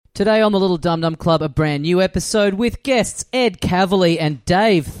Today on the Little Dum Dum Club, a brand new episode with guests Ed Kavalee and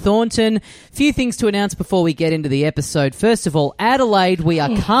Dave Thornton. Few things to announce before we get into the episode. First of all, Adelaide, we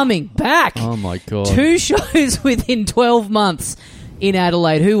are coming back. Oh my God. 2 shows within 12 months. In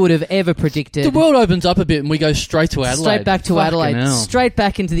Adelaide, who would have ever predicted? The world opens up a bit and we go straight to Adelaide. Straight back to Adelaide. Hell. Straight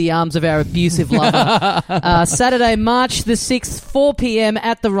back into the arms of our abusive lover. Saturday, March the 6th, 4 p.m.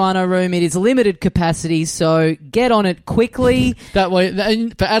 at the Rhino Room. It is limited capacity, so get on it quickly. That way,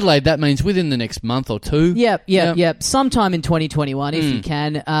 for Adelaide, that means within the next month or two. Yep. Sometime in 2021, if you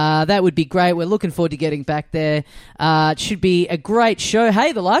can. That would be great. We're looking forward to getting back there. It should be a great show.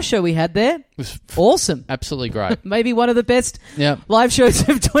 Hey, the last show we had there was awesome. Absolutely great. Maybe one of the best Yep. live shows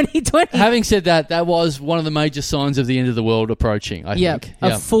of 2020. Having said that, that was one of the major signs of the end of the world approaching, I think.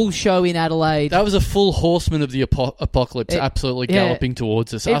 A full show in Adelaide. That was a full horseman of the apocalypse absolutely galloping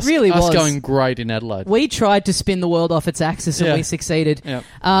towards us. It really was. Us going great in Adelaide. We tried to spin the world off its axis and we succeeded.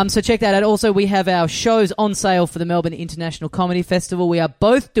 Yep. So check that out. Also, we have our shows on sale for the Melbourne International Comedy Festival. We are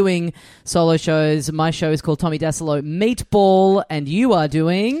both doing solo shows. My show is called Tommy Dassolo Meatball, and you are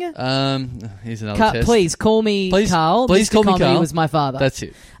doing... Here's another test. Please call me Carl. Please Mr. call me Comedy Carl. was my father. That's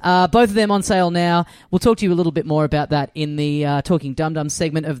it. Both of them on sale now. We'll talk to you a little bit more about that in the Talking Dum Dum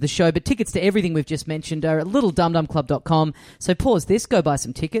segment of the show. But tickets to everything we've just mentioned are at littledumdumclub.com. So pause this, go buy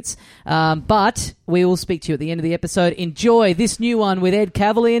some tickets. But we will speak to you at the end of the episode. Enjoy this new one with Ed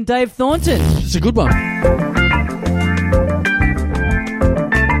Kavalee and Dave Thornton. It's a good one.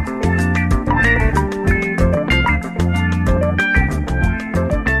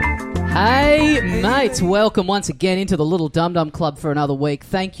 Hey, mates, welcome once again into the Little Dum Dum Club for another week.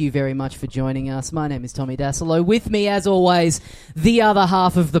 Thank you very much for joining us. My name is Tommy Dassolo. With me, as always, the other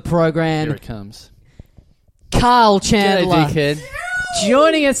half of the program. Here it comes. Carl Chandler. G'day, dickhead.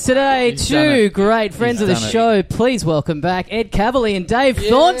 Joining us today, two great friends of the done it. show. Please welcome back Ed Kavalee and Dave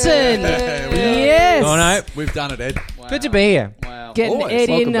Thornton. Yes. Oh, no. We've done it, Ed. Wow. Good to be here. Wow. Getting Always. Ed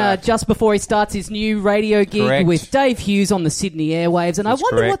in just before he starts his new radio gig Correct. with Dave Hughes on the Sydney airwaves. And That's I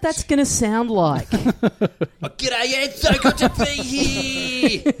wonder what correct. that's going to sound like. G'day, Ed. So good to be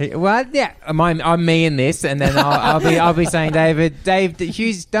here. Well, yeah, I'm me in this, and then I'll be saying, Dave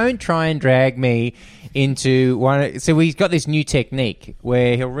Hughes, don't try and drag me into one. So we've got this new technique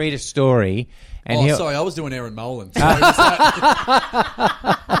where he'll read a story. And sorry, I was doing Aaron Molan. I've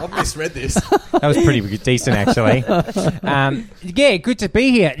misread this. That was pretty decent, actually. Yeah, good to be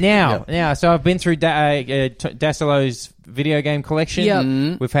here. Now, so I've been through Dassolo's video game collection.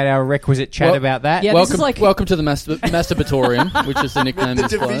 Yep. We've had our requisite chat about that. Yeah, Welcome to the Masturbatorium, which is the nickname The of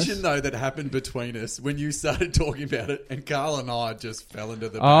this place. division, though, that happened between us when you started talking about it, and Carl and I just fell into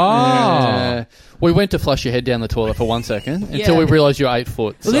the... Oh. We went to flush your head down the toilet for 1 second until we realised you're 8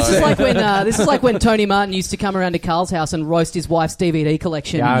 foot. Well, this is like when Tony Martin used to come around to Carl's house and roast his wife's DVD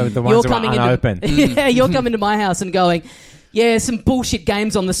collection. Yeah, the ones that were unopened. Yeah, you're coming to my house and going, yeah, some bullshit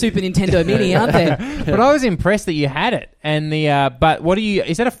games on the Super Nintendo Mini, aren't there? But I was impressed that you had it. And but what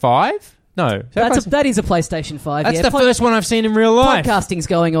is that a 5? No. That is a PlayStation 5. That's the first one I've seen in real life. Podcasting's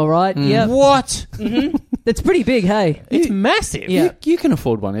going all right. Yeah. What? It's pretty big, hey. It's massive. Yeah. You can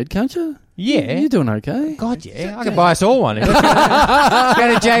afford one, Ed, can't you? Yeah. You're doing okay. God, yeah. I can buy us all one. Go to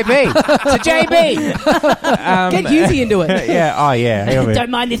JB. It's a JB. Get Husey into it. Yeah. Oh, yeah. Don't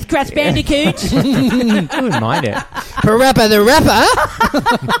mind this Crash Bandicoot. I wouldn't mind it. Parappa the Rapper.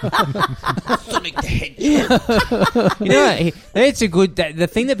 Sonic the Hedgehog. You know, it's a good... The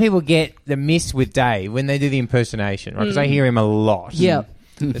thing that people get the miss with Dave when they do the impersonation, right? Because I hear him a lot. Yeah.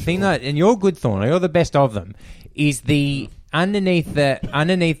 The thing that... And you're good, Thorn. You're the best of them. Is the... Underneath the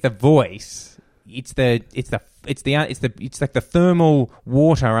voice, it's like the thermal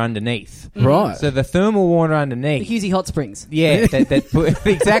water underneath. Right. So the thermal water underneath. The Husey Hot Springs. Yeah, exactly.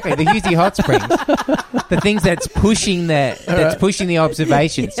 The Husey Hot Springs. The things that's pushing the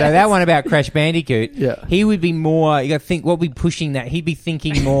observation. So that one about Crash Bandicoot, he would be more. You got to think what would be pushing that. He'd be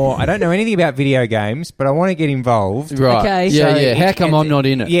thinking more. I don't know anything about video games, but I want to get involved. Right. Okay. Yeah. How come I'm not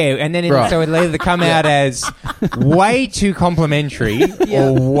in it? Yeah, and then so it'll either come out as way too complimentary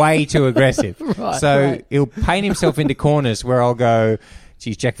or way too aggressive. So he'll paint himself into corners where I'll go,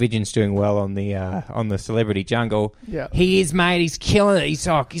 geez, Jack Vigil's doing well on the Celebrity Jungle. Yeah. He is, mate. He's killing it. He's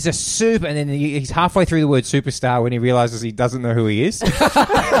a super... And then he's halfway through the word superstar when he realises he doesn't know who he is.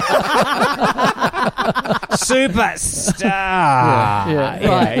 superstar.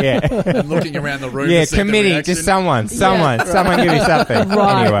 Yeah. I'm looking around the room. Yeah, to see the committee, reaction. just someone give me something.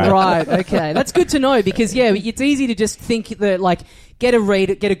 Right, Anyway. right. Okay, that's good to know because it's easy to just think that get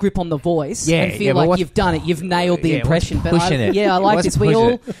a grip on the voice and feel like you've done it, you've nailed the impression. But I like this. We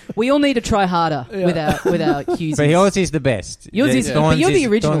all need to try harder with our Hughes. But yours is the best. But you're the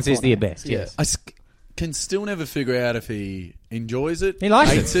original. Thornton's is the best. Yes. I can still never figure out if he enjoys it. He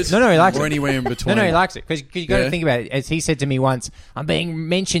likes hates it. No, he likes it. Or anywhere in between. No, he likes it. Because you got to think about it. As he said to me once, I'm being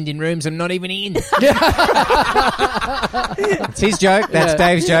mentioned in rooms I'm not even in. It's his joke. That's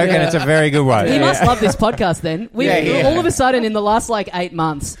Dave's joke, and it's a very good one. He must love this podcast then. All of a sudden, in the last 8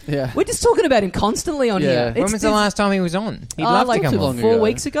 months, we're just talking about him constantly on here. When was the last time he was on? He'd love to come on. 4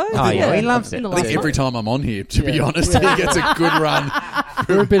 weeks ago? Oh, yeah, he loves it. I think every time I'm on here, to be honest, he gets a good run.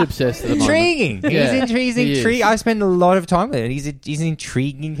 We're a bit obsessed at the moment. Intriguing. He's intriguing. I spend a lot of time with it. He's an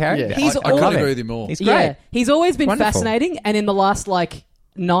intriguing character. Yeah. He's I couldn't agree with him more. He's great. He's always been Wonderful. fascinating, and in the last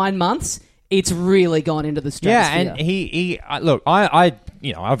 9 months, it's really gone into the stratosphere. Yeah, and he look, I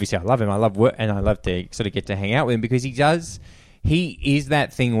obviously I love him. I love work, and I love to sort of get to hang out with him because he is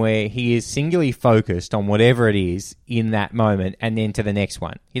that thing where he is singularly focused on whatever it is in that moment and then to the next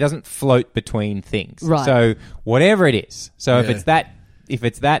one. He doesn't float between things. Right. So whatever it is. So if it's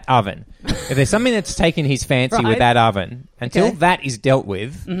that oven, if there's something that's taken his fancy with that oven, until that is dealt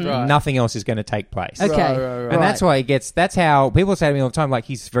with, nothing else is going to take place. Okay. Right. And that's why that's how people say to me all the time, like,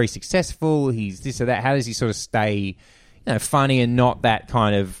 he's very successful, he's this or that. How does he sort of stay, funny and not that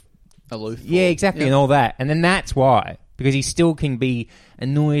kind of aloof? Yeah, exactly, and all that. And then that's why. Because he still can be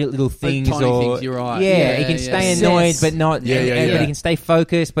annoyed at little things, tiny things, you're right. Yeah, he can stay annoyed, but not. But he can stay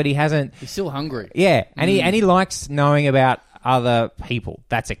focused, but he hasn't. He's still hungry. Yeah, and he likes knowing about other people.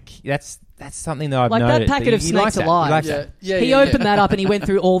 That's something that I've noticed. That packet of Snakes Alive. He opened that up and he went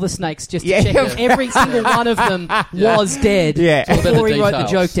through all the snakes just to check if every single one of them was dead before he wrote the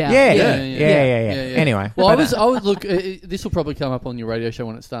joke down. Yeah. Anyway, well, I was look. This will probably come up on your radio show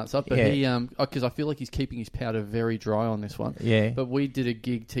when it starts up. But he, because I feel like he's keeping his powder very dry on this one. Yeah. But we did a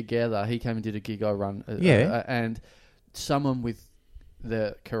gig together. He came and did a gig I run. And someone with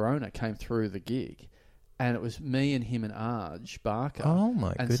the corona came through the gig. And it was me and him and Arj Barker. Oh, my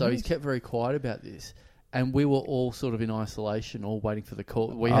And goodness. so he's kept very quiet about this. And we were all sort of in isolation, all waiting for the call.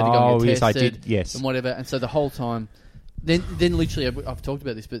 We had to go and get tested and whatever. And so the whole time... Then literally, I've talked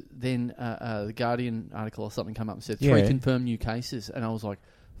about this, but then the Guardian article or something came up and said 3 confirmed new cases. And I was like...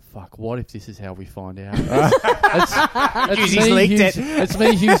 Fuck, what if this is how we find out? It's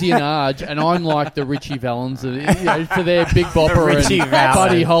me, Hughesy and Arj, and I'm like the Richie Valens for their Big Bopper and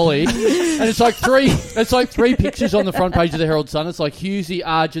Buddy Holly. And it's like three pictures on the front page of the Herald Sun. It's like Hughesy,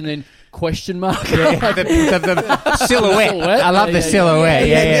 Arj, and then question mark. The silhouette. I love the silhouette.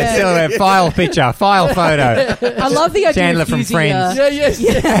 Yeah. Silhouette. File picture. File photo. I love the idea Chandler of from Hughesy, Friends.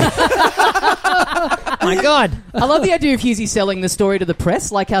 My God. I love the idea of Hughesy selling the story to the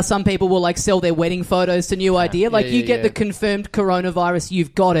press, like how some people will sell their wedding photos to New Idea. You get the confirmed coronavirus,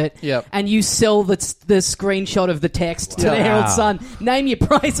 you've got it, and you sell the screenshot of the text to the Herald Sun. Name your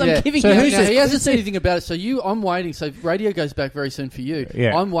price. I'm giving you. He hasn't said anything about it. So I'm waiting. So radio goes back very soon for you.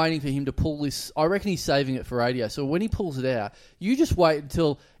 Yeah. I'm waiting for him to pull this. I reckon he's saving it for radio. So when he pulls it out, you just wait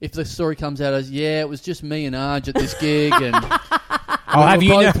until if the story comes out as it was just me and Arj at this gig and. We're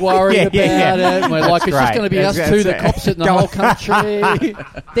both worried about it. And we're like, it's just going to be us two, the cops in the whole country.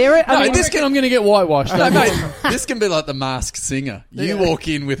 I'm going to get whitewashed. No, mate, this can be like the Masked Singer. You walk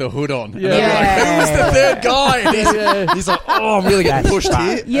in with a hood on. And like, who was the third guy? And he's like, I'm really getting pushed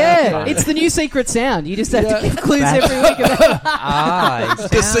here. Yeah, it's the new secret sound. You just have to give clues every week.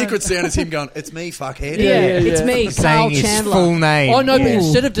 The secret sound is him going, it's me, fuckhead. It's me, Carl saying Chandler. his full name. Oh, no, but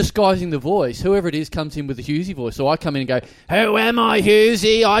instead of disguising the voice, whoever it is comes in with a Hughesy voice. So I come in and go, who am I,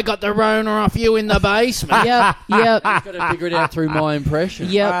 Hughesy? I got the Rona off you in the basement. Yep. You've got to figure it out through my impression.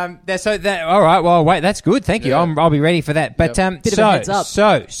 Yep. All right. Well, wait. That's good. Thank you. I'll be ready for that. But Bit of a heads up.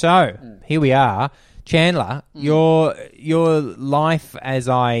 So here we are, Chandler. Your life, as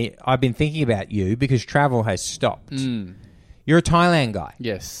I've been thinking about you because travel has stopped. You're a Thailand guy.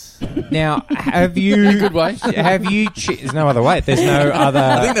 Yes. Now, have you? Good way. Have you? There's no other way. There's no other.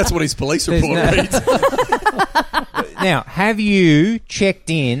 I think that's what his police report reads. Now, have you checked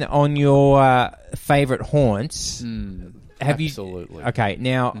in on your favourite haunts Absolutely. Okay,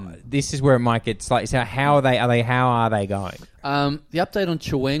 now this is where it might get slightly. So how are they going? The update on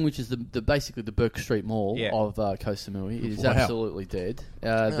Chaweng, which is basically the Burke Street Mall of Koh Samui, is absolutely dead.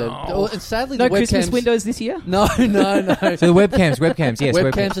 And sadly, no the Christmas webcams, windows this year. No. So the webcams, yes,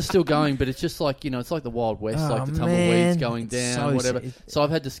 webcams are still going, but it's just like it's like the Wild West, like the tumbleweeds going down, whatever. So I've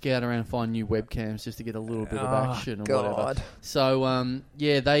had to scout around and find new webcams just to get a little bit of action and whatever. So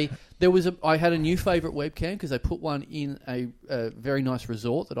I had a new favourite webcam because they put one in a very nice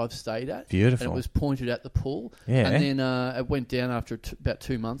resort that I've stayed at. Beautiful. And it was pointed at the pool. Yeah. And then it went down after about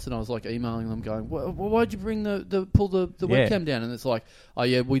 2 months, and I was like emailing them going, why'd you bring pull the webcam down? And it's like, oh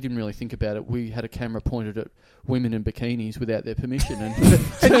yeah, we didn't really think about it. We had a camera pointed at women in bikinis without their permission, and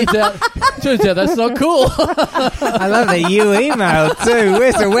turns out that's not cool. I love that you emailed too.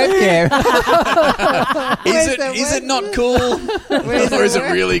 Where's the webcam? Is it not cool? Or is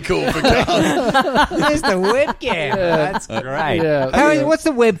it really cool for Carl? Where's the webcam? Yeah. That's great. Yeah. What's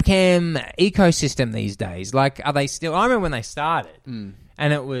the webcam ecosystem these days? Like, are they still... I remember when they started, and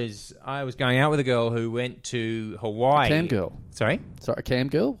I was going out with a girl who went to Hawaii. A cam girl. Sorry, a cam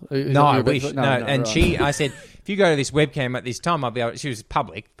girl? No, I wish. No, and right. I said, if you go to this webcam at this time, I'll be able... She was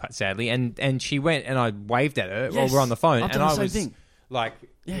public, sadly, and she went, and I waved at her while we were on the phone, and I was like...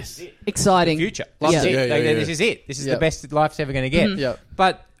 Yes, exciting. Future. This is it. This is the best life's ever going to get. Yep.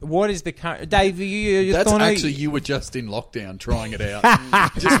 But what is the current... Dave, you were just in lockdown trying it out.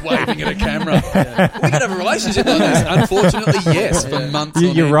 Just waving at a camera. We could have a relationship like this. Unfortunately, yes, for months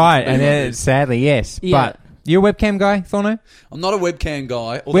You're right, and sadly, yes. Yeah. But you're a webcam guy, Thorno? I'm not a webcam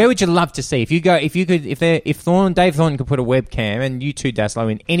guy. Where would you love to see? If Dave Thornton could put a webcam, and you too,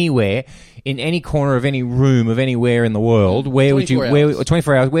 Daslow, in anywhere... in any corner of any room of anywhere in the world,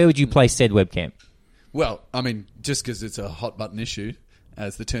 24 hours, where would you place said webcam? Well, I mean, just because it's a hot button issue,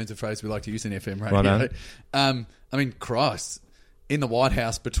 as the turns of phrase we like to use in FM radio. I mean, Christ, in the White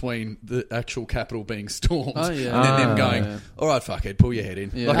House between the actual Capitol being stormed and then them going, all right, fuckhead, pull your head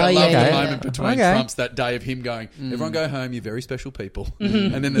in. Yeah. Like, I love the moment between Trump's that day of him going, everyone go home, you're very special people.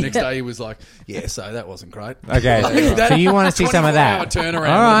 And then the next day he was like, so that wasn't great. Okay, so you want to see some of that. Turnaround would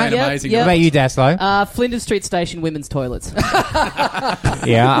have been amazing. What about you, Daslow? Flinders Street Station women's toilets. It's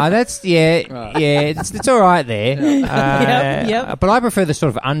all right there. But I prefer the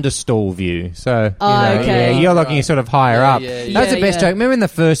sort of understall view. So, you're looking sort of higher up. That's the best joke. Remember in the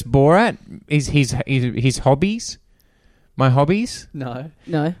first Borat, his hobbies? My hobbies? No.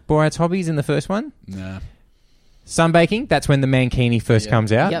 Borat's hobbies in the first one? No. Sunbaking, that's when the mankini first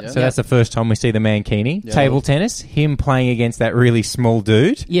comes out. So that's the first time we see the mankini. Yep. Table tennis, him playing against that really small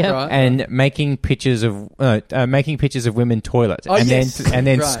dude. And making pictures of women toilets. And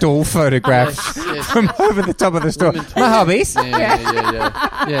then stall photographs from over the top of the store. My hobbies.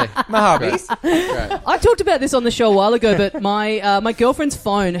 Yeah. My hobbies. I talked about this on the show a while ago, but my girlfriend's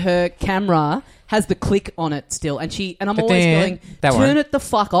phone, her camera has the click on it still, and I'm always going, turn it the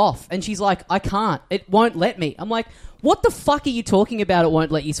fuck off, and she's like, I can't, it won't let me. I'm like, what the fuck are you talking about? It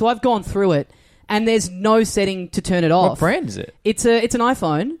won't let you. So I've gone through it, and there's no setting to turn it off. What brand is it? It's an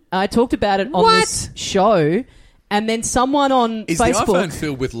iPhone. I talked about it on this show. And then someone on Facebook... Is the iPhone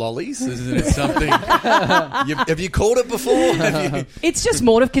filled with lollies? Isn't it something... have you called it before? It's just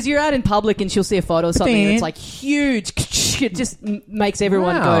more because you're out in public and she'll see a photo of something and it's like huge. It just makes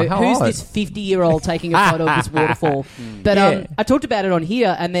everyone go, who's this 50-year-old taking a photo of this waterfall? But I talked about it on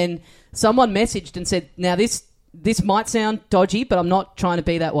here, and then someone messaged and said, now this might sound dodgy, but I'm not trying to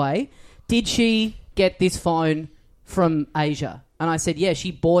be that way. Did she get this phone from Asia? And I said, yeah,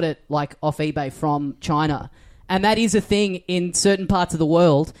 she bought it like off eBay from China. And that is a thing in certain parts of the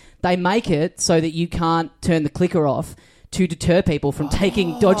world. They make it so that you can't turn the clicker off to deter people from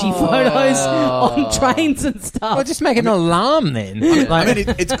taking dodgy photos on trains and stuff. Well, just make an alarm then. I mean,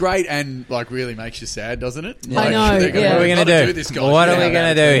 it's great and like really makes you sad, doesn't it? I know. What are we going to do? What are we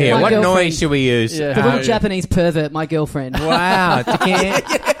going to do here? What noise should we use? The little Japanese pervert, my girlfriend. Wow.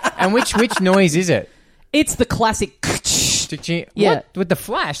 And which noise is it? It's the classic... What? With the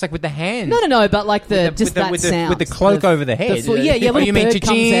flash, like with the hand? No, but like sound. With the cloak over the head. You mean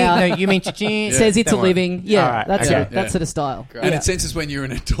cha-ching? No, you mean cha-ching? Says it's a living. Yeah, that's that sort of style. Great. And it senses when you're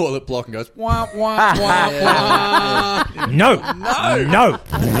in a toilet block and goes, wah, wah, wah, wah. No.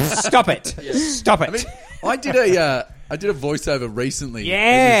 Stop it. I mean, I did a voiceover recently.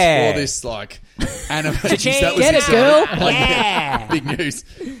 Yeah. For this like animation. Get it, girl. Yeah. Big news.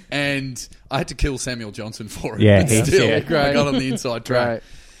 And I had to kill Samuel Johnson for it. Yeah, but still, I got on the inside track. Right.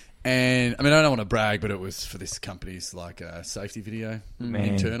 And I mean, I don't want to brag, but it was for this company's like safety video,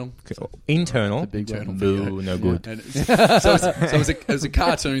 internal. Internal video. No good. And it was a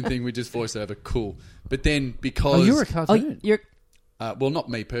cartoon thing. We just voice over, cool. But then because you're a cartoon. You're well, not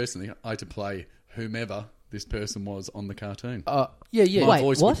me personally. I had to play whomever this person was on the cartoon. Yeah. My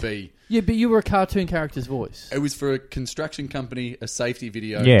voice would be. Yeah, but you were a cartoon character's voice. It was for a construction company, a safety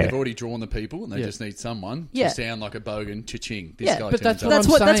video. Yeah. They've already drawn the people, and they just need someone to sound like a bogan. Cha-ching. This guy but turns up.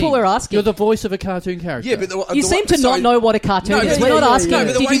 that's what we're asking. You're the voice of a cartoon character. Yeah, but you seem to not know what a cartoon is. We're not asking.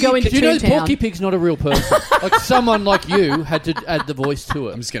 Did you go into Do you know Toontown? Porky Pig's not a real person? Like someone like you had to add the voice to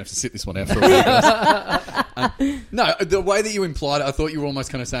it. I'm just going to have to sit this one out for a while. No, the way that you implied it, I thought you were almost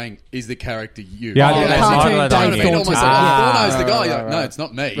kind of saying, "Is the character you?" Yeah, cartoon Dave almost like, Thorno's the guy. Right. No, it's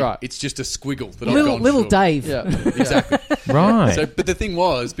not me. Right. It's just a squiggle that Little I've gone Dave. Yeah. Exactly. Right. So, but the thing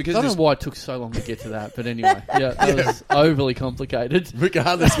was, because I don't know why it took so long to get to that, but anyway, that was overly complicated.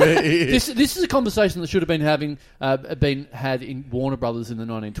 regardless where he is. This is a conversation that should have been had in Warner Brothers in the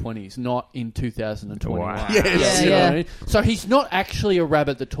 1920s, not in 2021. Wow. Yes. You know what I mean? So he's not actually a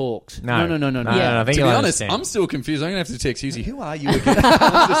rabbit that talks. No. I think To be honest, I'm still confused. I'm going to have to text Husey. Who are you again?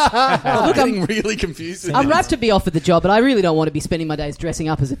 I'm getting really confused. I'm rapt to be offered the job, but I really don't want to be spending my days dressing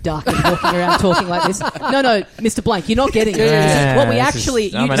up as a duck and walking around talking like this. No, Mr. Blank, you're not getting it. What we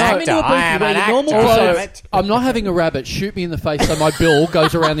actually... I'm an actor. Also, I'm not having a rabbit shoot me in the face so my bill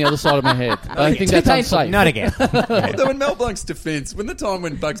goes around the other side of my head. I think that's unsafe. Not again. Though in Mel Blanc's defence, when the time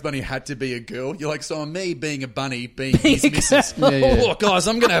when Bugs Bunny had to be a girl, you're like, so me being a bunny, being his missus. Oh, guys,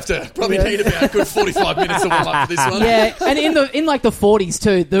 I'm going to have to probably need about a good 45 minutes to warm up for this one. Yeah, and in like the 40s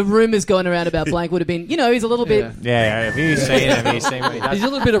too, the rumours going around about Blank would have been, he's a little bit... Yeah, have you seen what he does? He's a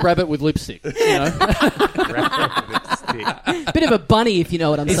little bit of rabbit with lipstick, Bit of a bunny, if you know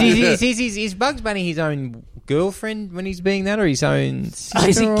what I'm saying. Is Bugs Bunny his own girlfriend when he's being that, or his own sister?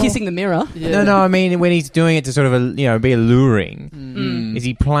 Is he kissing the mirror? Yeah. No, I mean when he's doing it to sort of be alluring. Is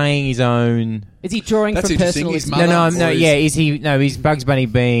he playing his own? Is he drawing from personal experience? No. Yeah, is Bugs Bunny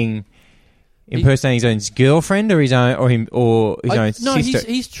being impersonating his own girlfriend or his own sister? No,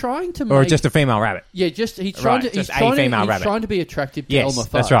 he's trying to make... Or just a female rabbit. Yeah, he's trying to be attractive to Elmer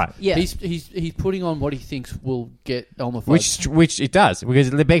Fudd. That's right. Yeah. He's putting on what he thinks will get Elmer Fudd. Which it does, because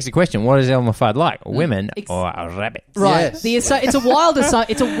it begs the question, what is Elmer Fudd like? A women or a rabbit? Right. Yes. It's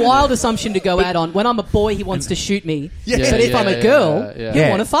a wild assumption to go out on. When I'm a boy, he wants to shoot me. Yeah. But if I'm a girl, you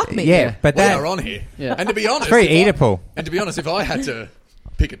want to fuck me. Yeah, but we are on here. Yeah. And to be honest... It's very Oedipal. And to be honest, if I had to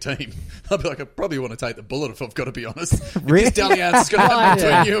pick a team, I'd be like, I probably want to take the bullet if I've got to be honest. Really? This dalliance is going to happen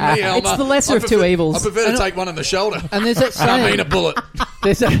between you and me, Elmer. It's the lesser of two evils. I prefer to take one on the shoulder. And there's that saying... I mean a bullet.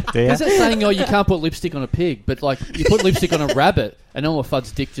 There's that saying, you can't put lipstick on a pig, but like you put lipstick on a rabbit and Elmer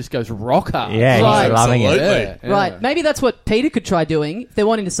Fudd's dick just goes rock hard. Yeah, he's loving it. Yeah. Right. Maybe that's what Peter could try doing if they're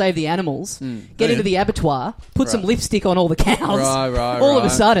wanting to save the animals. Get into the abattoir, put some lipstick on all the cows. Right. All of a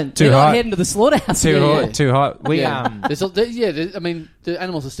sudden, they're not heading to the slaughterhouse. Too hot. I mean, the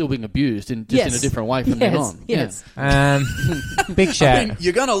animals are still being abused in a different way from then on. Yes. Big shout. I mean,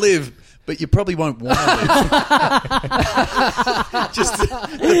 you're going to live, but you probably won't want to live. Just the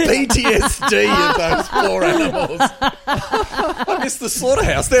PTSD of those poor animals. I missed the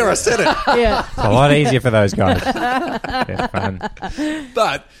slaughterhouse. There, I said it. Yeah. It's a lot easier for those guys. They're fun.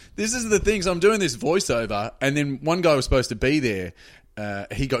 But this is the things. I'm doing this voiceover, and then one guy was supposed to be there.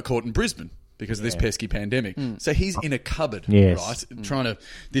 He got caught in Brisbane because of this pesky pandemic. So he's in a cupboard, right, trying to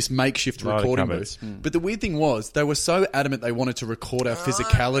this makeshift recording booth. But the weird thing was they were so adamant they wanted to record our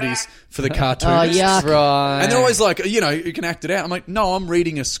physicalities for the cartoonists. Oh, yuck. Right. And they're always like, you can act it out. I'm like, no, I'm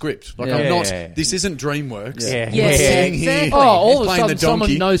reading a script. Like, I'm not. This isn't DreamWorks. Yeah. You're sitting here. Exactly. All of a playing sudden, the donkey.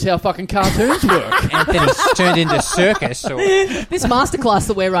 someone knows how fucking cartoons work. Anthony's turned into circus. This masterclass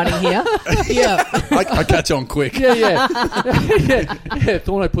that we're running here. Yeah. I catch on quick. Yeah.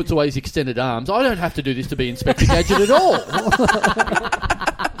 Thorno puts away his extended arms. I don't have to do this to be Inspector Gadget at all.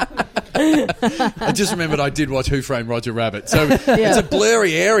 I just remembered I did watch Who Framed Roger Rabbit. So it's a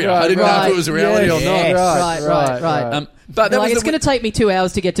blurry area. I didn't know if it was a reality or not. Right. But it's going to take me 2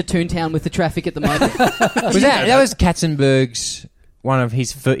 hours to get to Toontown with the traffic at the moment. That was Katzenberg's one of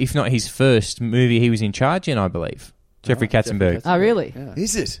his, if not his first movie he was in charge in, I believe. Jeffrey Katzenberg. Oh, really? Yeah.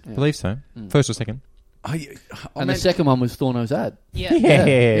 Is it? I believe so. First or second. The second one was Thorno's ad.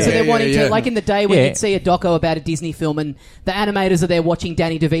 Yeah. So they're wanting to, like in the day when you'd see a doco about a Disney film and the animators are there watching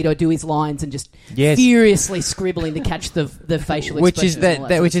Danny DeVito do his lines and just furiously scribbling to catch the facial expressions. Which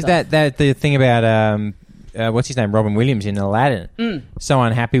is the thing about what's his name, Robin Williams in Aladdin. So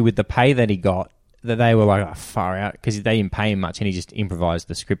unhappy with the pay that he got that they were like, far out, because they didn't pay him much and he just improvised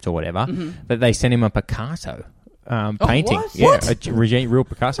the script or whatever. But they sent him a Picasso painting. what? Yeah, What? a real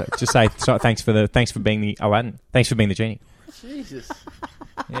Picasso. Just say thanks for being the Aladdin. Thanks for being the genie. Jesus.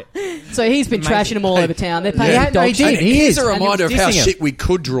 So he's been trashing them all over town. They're paying dog shit. Here's a reminder of how shit we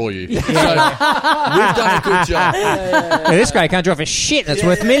could draw you. So, we've done a good job. This guy can't draw for shit that's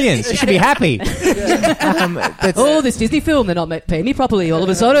worth millions. You should be happy. This Disney film, they're not paying me properly. All of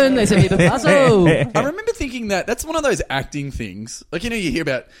a sudden, they send me Picasso. I remember thinking that's one of those acting things. Like, you hear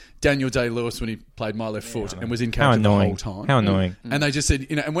about Daniel Day-Lewis when he played My Left Foot and was in character the whole time. How annoying. And they just said,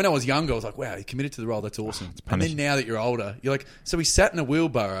 and when I was younger, I was like, wow, he committed to the role. That's awesome. And then now that you're older, you're like, so he sat in a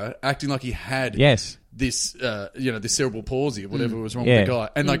wheelbarrow acting like he had this, this cerebral palsy or whatever was wrong with the guy.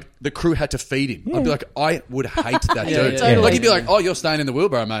 And like the crew had to feed him. I'd be like, I would hate that dude. Totally. Like he'd be like, oh, you're staying in the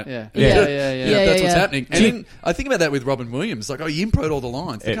wheelbarrow, mate. That's what's happening. And then I think about that with Robin Williams. Like, he impro'd all the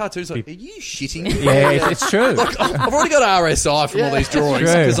lines. The cartoon's like, are you shitting me? Yeah, it's true. Like, I've already got RSI from all these drawings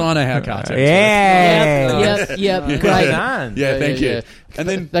because I know how cartoons work. Yep. Great. Yeah, thank you. And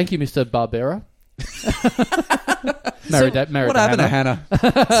then thank you, Mr. Barbera. Married what happened to Hannah?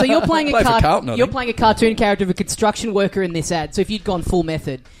 So you're playing You're playing a cartoon character of a construction worker in this ad. So if you'd gone full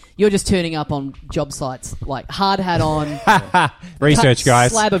method, you're just turning up on job sites, like hard hat on, research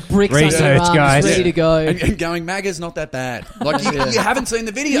guys, slab of bricks under your arms, ready to go, and going, MAGA's not that bad. Like you haven't seen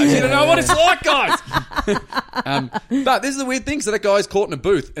the video, you don't know what it's like, guys. But this is the weird thing. So that guy's caught in a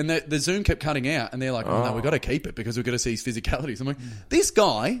booth, and the Zoom kept cutting out, and they're like, "Oh no, we've got to keep it because we've got to see his physicalities." I'm like, this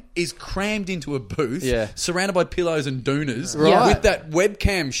guy is crammed into a booth, surrounded by pillows and doonas, with that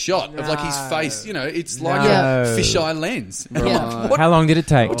webcam shot of like his face. It's like a fisheye lens. Right. How long did it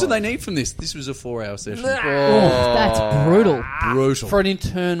take? What do they need from this? This was a 4-hour session. That's brutal. Brutal. For an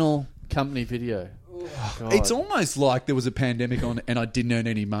internal company video. God. It's almost like there was a pandemic on and I didn't earn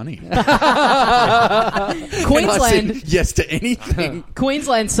any money. Queensland. I said yes to anything.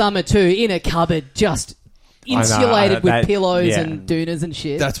 Queensland summer too, in a cupboard, just insulated with pillows and doonas and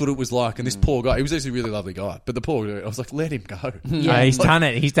shit. That's what it was like. And this poor guy, he was actually a really lovely guy, but the poor guy, I was like, let him go. He's done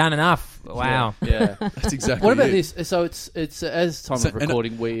it. He's done enough. Wow. Yeah. That's exactly What about it. this? So it's as time of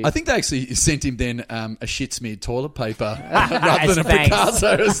recording, I think they actually sent him then a shit smeared toilet paper rather than a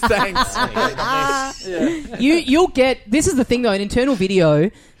Picasso as thanks. You'll get, this is the thing though, an internal video,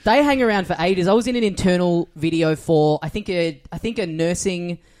 they hang around for ages. I was in an internal video for, I think a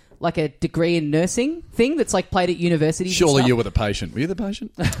nursing, like a degree in nursing thing that's like played at universities. Surely you were the patient. Were you the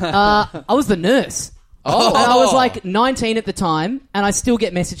patient? I was the nurse. And I was like 19 at the time, and I still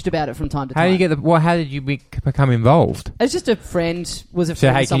get messaged about it from time to time. How do you get how did you become involved? It's just a friend was a so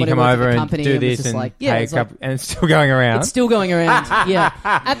friend. Hey, can you come over and do this? And, like, and it's still going around. It's still going around. Yeah.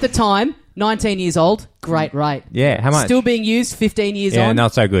 At the time, 19 years old, great rate. Yeah, how much? Still being used 15 years on. Yeah,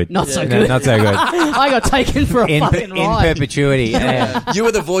 not so good. Not so good. Not so good. I got taken for a fucking ride. In perpetuity. Yeah. You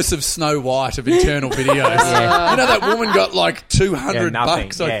were the voice of Snow White of internal videos. You know that woman got like $200,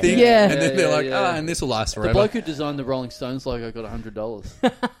 I think. Yeah. And then they're like, and this will last forever. The bloke who designed the Rolling Stones logo got $100.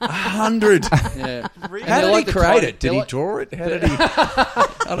 $100? Yeah. How did he create it? Did he draw it? How did he?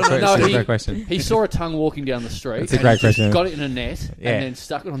 I don't know. That's a great question. He saw a tongue walking down the street. That's a great question. Got it in a net and then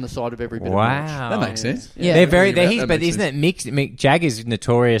stuck it on the side of every bit of merch. That makes sense. Yeah. They're very. But isn't it mixed? Mick Jagger's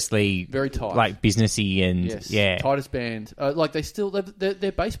notoriously very tight, like businessy and tightest band. Like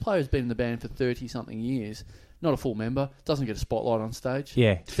their bass player's been in the band for 30 something years. Not a full member. Doesn't get a spotlight on stage.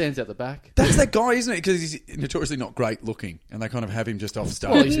 Yeah. Stands out the back. That's that guy, isn't it? Because he's notoriously not great looking, and they kind of have him just off stage.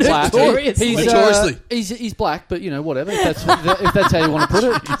 Well, he's black. Notoriously. He's black, but whatever. If that's how you want to put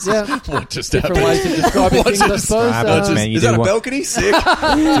it. Yeah. What just different happened? ways of describing things, I suppose. Is that a balcony? Sick.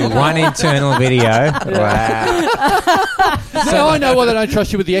 Do one internal video. Wow. Now I know why they don't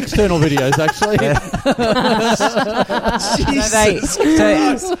trust you with the external videos, actually. Jesus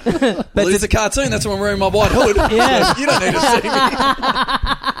Christ. But it's a cartoon. That's why I'm wearing my white hood. Yeah. You don't need to see me.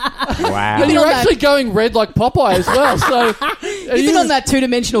 Wow. And you're actually going red like Popeye as well. So you've been on that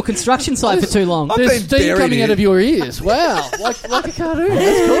two-dimensional construction site for too long. There's steam coming out of your ears. Wow. Like a cartoon.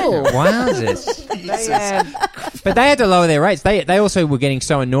 That's cool. Wowzers. But they had to lower their rates. They also were getting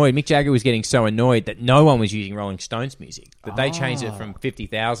so annoyed. Mick Jagger was getting so annoyed that no one was using Rolling Stones music. That they changed it from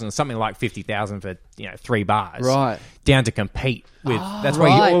 50,000 or something like 50,000 for 3 bars. Right. Down to compete with. That's why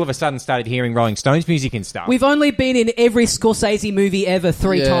you all of a sudden started hearing Rolling Stones music and stuff. We've only been in every Scorsese movie ever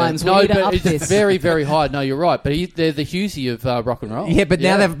 3 times. We need to up this. Very, very high. No, you're right. But they're the Husey of rock and roll. Yeah, but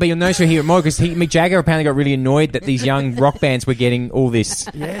now you'll notice you'll hear it more because Mick Jagger apparently got really annoyed that these young rock bands were getting all this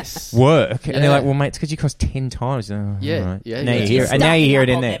work, and they're like, "Well, mate, it's because you cost 10 times." Oh, yeah, right. Now you hear it, and now you hear it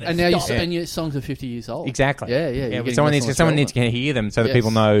in there, and now and your songs are 50 years old. Exactly. Yeah. But someone needs to hear them so that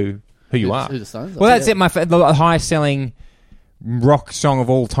people know who you are. Who the Stones are. Well, that's it. The highest selling rock song of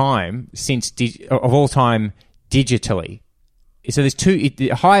all time digitally. So there's the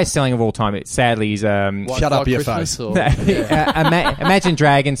highest selling of all time. It sadly is Shut Up Your Face. Imagine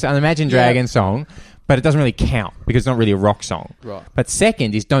Dragons, an Imagine Dragons song, but it doesn't really count because it's not really a rock song. Right. But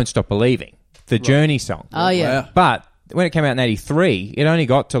second is Don't Stop Believing, the Journey song. Oh yeah. Wow. But when it came out in '83, it only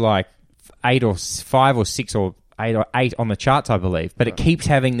got to like 8 or 5 or 6 or 8 or 8 on the charts, I believe. But it keeps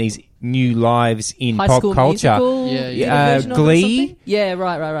having these new lives in High pop School culture. Musical, Glee. Yeah,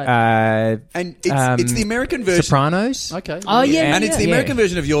 right. And it's the American version. Sopranos. Okay. Oh yeah, And it's the American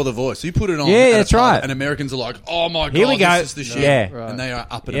version of You're the Voice. So you put it on. Yeah, that's right. And Americans are like, "Oh my god, Here we go." this is the shit!" Yeah. Right. And they are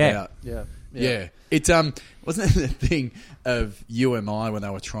up and Yeah. about. Yeah. It's wasn't it the thing of UMI when they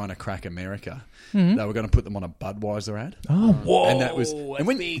were trying to crack America? Mm-hmm. They were going to put them on a Budweiser ad. Oh, whoa! And that was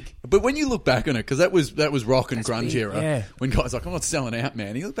big. But when you look back on it, because that was rock and grunge era, when guys like, I'm not selling out,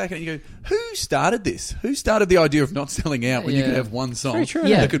 man. You look back at it and you go, who started this? Who started the idea of not selling out when you could have one song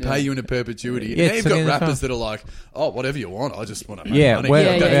that could pay you into perpetuity? Yeah, now you've got rappers that are like, oh, whatever you want, I just want to make money.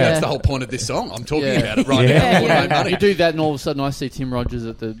 Well, that's the whole point of this song. I'm talking about it right now. I want to make money. You do that, and all of a sudden, I see Tim Rogers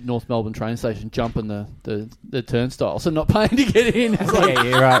at the North Melbourne train station jumping the turnstiles and not paying to get in. It's like, yeah,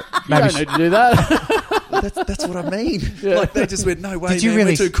 you're right. You don't need to do that. That's what I mean. Like they just went, no way, Did you man,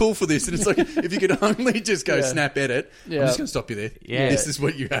 really we're too cool for this. And it's like, if you could only just go snap edit, I'm just going to stop you there. Yeah. This is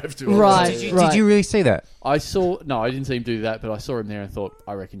what you have to. Right. Did you really see that? I didn't see him do that, but I saw him there and thought,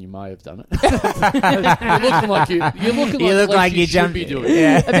 I reckon you may have done it. You're looking like you should be doing it.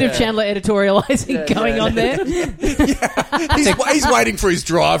 Yeah. A bit of Chandler editorializing going on there. He's waiting for his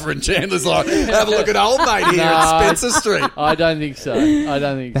driver, and Chandler's like, have a look at old mate here at Spencer Street. I don't think so.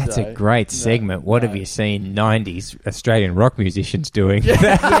 That's a great segment. What have you seen 90s Australian rock musicians doing?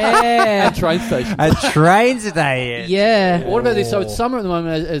 Yeah. At train station. A train station. Yeah. What about this? So it's summer at the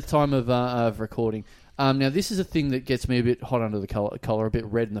moment at the time of recording. Now, this is a thing that gets me a bit hot under the collar, a bit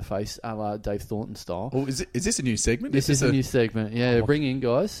red in the face, a la Dave Thornton style. Oh, is this a new segment? This is a new segment. Yeah, bring in,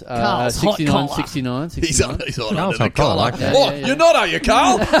 guys. Carl's 69. hot collar. 69. He's hot under the hot collar, collar. like that. Oh, you're not, are you,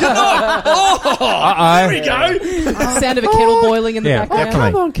 Carl? You're not. Oh, there we go. Sound of a kettle boiling in the background.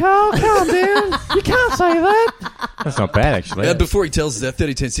 definitely. Come on, Carl, calm down. You can't say that. That's not bad, actually. Before he tells us that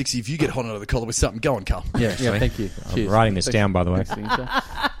 30, 10, 60, if you get hot under the collar with something, go on, Carl. Yeah, thank you. I'm writing this down, by the way.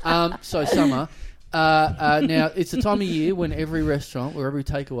 So summer. Now it's the time of year when every restaurant or every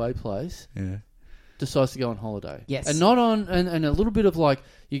takeaway place decides to go on holiday. Yes, and not on and a little bit of like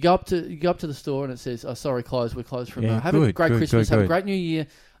you go up to the store and it says, "Oh, sorry, we're closed from have a great Christmas, have a great New Year."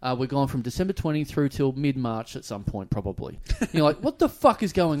 We're gone from December 20 through till mid-March at some point, probably. You're like, what the fuck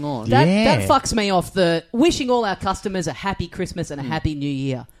is going on? That fucks me off. The wishing all our customers a happy Christmas and a happy New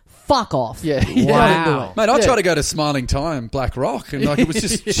Year. Fuck off. Yeah. Wow. Mate, I tried to go to Smiling Time, Black Rock, and like it was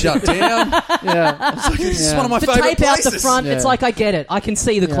just shut down. Yeah. It's like, this is one of my The favourite tape places. out the front, it's like, I get it. I can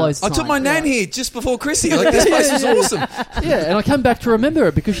see the closed I sign. took my nan here just before Chrissy. Like, this place is awesome. Yeah, and I come back to remember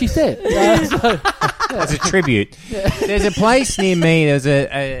it because she said. As a tribute. There's a place near me, there's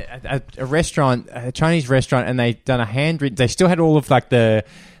a restaurant, a Chinese restaurant, and they've done a handwritten, they still had all of like the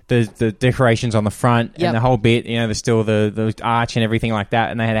decorations on the front and the whole bit, there's still the arch and everything like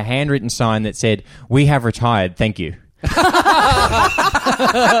that, and they had a handwritten sign that said, "We have retired, thank you."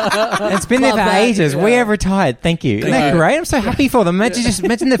 It's been there for ages. We have retired, thank you. Isn't that great? I'm so happy for them. Imagine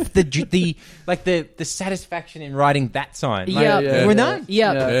the satisfaction in writing that sign. We're done. Put it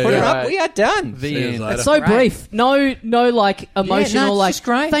up. We are done. It's so brief. No, like emotional. It's just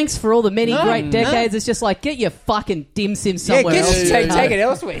great. Thanks for all the many great decades. It's just like, get your fucking dim sim somewhere else. Take it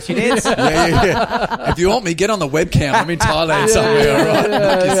elsewhere, shitheads. If you want me, get on the webcam. I'm in Thailand somewhere. All right,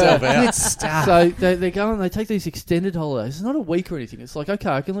 knock yourself out. Good stuff. So they go and they take these extended holidays. It's not a week or anything. It's like, okay,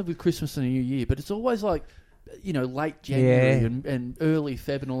 I can live with Christmas and a New Year, but it's always like, late January and early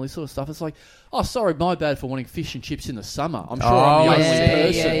Feb and all this sort of stuff. It's like, oh, sorry, my bad for wanting fish and chips in the summer. I'm sure I'm the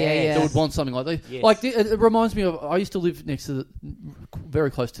only person that would want something like that. Yes. Like, it reminds me of, I used to live next to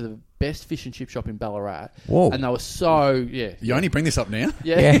very close to the best fish and chip shop in Ballarat. Whoa. And they were so, You only bring this up now?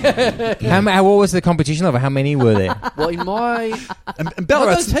 Yeah. What was the competition level? How many were there? Well, in my... and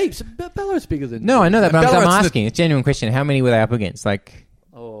Ballarat's... those heaps. Ballarat's bigger than... No, I know that, but I'm asking. It's a genuine question. How many were they up against? Like...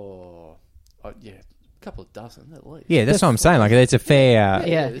 A couple of dozen at least. Yeah, that's what I'm saying. Like, it's a fair...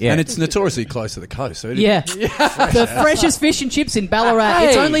 And it's notoriously close to the coast. So The freshest fish and chips in Ballarat. Hey.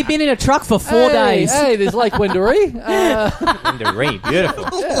 It's only been in a truck for 4 days. Hey, there's Lake Wendouree. Wendouree, beautiful.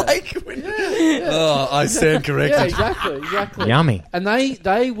 Lake Wendouree. Oh, I stand corrected. Yeah, exactly. Yummy. And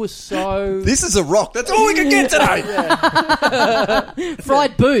they were so... This is a rock. That's all we can get today.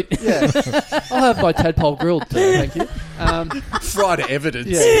 Fried boot. I'll have my tadpole grilled too, thank you. Fried evidence.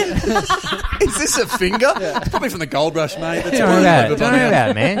 Yeah. Is this a finger? Yeah. It's probably from the Gold Rush, mate. Don't worry about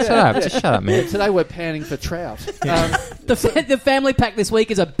it, man. Shut up. Just shut up, man. Today we're panning for trout. The family pack this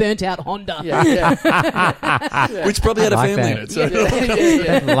week is a burnt-out Honda. Which probably had a family in it. So.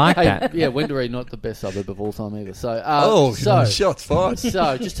 Like that. Yeah, Wendouree, not the best suburb of all time either. So, shots fired.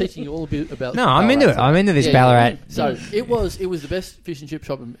 So, just teaching you all a bit about. No, I'm into it. I'm into this Ballarat. So it was the best fish and chip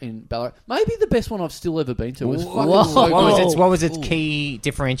shop in Ballarat. Maybe the best one I've still ever been to. It was what was its key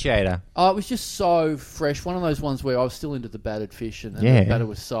differentiator? It was just so fresh. One of those ones where I was still into the battered fish, and the batter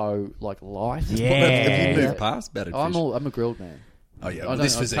was so light. Yeah, have you moved past battered fish? I'm a grilled man. Oh yeah, well,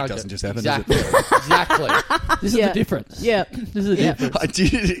 this physique doesn't just happen. Exactly. Exactly. This is the difference. Yeah, this is the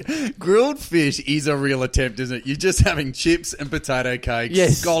difference. Grilled fish is a real attempt, isn't it? You're just having chips and potato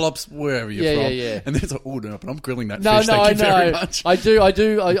cakes, scallops, wherever you're from. Yeah. And then it's like, oh no, but I'm grilling that fish. Thank you very much. I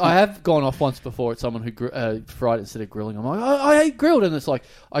do. I have gone off once before at someone who fried it instead of grilling. I'm like, I ate grilled, and it's like,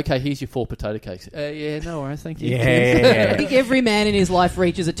 okay, here's your 4 potato cakes. Yeah, no worries, thank you. I think every man in his life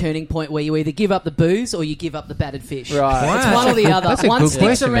reaches a turning point where you either give up the booze or you give up the battered fish. Right, wow. It's one or the other. That's one sticks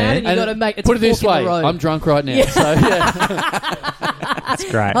question, around, man. and you got to make it. Put it this way: I'm drunk right now. So that's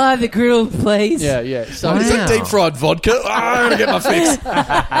great. The grilled, please. Yeah. So is that deep fried vodka? I'm gonna get my fix.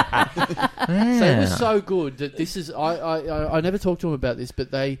 So it was so good that this is. I never talked to them about this,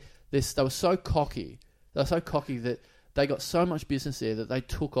 but they were so cocky. They were so cocky that they got so much business there that they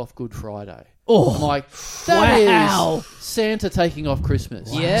took off Good Friday. Oh, I'm like, that is Santa taking off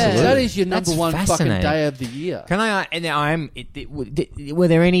Christmas. Wow. Yeah, that is your number one fucking day of the year. Can I? Were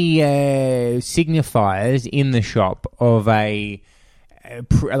there any signifiers in the shop of a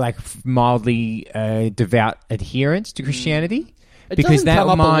mildly devout adherence to Christianity? Because that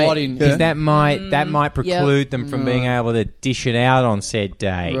might preclude them from being able to dish it out on said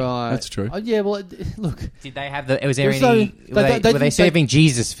day. Right, that's true. Well, look. Did they have was there any? Were they serving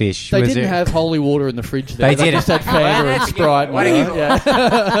Jesus fish? They didn't have holy water in the fridge. There. They just had Fanta and Sprite.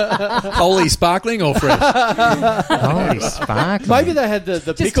 Holy sparkling or fresh? Holy sparkling. Maybe they had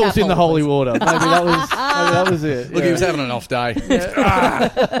the pickles in the holy water. Maybe that was it. Look, he was having an off day.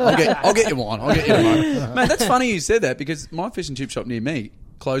 I'll get you one. I'll get you one. Man, that's funny you said that because my fish and chip shop near me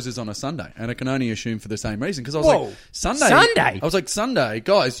closes on a Sunday, and I can only assume for the same reason because I was like, Sunday. I was like, Sunday,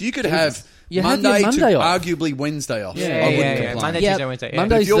 guys, you could have Monday to off. Arguably Wednesday off. I wouldn't complain. Monday, Tuesday, Wednesday.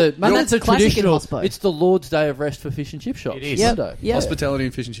 Monday's a traditional. It's the Lord's day of rest for fish and chip shops. It is. Monday. Hospitality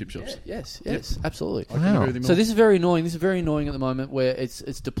and fish and chip shops. Yes, absolutely. Wow. So this is very annoying. This is very annoying at the moment where it's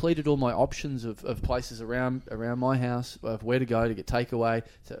depleted all my options of places around my house of where to go to get takeaway,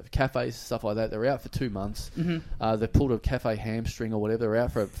 so cafes, stuff like that. They're out for 2 months. Mm-hmm. They've pulled a cafe hamstring or whatever. They're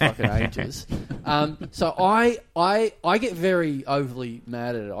out for fucking ages. So I get very overly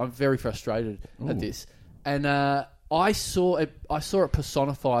mad at it. I'm very frustrated at this, and I saw it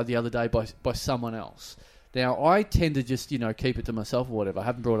personified the other day by someone else. Now I tend to just keep it to myself or whatever. I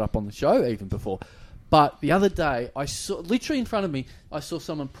haven't brought it up on the show even before, but the other day I saw literally in front of me. I saw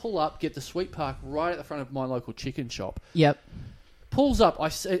someone pull up, get the sweet park right at the front of my local chicken shop. Yep. Pulls up.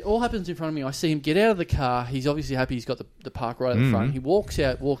 It all happens in front of me. I see him get out of the car. He's obviously happy. He's got the park right at the front. He walks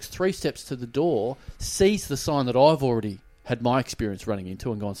out, walks 3 steps to the door, sees the sign that I've already had my experience running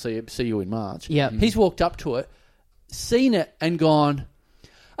into and gone, see you in March. Yeah. He's walked up to it, seen it, and gone,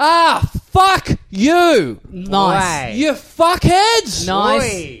 fuck you. Nice. You fuckheads.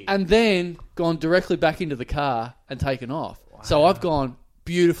 Nice. And then gone directly back into the car and taken off. Wow. So I've gone,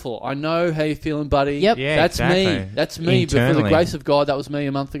 beautiful. I know how you're feeling, buddy. Yep. Yeah, that's exactly. me. That's me. Internally. But for the grace of God, that was me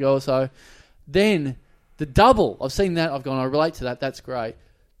a month ago or so. Then the double. I've seen that. I've gone, I relate to that. That's great.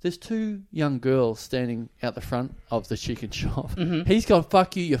 There's 2 young girls standing out the front of the chicken shop. Mm-hmm. He's gone,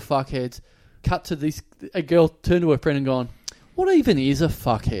 fuck you fuckheads. Cut to this. A girl turned to her friend and gone, what even is a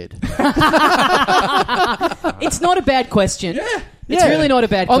fuckhead? It's not a bad question. Yeah. It's really not a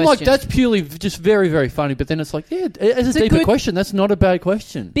bad question. I'm like, that's purely just very, very funny. But then it's like, it's a deeper question. That's not a bad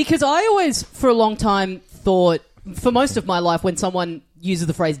question. Because I always, for a long time, thought, for most of my life, when someone uses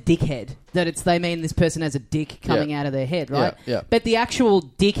the phrase dickhead, that they mean this person has a dick coming out of their head, right? Yeah. But the actual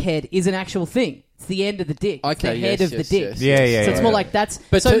dickhead is an actual thing. It's the end of the dick. Okay, it's the head of the dick. Yeah. So it's more like that's...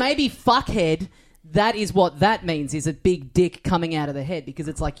 But maybe fuckhead... That is what that means, is a big dick coming out of the head, because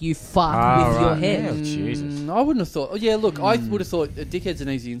it's like you fuck with your head. Oh, Jesus. I wouldn't have thought... I would have thought a dickhead's an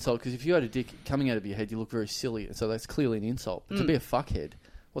easy insult, because if you had a dick coming out of your head, you look very silly, so that's clearly an insult. But to be a fuckhead...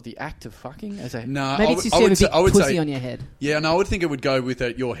 What, the act of fucking? No, maybe it's just you have a big pussy on your head. Yeah, no, I would think it would go with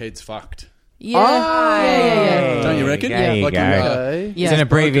your head's fucked. Yeah. Don't you reckon? There you like go. It's an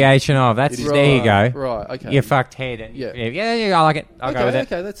abbreviation of. There you go. Right, okay. You fucked head. Yeah, I like it. I'll go with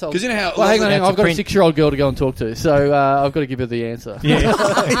it. Okay, that's all. Because you know how... Well, hang on. I've got a 6-year-old girl to go and talk to, so I've got to give her the answer. Yeah.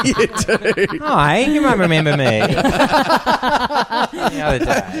 You do. Hi, you might remember me. The other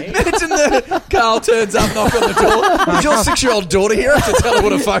day. Imagine that Carl turns up, knock on the door. Is your 6-year-old daughter here? I have to tell her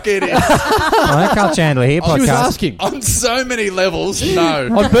what a fuckhead is. Hello, Carl Chandler here, podcast. She was asking. On so many levels,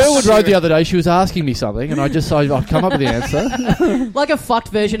 no. On Burwood Road the other day, she was asking me something, and I just decided I'd come up with the answer. Like a fucked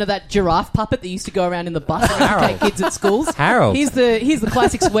version of that giraffe puppet that used to go around in the bus and educate kids at schools. Harold. Here's the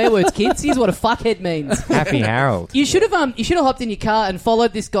classic swear words, kids. Here's what a fuckhead means. Happy Harold. You should have hopped in your car and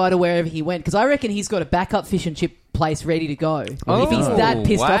followed this guy to wherever he went, because I reckon he's got a backup fish and chip place ready to go. Oh, if he's that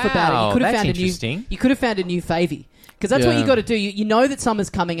pissed off about it, you could have found interesting. You could have found a new favy. Because that's what you got to do. You know that summer's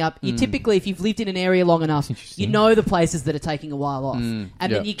coming up. You typically, if you've lived in an area long enough, you know the places that are taking a while off. And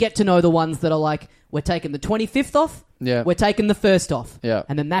then you get to know the ones that are like, we're taking the 25th off, we're taking the 1st off. Yeah.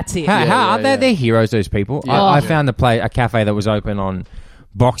 And then that's it. They're heroes, those people. Yeah. I found a cafe that was open on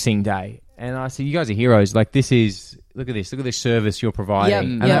Boxing Day. And I said, you guys are heroes. Like, look at this service you're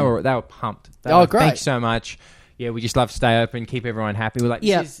providing. And they were pumped. They were, great. Thanks so much. Yeah, we just love to stay open, keep everyone happy. We're like,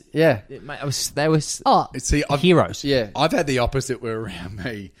 they were heroes. Yeah. I've had the opposite where around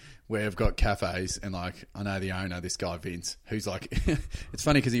me, where I've got cafes, and like, I know the owner, this guy Vince, who's like, it's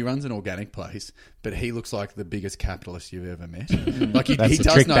funny because he runs an organic place, but he looks like the biggest capitalist you've ever met. Like he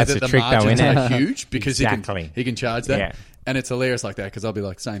does know that the margins are huge because he can charge that. Yeah. And it's hilarious like that because I'll be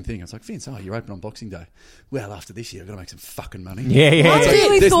like, same thing. I was like, Vince, you're open on Boxing Day. Well, after this year, I've got to make some fucking money. I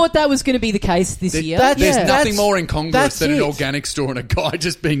really thought that was going to be the case this year. There's nothing more incongruous than an organic store and a guy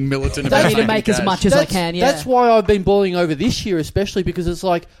just being militant about I need to make as much as I can, That's why I've been boiling over this year, especially because it's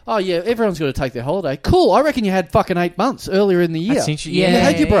like, everyone's got to take their holiday. Cool, I reckon you had fucking 8 months earlier in the year. You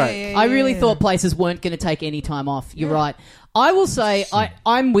had your break. I really thought places weren't going to take any time off. You're right. I will say,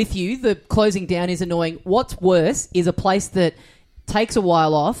 I'm with you. The closing down is annoying. What's worse is a place that takes a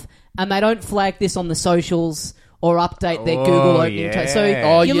while off and they don't flag this on the socials or update their Google opening time. So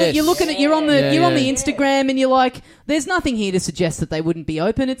you're looking at you're on the Instagram and you're like, there's nothing here to suggest that they wouldn't be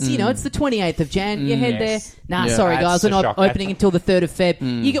open. It's it's the 28th of Jan. You head there. Sorry guys, we're not opening until the 3rd of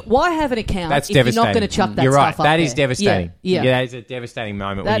Feb. Why have an account if you're not going to chuck that stuff up? That is devastating. Yeah, that is a devastating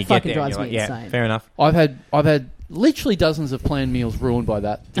moment when you get there. That fucking drives me insane. Fair enough. I've had literally dozens of planned meals ruined by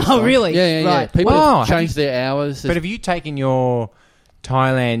that. Oh, really? Yeah. Right. People have changed their hours. But have you taken your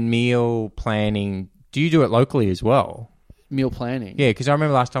Thailand meal planning? Do you do it locally as well? Meal planning? Yeah, because I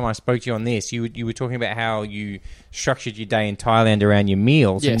remember last time I spoke to you on this, you were talking about how you structured your day in Thailand around your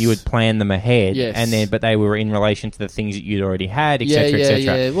meals, and you would plan them ahead, but they were in relation to the things that you'd already had, etc., etc.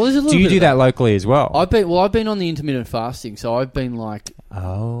 Yeah. Well, there's a little do you do that locally as well? I've been on the intermittent fasting, so I've been like,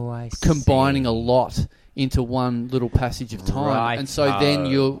 combining a lot into one little passage of time. Right. And so then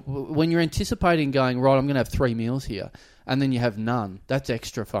when you're anticipating going, right, I'm going to have 3 meals here, and then you have none, that's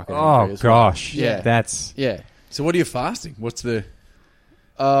extra fucking angry as well. Yeah. That's... Yeah. So what are you fasting? What's the...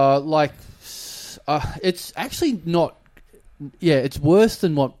 it's actually not... Yeah, it's worse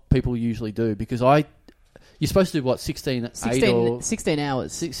than what people usually do because you're supposed to do, what, 16 hours?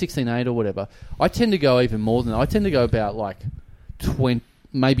 16-8 or whatever. I tend to go even more than that. I tend to go about like 20...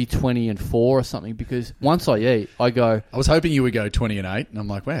 Maybe 20 and 4 or something, because once I eat, I go... I was hoping you would go 20 and 8, and I'm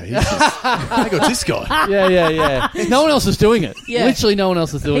like, wow, I got this guy. Yeah. No one else is doing it. Yeah. Literally no one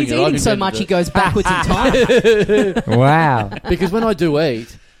else is doing it. He's eating so much he goes backwards in time. Wow. Because when I do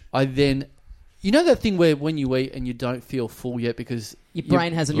eat, I then... You know that thing where when you eat and you don't feel full yet because... Your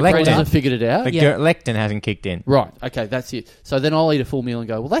brain hasn't figured it out? Lectin hasn't kicked in. Right, okay, that's it. So then I'll eat a full meal and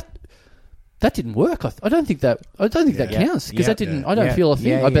go, well, that didn't work. I don't think that counts because that didn't. I don't feel a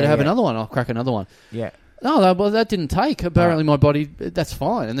thing. I better have another one. I'll crack another one. Yeah. No, well, that didn't take. Apparently, my body. That's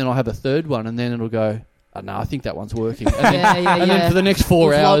fine. And then I'll have a third one, and then it'll go. No, I think that one's working. And then for the next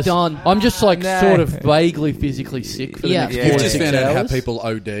 4 hours, I'm just like sort of vaguely physically sick for the next 4 You've or just 6 found out how hours. people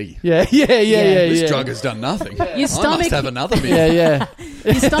OD. Yeah. This drug has done nothing. Your stomach, I must have another meal. Yeah.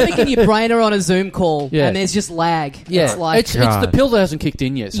 Your stomach and your brain are on a Zoom call, and there's just lag. Yeah. It's like it's the pill that hasn't kicked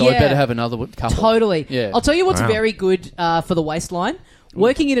in yet, so I better have another couple. Totally. Yeah. I'll tell you what's very good for the waistline.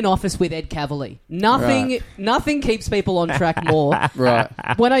 Working in an office with Ed Kavalee. Nothing keeps people on track more. Right.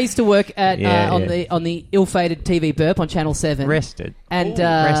 When I used to work at on the ill-fated TV Burp on Channel 7. Rested. And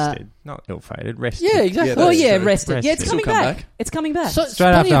Rested. Not ill-fated, rested. Yeah, exactly. Rested. Yeah, it's coming back. It's coming back. So, straight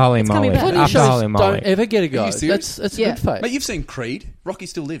after Holy Moly. Plenty of shows don't ever get a go. That's good faith. Mate, you've seen Creed. Rocky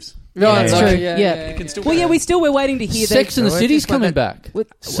still lives. No, that's true. Yeah. You can still we're waiting to hear Sex and the City's coming back.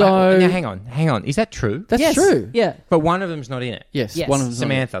 So now, hang on. Is that true? That's true. Yeah. But one of them's not in it. Yes. One of them's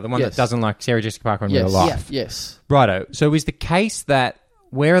Samantha, the one that doesn't like Sarah Jessica Parker in real life. Yes. Righto. So is the case that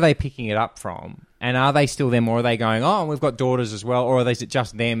where are they picking it up from? And are they still them, or are they going, oh, we've got daughters as well, or is it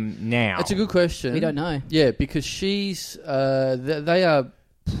just them now? That's a good question. We don't know. Yeah, because she's... they are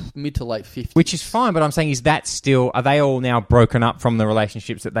mid to late 50s. Which is fine, but I'm saying, is that still... Are they all now broken up from the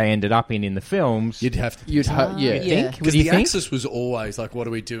relationships that they ended up in the films? You'd have to... think? Because the axis was always like, what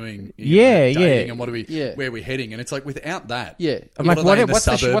are we doing? And what are we... Where are we heading? And it's like, without that... Yeah. I'm like, what's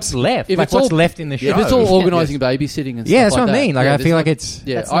left? What's left in the show? If it's all organising babysitting and stuff that's what I mean. Like, I feel like it's...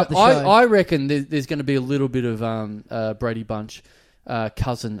 Yeah, I reckon there's going to be a little bit of Brady Bunch...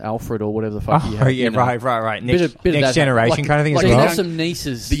 cousin Alfred or whatever the fuck you have. Oh, yeah, right. Next generation kind of thing as well. Have some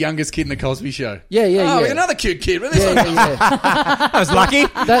nieces. The youngest kid in the Cosby Show. Yeah. Oh, another cute kid. I was lucky.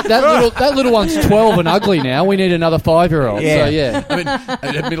 That little one's 12 and ugly now. We need another 5-year-old. Yeah. So, yeah. I mean,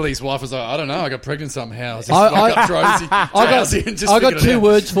 admittedly, his wife was like, I don't know, I got pregnant somehow. I got 2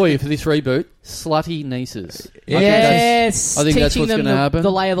 words for you for this reboot. Slutty nieces. Yes. I think that's what's going to happen.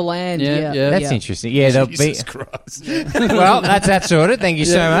 The lay of the land. Yeah. That's interesting. Yeah, they'll be... Christ. Well, that's sorted. Thank you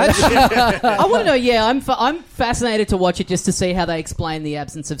so much. I want to know, I'm fascinated to watch it just to see how they explain the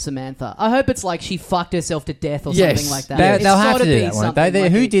absence of Samantha. I hope it's like she fucked herself to death or something like that. They'll have to do that one.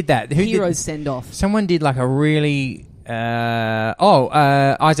 Who did that? Hero's send-off. Someone did like a really...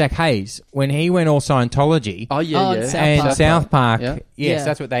 Isaac Hayes, when he went all Scientology. Oh, yeah. And South Park. Yeah. Yes,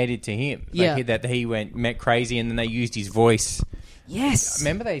 that's what they did to him. That he met crazy and then they used his voice. Yes.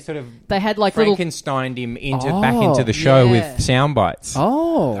 Remember they had like Frankensteined him back into the show with sound bites.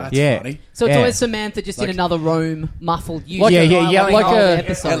 Oh. That's funny. So it's always Samantha just in another room, muffled, yelling like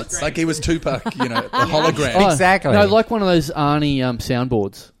episodes. Like he was Tupac, a hologram. Exactly. No, like one of those Arnie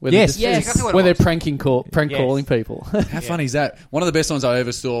soundboards. Where where they're prank calling people. How funny is that? One of the best ones I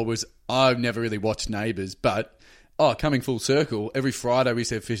ever saw was, I've never really watched Neighbours, but... coming full circle, every Friday we used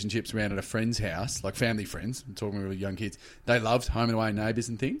to have fish and chips around at a friend's house, like family friends. I'm talking with young kids. They loved Home and Away Neighbours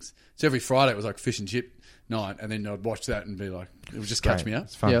and things. So every Friday it was like fish and chip night, and then I'd watch that and be like, it would just catch me up.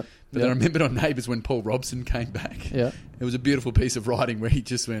 It's fun. Yep. But then I remembered on Neighbours when Paul Robson came back. Yeah. It was a beautiful piece of writing where he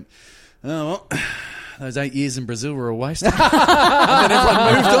just went, oh, well, those 8 years in Brazil were a waste. And then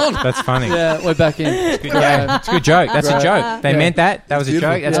everyone moved on. That's funny. Yeah, we're back in. It's a good joke. That's a joke. They meant that. That was a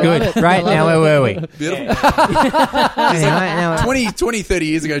joke. That's good. Right, now where were we? Beautiful. 20, 30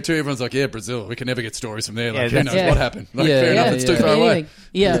 years ago too, everyone's like, Brazil. We can never get stories from there. Like, who knows what happened? Like, fair enough, it's too far away.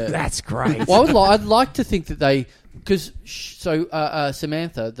 Yeah. That's great. Well, I'd like to think that they... Because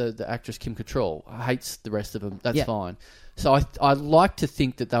Samantha, the actress Kim Cattrall, hates the rest of them. That's fine. So I'd like to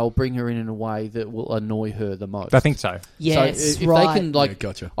think that they'll bring her in a way that will annoy her the most. I think so. Yes, so if they can,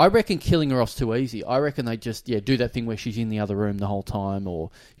 gotcha. I reckon killing her off's too easy. I reckon they just do that thing where she's in the other room the whole time, or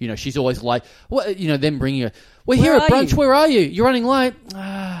she's always late. Them bringing her. We're here at brunch. Where are you? You're running late.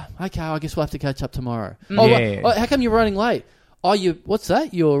 Okay, I guess we'll have to catch up tomorrow. How come you're running late? What's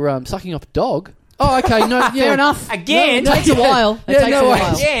that? You're sucking off a dog. Oh, okay. No, fair enough. Again, it takes a while.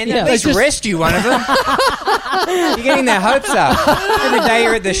 Again, at least rescue one of them. You're getting their hopes up. Every day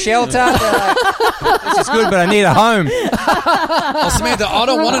you're at the shelter. Like, this is good, but I need a home. Samantha, I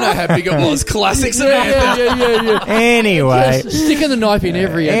don't want to know how big it was. Classic Samantha. Yeah. Anyway, just sticking the knife in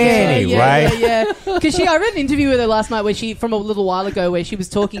every episode. Yeah. Because I read an interview with her last night from a little while ago where she was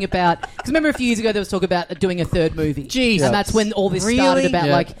talking about. Because remember a few years ago there was talk about doing a third movie. Jeez, and that's when all this started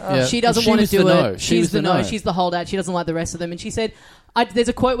about she doesn't want to do it. She's the no. She's the holdout. She doesn't like the rest of them. And she said, there's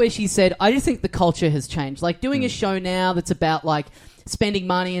a quote where she said, I just think the culture has changed. Like doing a show now that's about like spending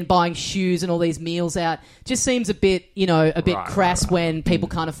money and buying shoes and all these meals out just seems a bit, crass when people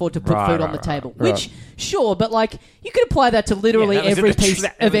can't afford to put food on the table. Which, sure, but like you could apply that to literally every piece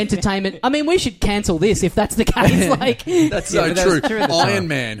of entertainment. I mean, we should cancel this if that's the case. Like that's so true. Iron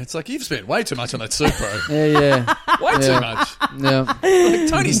Man. It's like you've spent way too much on that suit, bro. Yeah. Way too much. Yeah. Like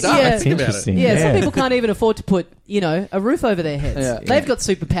Tony Stark. Think about it. Yeah, some people can't even afford to put, a roof over their heads. Yeah. They've got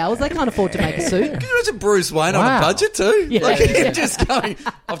superpowers. They can't afford to make a suit. Can you imagine Bruce Wayne on a budget too? Yeah. Like just going,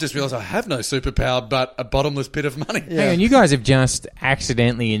 I've just realised I have no superpower but a bottomless pit of money. Yeah. Hang on, you guys have just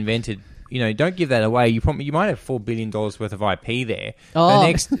accidentally invented, don't give that away. You might have $4 billion worth of IP there. Oh. The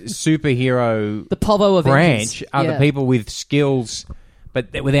next superhero the Povo branch are the people with skills,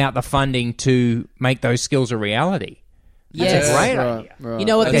 but without the funding to make those skills a reality. Yes. That's a great idea. Right. You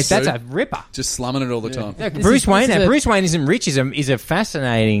know what? That's a ripper. Just slumming it all the time. Yeah, Bruce Wayne isn't rich. Is a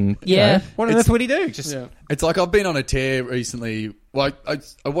fascinating. Yeah. What on earth would he do? It's like I've been on a tear recently. Well, I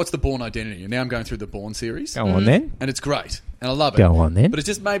watched The Bourne Identity, and now I'm going through the Bourne series. Go on then. And it's great, and I love it. Go on then. But it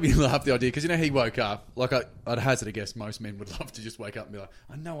just made me laugh, the idea, because he woke up. Like I'd hazard a guess, most men would love to just wake up and be like,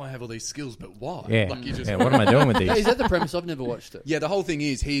 I know I have all these skills, but why? Yeah. Like you just, what am I doing with these? Is that the premise? I've never watched it. Yeah, the whole thing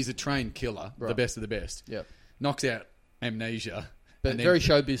is he's a trained killer, the best of the best. Yep. Knocks out amnesia. But very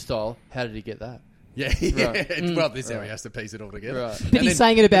showbiz style. How did he get that? Yeah. Right. Well, this is how he has to piece it all together. Right. But he's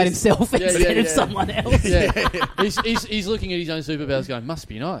saying it about himself instead of someone else. Yeah. He's looking at his own superpowers going, must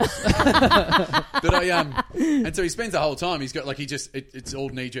be nice. But and so he spends the whole time, he's got like, it's all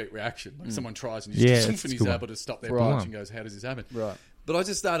knee-jerk reaction. Like someone tries and he's able to stop their punch and goes, how does this happen? Right. But I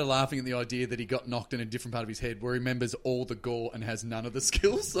just started laughing at the idea that he got knocked in a different part of his head where he remembers all the gore and has none of the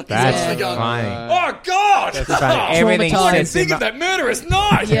skills. Like That's he's actually going, funny. oh, God! That's funny. Everything sets think him of that murderous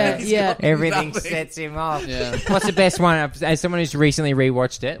night! Yeah. Everything sets him off. Yeah. What's the best one? As someone who's recently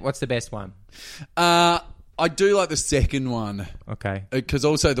rewatched it, what's the best one? I do like the second one. Okay. Because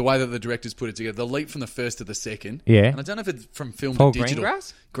also the way that the directors put it together, the leap from the first to the second. Yeah. And I don't know if it's from film Paul to digital.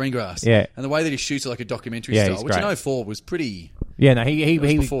 Greengrass. Yeah. And the way that he shoots it like a documentary Yeah, style, he's which great. in 04 was pretty... Yeah, no, he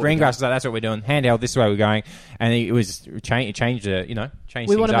before Greengrass was like, that's what we're doing. Handheld, this is the way we're going. And it was changed changed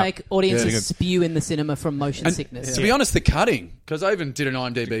We want to up. make audiences spew in the cinema from motion sickness. To be honest, the cutting, because I even did an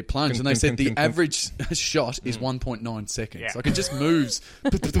IMDb plunge, and they said the average shot is 1.9 seconds. Yeah. Like it just moves.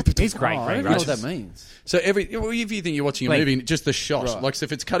 He's great. I don't know what that means. So if you think you're watching a movie, just the shot, Right. like so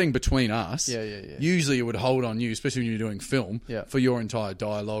if it's cutting between us, usually it would hold on you, especially when you're doing film, for your entire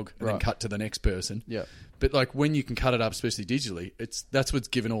dialogue, and then cut to the next person. Yeah. But like when you can cut it up, especially digitally, that's what's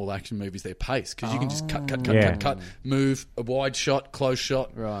given all action movies their pace, because you can just cut, move, a wide shot, close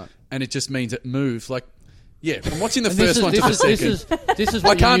shot, right, and it just means it moves like. Yeah, from watching the first one to the second. This is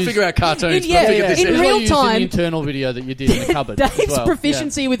I can't figure out cartoons. But I figured this in out. real time, the internal video that you did in the cupboard. Dave's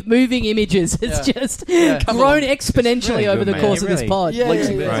proficiency with moving images has just grown exponentially really over good, the man. course It of this really pod.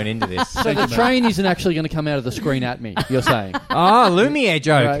 grown into this. So the train isn't actually going to come out of the screen at me, you're saying? Oh, Lumiere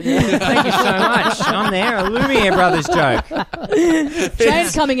joke. Right. Thank you so much. I'm there. A Lumiere Brothers joke. Train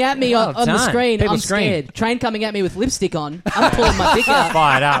coming at me on the done. screen. People I'm scream. scared. Train coming at me with lipstick on. I'm pulling my dick out.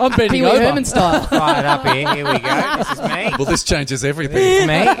 Fired up. I'm bending Pee Wee over. Herman style. Fired up here. Here we go. This is me. Well, this changes everything. This is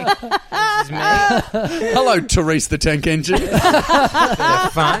me. This is me. Hello, Therese the Tank Engine. Bit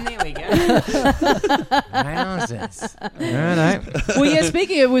of fun. Here we go. Wowzers. Righto. Well, yeah.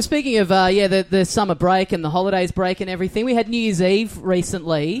 Speaking of the summer break and the holidays break and everything. We had New Year's Eve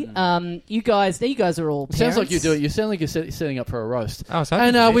recently. You guys are all parents. Sounds like you do it. You sound like you're setting up for a roast. Oh, so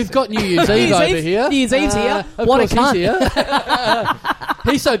and we've got New Year's Eve over here. New Year's Eve's here. Of What a course cunt. he's here.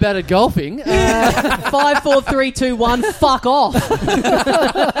 He's so bad at golfing. 5, 4, 3, 2, 1. Fuck off. What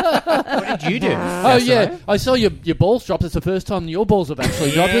did you do? Oh yeah, I saw your balls dropped. It's the first time your balls have actually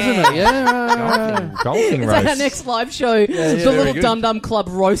dropped, isn't it? Yeah. Golfing Is roast. that our next live show? The very little good. Dum Dum Club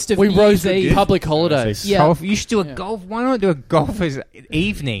roast of We New Year's roasted Eve. public holidays. Yeah. Golf. You should do a golf. Why not do a golfer's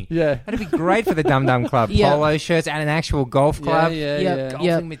evening? Yeah. That'd be great for the Dum Dum Club. Yeah. Polo shirts and an actual golf club. Yeah.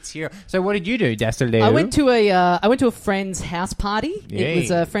 Golfing material. So what did you do, Dastardo? I went to a friend's house party. Yay. It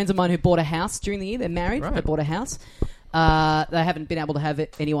was friends of mine who bought a house during the year. They're married. Right. They bought a house. They haven't been able to have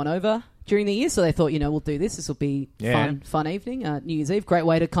anyone over during the year, so they thought, we'll do this. This will be fun evening. New Year's Eve, great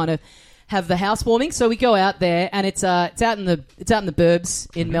way to kind of have the housewarming. So we go out there, and it's out in the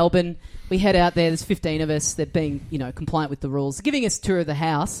burbs in Melbourne. We head out there. There's 15 of us. They're being compliant with the rules, giving us a tour of the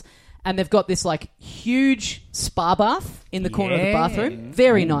house. And they've got this like huge spa bath in the corner of the bathroom.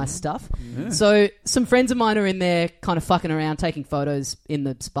 Very nice stuff. Yeah. So some friends of mine are in there kind of fucking around, taking photos in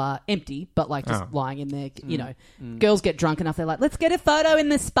the spa, empty, but like just lying in there. Girls get drunk enough. They're like, let's get a photo in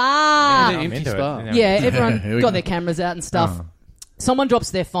the spa. Yeah, empty spa. Everyone got their cameras out and stuff. Oh. Someone drops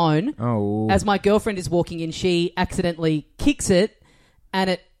their phone. Oh. As my girlfriend is walking in, she accidentally kicks it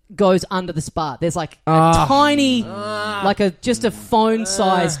and it goes under the spa. There's like a tiny, just a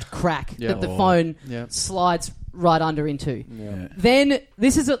phone-sized crack that the phone slides right under into. Yeah. Then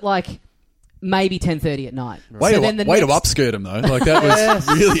this is at like maybe 10:30 at night. Way to upskirt him though. Like that was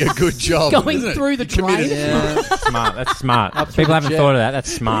really a good job. Going through the drain. Yeah. Smart. That's smart. People haven't thought of that.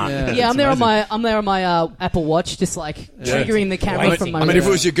 That's smart. Yeah, I'm there on my Apple Watch, just like triggering the camera from my. I mean, if it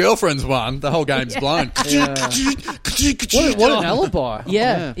was your girlfriend's one, the whole game's blown. What an alibi.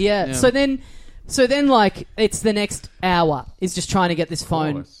 Yeah. So then, like, it's the next hour is just trying to get this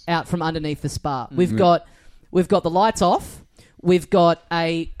phone out from underneath the spa. We've got the lights off. We've got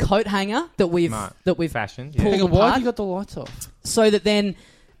a coat hanger that we've fashioned. pulled apart. Why have you got the lights off? So that then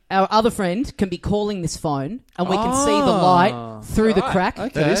our other friend can be calling this phone, and we can see the light through the crack.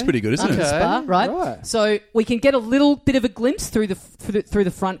 Okay. That is pretty good, isn't it? The spa, right? So we can get a little bit of a glimpse through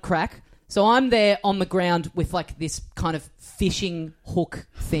the front crack. So I'm there on the ground with like this kind of fishing hook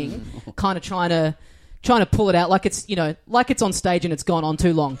thing, kind of trying to pull it out like it's on stage and it's gone on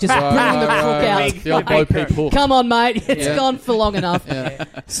too long. Just bringing the hook out. The old Bo Peep hook. Come on, mate. It's gone for long enough. Yeah.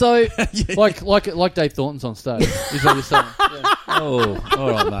 So like Dave Thornton's on stage. Is what you're saying. Yeah. Oh,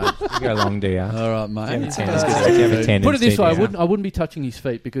 all right, mate. You go long, do you? All right, mate. Put it this way, I wouldn't be touching his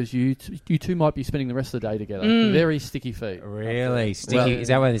feet because you two might be spending the rest of the day together. Very sticky feet. Really? Sticky? Well, is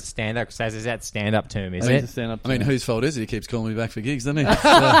that what it's stand-up says? Is that stand-up term, is it? I mean, whose fault is it? He keeps calling me back for gigs, doesn't he?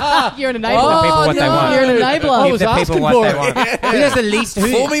 You're an enabler. People what they want. You're an enabler. I was asking for it. Who does the least?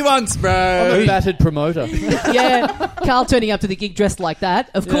 Fool me once, bro. I'm a battered promoter. Yeah, Carl turning up to the gig dressed like that.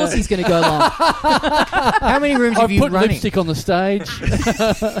 Of course he's going to go long. How many rooms have you put running? Lipstick on the stage.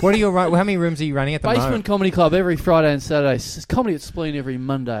 What are your how many rooms are you running at the Basement moment? Comedy Club every Friday and Saturday. Comedy at Spleen every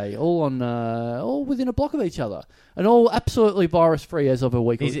Monday. All within a block of each other, and all absolutely virus free as of a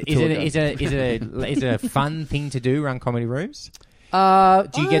week. Is it a fun thing to do? Run comedy rooms?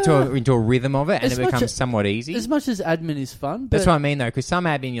 Do you get into a rhythm of it and it becomes somewhat easy? As much as admin is fun. That's what I mean, though, because some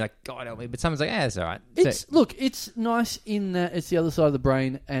admin, you're like, God help me, but someone's like, that's all right. It's nice in that it's the other side of the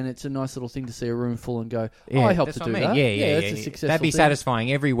brain, and it's a nice little thing to see a room full and go, I helped to do that. Yeah, that's a successful that'd be thing.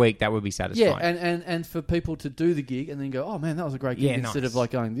 satisfying. Every week, that would be satisfying. Yeah, and for people to do the gig and then go, oh, man, that was a great gig, instead of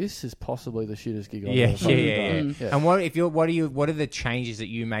like going, this is possibly the shittest gig I've ever done. Yeah. And what are the changes that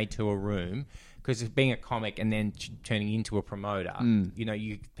you made to a room? Because being a comic and then turning into a promoter,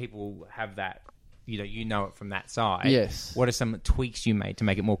 people have that, you know it from that side. Yes. What are some tweaks you made to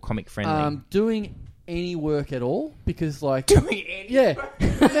make it more comic friendly? Doing any work at all, because like doing any because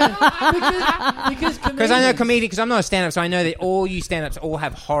I know comedian, because I'm not a stand-up, so I know that all you stand-ups all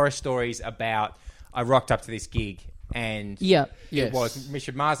have horror stories about I rocked up to this gig. And it was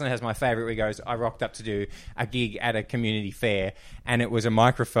Richard Marsden has my favourite where he goes, I rocked up to do a gig at a community fair and it was a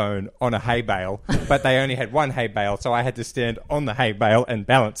microphone on a hay bale, but they only had one hay bale, so I had to stand on the hay bale and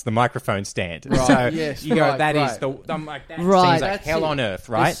balance the microphone stand. Right. So yes, you go, right, that right. is I'm like, that Right. seems like hell on earth,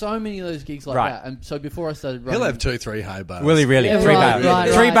 right? There's so many of those gigs like that. And so before I started running... He'll have 2-3 hay bales. Will he really? Yeah, 3 right, bale. right,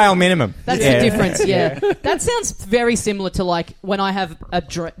 3 right. bale minimum. That's the difference, yeah. That sounds very similar to like when I have a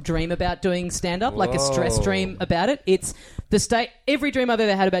dream about doing stand-up, like a stress dream about it. It's every dream I've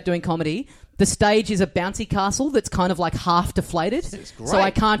ever had about doing comedy, the stage is a bouncy castle that's kind of like half deflated, so I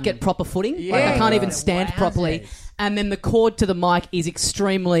can't get proper footing. Yeah. Like I can't even stand properly. And then the cord to the mic is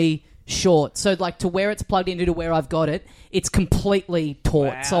extremely short, so like to where it's plugged into to where I've got it, it's completely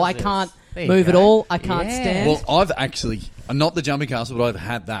taut. So I can't move at all. I can't stand. Well, I've actually, not the jumping castle, but I've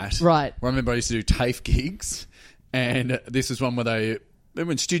had that. Right. Where I remember I used to do TAFE gigs, and this is one where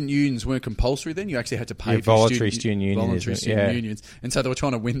when student unions weren't compulsory then, you actually had to pay for voluntary student unions. And so they were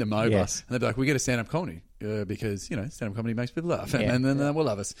trying to win them over. Yes. And they'd be like, we get a stand-up comedy because, stand-up comedy makes people laugh. And then they will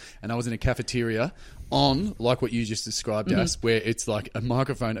love us. And I was in a cafeteria on, like what you just described us, where it's like a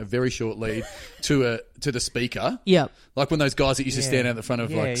microphone, a very short lead to the speaker. Yeah. Like when those guys that used to stand out the front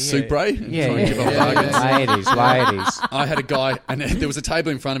of Supre. Ladies. I had a guy, and there was a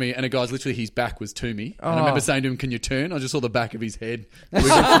table in front of me, and a guy's literally, his back was to me. And I remember saying to him, can you turn? I just saw the back of his head moving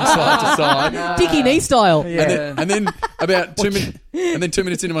from side to side. Dickie knee style. Yeah. And then about 2 minutes, and then 2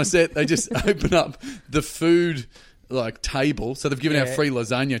 minutes into my set, they just open up the food table, so they've given out free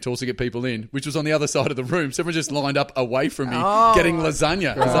lasagna to also get people in, which was on the other side of the room. So everyone just lined up away from me getting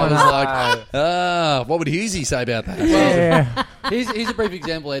lasagna. Right. So I was like, what would Husey say about that? Well, here's a brief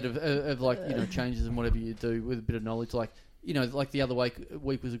example, Ed, of changes and whatever you do with a bit of knowledge. Like the other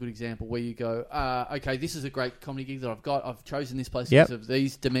week was a good example where you go, okay, this is a great comedy gig that I've got. I've chosen this place because of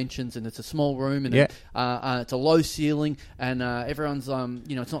these dimensions, and it's a small room, and it's a low ceiling, and everyone's,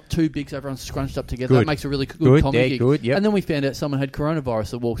 it's not too big, so everyone's scrunched up together. That makes a really good comedy gig. And then we found out someone had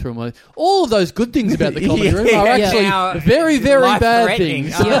coronavirus that walked through, and went, all of those good things about the comedy room are actually very, very bad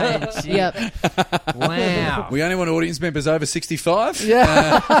things. Wow. We only want audience members over 65.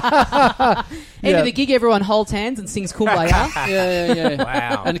 End of the gig, everyone holds hands and sings Kumbaya. Yeah.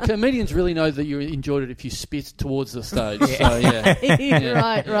 Wow. And comedians really know that you enjoyed it if you spit towards the stage.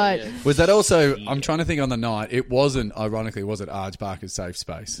 Right. Was that also, I'm trying to think on the night, it wasn't, ironically, was it Arj Barker's Safe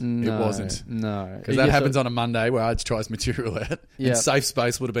Space? No, it wasn't. No. Because that happens on a Monday where Arj tries material out. And Safe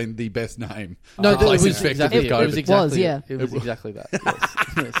Space would have been the best name. No, it was exactly that. Yes. It was exactly that.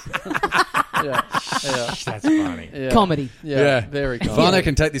 Yes. That's funny. Yeah. Comedy. Yeah, very comedy. Finally, I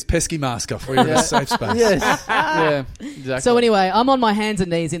can take this pesky mask off. We're in a safe space. Yes. Yeah, exactly. So anyway, I'm on my hands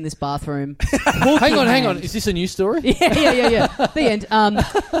and knees in this bathroom. Hang on. Is this a new story? Yeah. The end.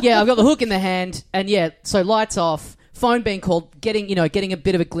 I've got the hook in the hand, and so lights off, phone being called, getting a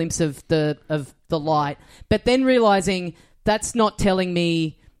bit of a glimpse of the light, but then realizing that's not telling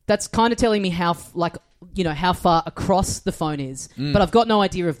me. That's kind of telling me how far across the phone is, but I've got no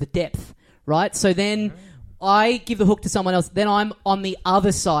idea of the depth, right? So then I give the hook to someone else. Then I'm on the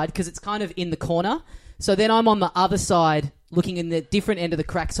other side because it's kind of in the corner. So then I'm on the other side looking in the different end of the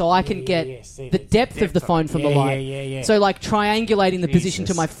crack so I can get the depth of the phone from the light. Yeah. So like triangulating the position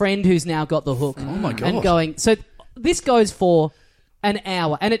to my friend who's now got the hook. Oh my God. And going, so this goes for an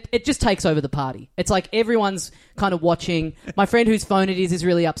hour, and it just takes over the party. It's like everyone's kind of watching. My friend whose phone it is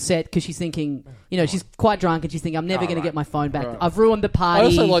really upset because she's thinking, she's quite drunk and she's thinking, I'm never going to get my phone back. Right. I've ruined the party. I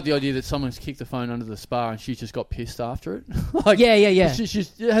also like the idea that someone's kicked the phone under the spa and she just got pissed after it. Yeah.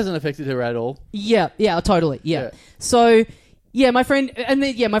 It hasn't affected her at all. Yeah, totally. Yeah. So, my friend,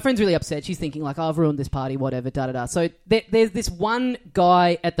 my friend's really upset. She's thinking like, I've ruined this party, whatever, da-da-da. So there's this one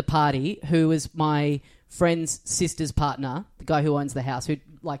guy at the party who was my friend's sister's partner, the guy who owns the house, who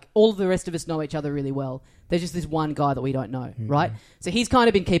like all of the rest of us know each other really well. There's just this one guy that we don't know, right? So he's kind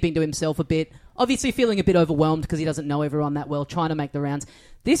of been keeping to himself a bit, obviously feeling a bit overwhelmed because he doesn't know everyone that well, trying to make the rounds.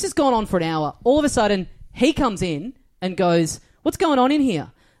 This has gone on for an hour. All of a sudden, he comes in and goes, what's going on in here?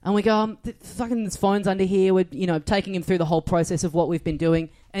 And we go, fucking this phone's under here. We're, taking him through the whole process of what we've been doing.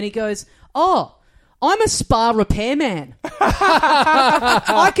 And he goes, I'm a spa repairman.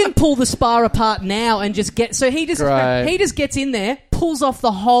 I can pull the spa apart now and just get... So he just gets in there, pulls off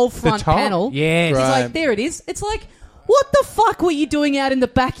the whole front panel. Yeah. He's like, there it is. It's like, what the fuck were you doing out in the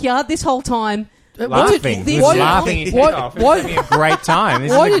backyard this whole time? Laughing. Laughing his head off. It's going to be a great time.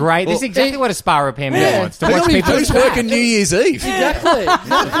 This is exactly what a spa repairman wants. To watch people working New Year's Eve. Exactly.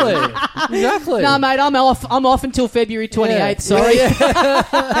 No, mate, I'm off until February 28th. Sorry.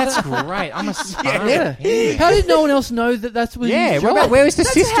 That's great. I'm a spa. Yeah. How did no one else know that that's what his job? Where was the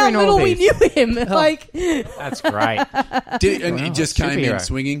sister in all this? That's how little we knew him. Like, that's great. And he just came in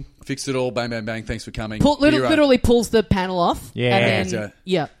swinging, fixed it all, bang, bang, bang, thanks for coming. Literally pulls the panel off.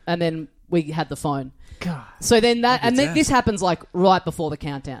 Yeah. And then we had the phone. God. So then this happens like right before the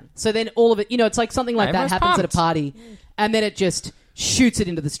countdown. So then all of it, it's like something like that happens at a party, and then it just shoots it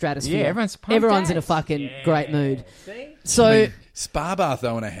into the stratosphere. Yeah, everyone's pumped. Everyone's in a fucking great mood. See? So spa bath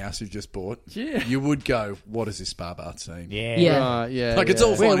though in a house you've just bought, you would go, what is this spa bath scene? Yeah. Like it's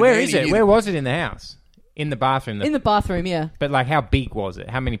all fine. Where is it? Where was it in the house? In the bathroom. In the bathroom, yeah. But like, how big was it?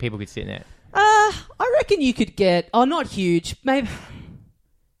 How many people could sit in it? I reckon you could get not huge, maybe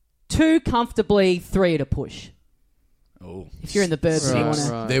 2 comfortably, 3 at a push. Oh, if you're in the burbs, you want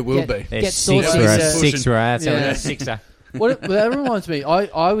to. There will be. Get six, right? Sixer. That reminds me.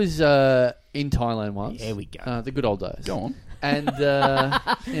 I was in Thailand once. There we go. The good old days. Go on. And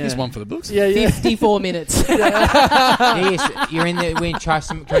here's one for the books. Yeah. 54 minutes. Yes, you're in the. We're in Koh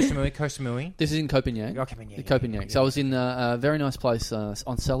Samui. This is in Copenhagen. Copenhagen. So I was in a very nice place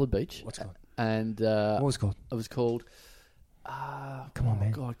on Salad Beach. What's it called? And what was it called? It was called. Come on,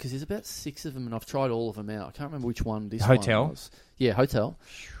 man. God, because there's about 6 of them, and I've tried all of them out. I can't remember which one this Hotel? one was. Yeah, Hotel.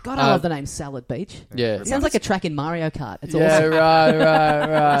 God, I love the name Salad Beach. Yeah. It sounds like a track in Mario Kart. It's awesome.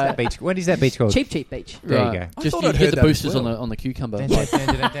 Right. What is that beach called? Cheap Beach. There you go. Just you hit the boosters on the cucumber. I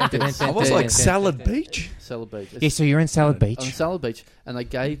was like Salad Beach? Salad Beach. Yeah, so you're in Salad Beach. On Salad Beach, and they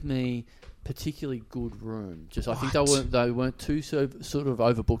gave me particularly good room. I think they weren't too sort of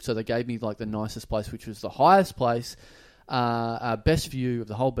overbooked, so they gave me like the nicest place, which was the highest place. Best view of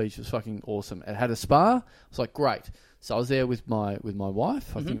the whole beach. Was fucking awesome. It had a spa. I was like, great. So I was there with my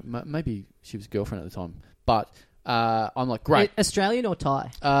wife. I think maybe she was a girlfriend at the time. But I'm like, great. Australian or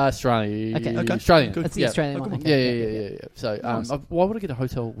Thai? Australian. Okay. Australian. That's the Australian one. Yeah. So why would I get a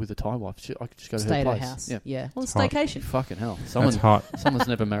hotel with a Thai wife? I could just go to her place. Stay at her house. Yeah. Well, staycation. Fucking hell. That's hot. Someone's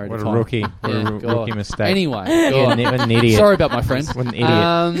never married what a Thai. Rookie. What a rookie mistake. Anyway. What an idiot. Sorry about my friend. What an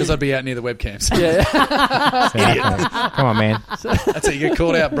idiot. Because I'd be out near the webcams. Yeah. Idiot. Come on, man. That's how you get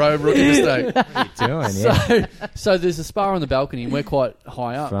called out, bro. Rookie mistake. What are you doing? Yeah. So there's a spa on the balcony, and we're quite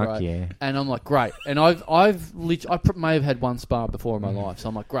high up, Fuck right? Yeah. And I'm like, great. And I may have had one spa before in my life, so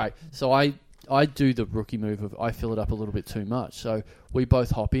I'm like, great. So I do the rookie move of I fill it up a little bit too much. So we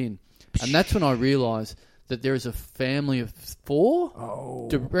both hop in, and that's when I realise that there is a family of 4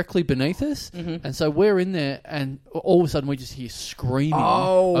 directly beneath us, and so we're in there, and all of a sudden we just hear screaming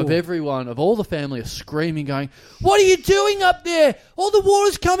of everyone, of all the family are screaming, going, "What are you doing up there? All the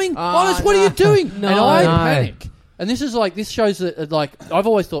water's coming on us! What are you doing?" And I panic. And this shows that like I've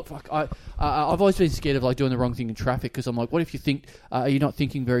always thought, I've always been scared of like doing the wrong thing in traffic because I'm like, what if you think you're not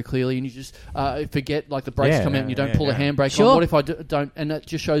thinking very clearly and you just forget like the brakes come out and you don't pull the handbrake on? What if I don't? And that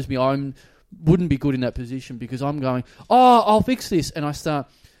just shows me wouldn't be good in that position because I'm going, I'll fix this, and I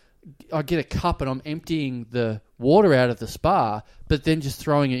get a cup and I'm emptying the water out of the spa, but then just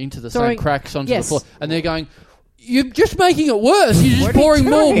throwing it into the same cracks onto the floor, and they're going, you're just making it worse. You're just pouring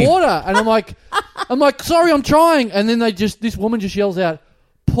more water. And I'm like, sorry, I'm trying. And then this woman just yells out,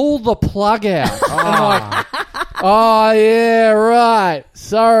 pull the plug out. I'm like, oh, yeah, right.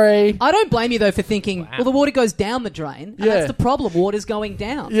 Sorry. I don't blame you, though, for thinking, well, the water goes down the drain. And that's the problem. Water's going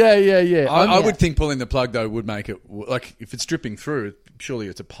down. Yeah. I would think pulling the plug, though, would make it... Like, if it's dripping through, surely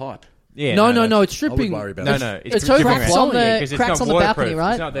it's a pipe. Yeah, no, it's dripping. I would worry about that. It's cracks on the balcony,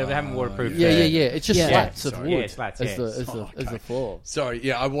 right? It's not, they haven't waterproof. Yeah. It's just slats of wood. Yeah, slats, as the floor.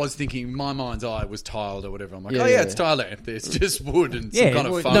 Sorry, I was thinking my mind's eye was tiled or whatever. I'm like, it's Thailand. It's just wood and some kind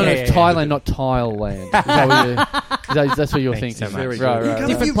of foam. No, it's Thailand, not Thailand. That's what you're thinking. Very good. Right.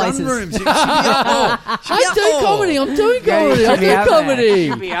 Different places. Rooms. I do comedy. I'm doing comedy. I do comedy.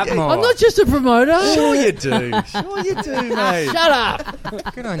 I'm not just a promoter. Sure you do, mate. Shut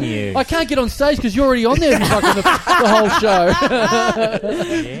up. Good on you. I can't get on stage because you're already on there fucking the whole show.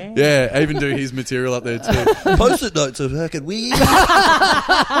 Yeah, even do his material up there too. Post-it notes of fucking weird.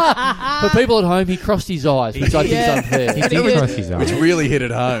 For people at home, he crossed his eyes, which I think is unfair. He did cross his eyes. Which really hit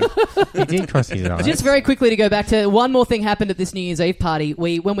it home. He did cross his eyes. Just very quickly to go back to one more thing happened at this New Year's Eve party.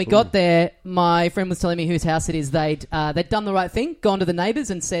 When we got there, my friend was telling me whose house it is. They'd done the right thing, gone to the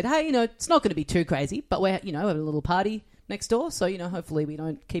neighbours and said, hey, it's not going to be too crazy, but we're having a little party next door, so hopefully we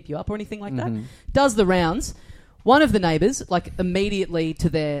don't keep you up or anything like that. Does the rounds. One of the neighbours, like immediately to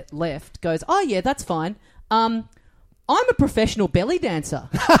their left, goes, oh yeah, that's fine. I'm a professional belly dancer,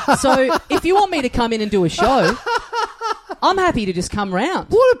 so if you want me to come in and do a show, I'm happy to just come round.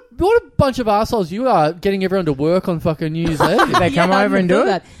 What a bunch of assholes you are, getting everyone to work on fucking New Year's Eve. Did they come over and do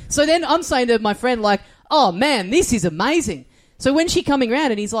it? So then I'm saying to my friend, like, oh man, this is amazing. So when she coming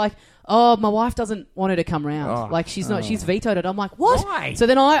round and he's like, oh, my wife doesn't want her to come round. She's vetoed it. I'm like, what? Why? So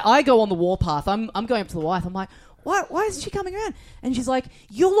then I go on the warpath. I'm going up to the wife. I'm like, why isn't she coming around? And she's like,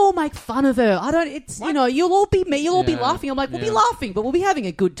 you'll all make fun of her. You'll all be me. You'll all be laughing. I'm like, we'll be laughing, but we'll be having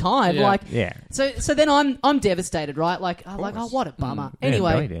a good time. So then I'm devastated, right? Oh, what a bummer.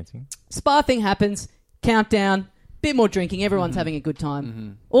 Anyway, spa thing happens. Countdown. Bit more drinking. Everyone's having a good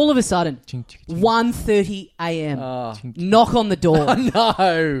time. All of a sudden, 1:30 a.m. Knock on the door. Oh,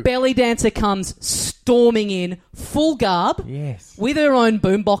 no. Belly dancer comes storming in, full garb, with her own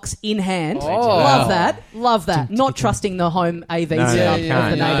boombox in hand. Love that. Not trusting the home AV setup of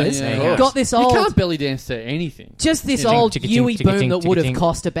the neighbours. Got this old... You can't belly dance to anything. Just this old Yui boom that would have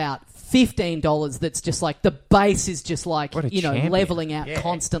cost about $15. That's just like the bass is just like leveling out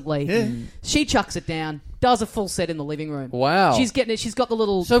constantly. She chucks it down, does a full set in the living room. Wow, she's getting it. She's got the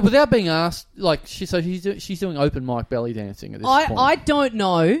little. So without being asked, like she's doing open mic belly dancing at this point. I don't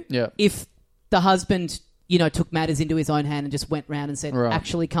know if the husband took matters into his own hand and just went round and said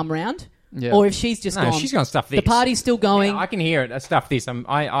actually come round. Yeah. Or if she's just gone... she's going to stuff this. The party's still going. Yeah, I can hear it. Stuff this.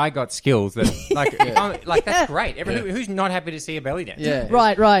 I got skills that... that's great. Who's not happy to see a belly dance? Yeah.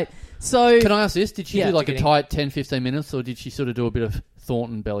 Right. So... Can I ask this? Did she do like a tight 10-15 minutes or did she sort of do a bit of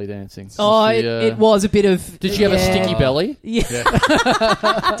Thornton belly dancing? It was a bit of... Did she have a sticky belly? Yeah.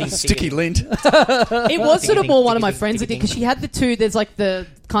 Sticky lint. It was sort of more one of my friends that did because she had the two... There's like the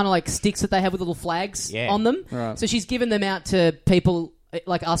kind of like sticks that they have with little flags on them. Right. So she's given them out to people...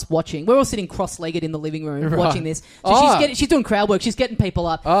 like us watching. We're all sitting cross-legged in the living room watching this. So she's doing crowd work. She's getting people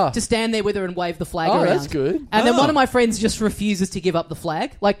up to stand there with her and wave the flag around. That's good. And then one of my friends just refuses to give up the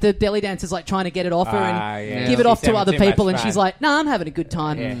flag. Like the belly dancer's like trying to get it off her and give it off to other people. And she's like, I'm having a good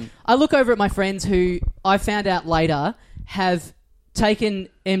time. Yeah. I look over at my friends who I found out later have taken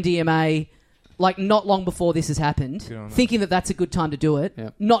MDMA like not long before this has happened, thinking that that's a good time to do it,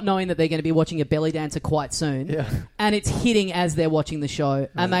 not knowing that they're going to be watching a belly dancer quite soon, and it's hitting as they're watching the show,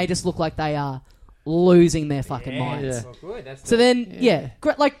 and they just look like they are losing their fucking minds. Yeah. Well, good. That's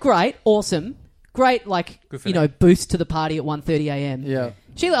great, awesome, great, boost to the party at 1:30 a.m. Yeah,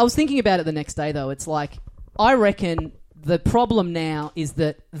 Sheila, I was thinking about it the next day though. It's like I reckon the problem now is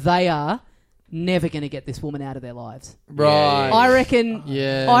that they are never going to get this woman out of their lives. Right. I reckon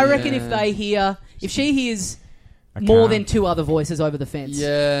if she hears more than two other voices over the fence,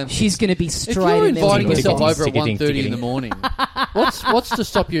 she's going to be straight in there. If you're inviting yourself over at 1:30 in the morning, what's to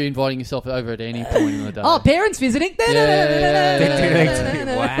stop you inviting yourself over at any point in the day? Oh, parents visiting.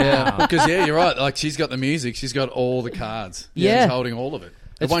 Wow. Because you're right. Like she's got the music. She's got all the cards. Yeah. She's holding all of it.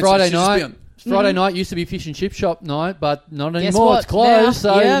 It's Friday night. Friday night used to be fish and chip shop night, but not Guess anymore. what? It's closed, Now-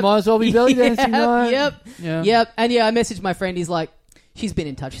 so yep. you might as well be belly dancing night. Yep. And I messaged my friend. He's like, she's been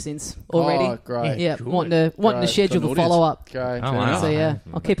in touch since already. Oh, great. Yeah, Good. wanting to schedule the Got an follow up. Great. Oh, wow. So yeah,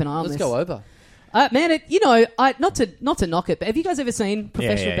 I'll keep an eye on Let's this. go over. Man, not to knock it, but have you guys ever seen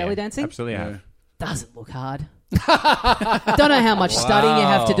professional belly dancing? Absolutely. I have. Doesn't look hard. Don't know how much studying you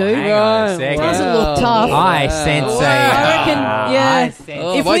have to do. Hang on a second. Doesn't look tough. I sense I reckon, yeah.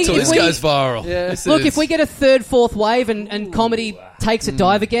 Oh, wait till this goes viral. Yeah. Look, if we get a third, fourth wave and comedy takes a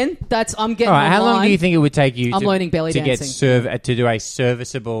dive again, I'm getting All right, how long online. do you think it would take you I'm learning belly to dancing. to do a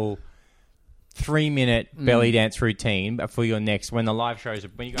serviceable 3-minute belly dance routine for your next when the live shows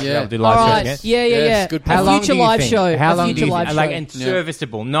when you guys are able to do live All shows right. again? Yeah. Yes, good point. How A long future do you live think? show. How A long do future you live like show. and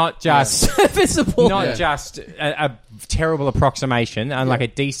serviceable, not just Serviceable. not just a terrible approximation, and like a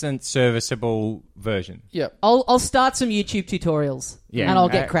decent serviceable version. Yep. I'll start some YouTube tutorials. Yeah, And I'll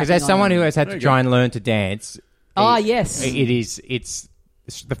get cracking. because as someone on who it. has had to try and learn to dance, Yes. it's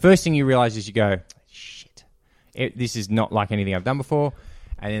the first thing you realize is you go, shit, this is not like anything I've done before,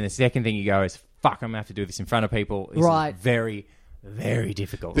 and then the second thing you go is, fuck, I'm gonna have to do this in front of people. This Right. is very, very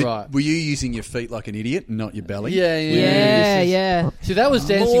difficult. But Right. were you using your feet like an idiot and not your belly? Yeah. Yeah. See, that was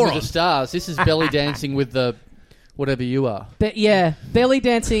Dancing Moron. with the Stars. This is belly dancing with the whatever you are. But yeah, belly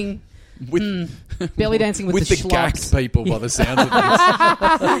dancing. With Belly dancing with the schlubs. gacked people by the sound of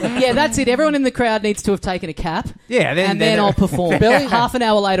this. Yeah, that's it. Everyone in the crowd needs to have taken a cap. Yeah, then I'll perform. Half an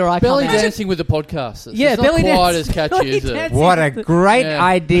hour later, I Belly come out. dancing with the podcasters. Yeah, it's belly not quite dance- as catchy, belly is it? dancing. What a great Yeah.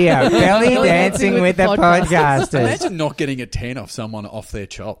 idea. Belly dancing with the podcasters. Imagine not getting a 10 off someone off their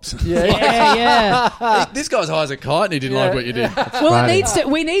chops. Yeah. This guy's high as a kite and he didn't like what you did. Well, it needs to.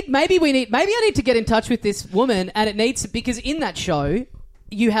 Maybe I need to get in touch with this woman, and it needs to, because in that show,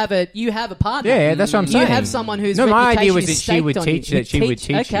 you have a partner. Yeah, that's what I'm saying. You have someone whose No, my idea reputation was is that she would staked on teach you. that she would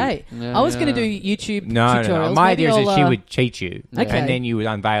teach you. Okay, Yeah, I was going yeah. to do YouTube No. tutorials. My Maybe idea is that she I'll, would teach you, Okay. and then you would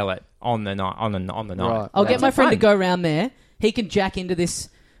unveil it on the night. On the night. Right. I'll get That's my friend fun. to go around there. He can jack into this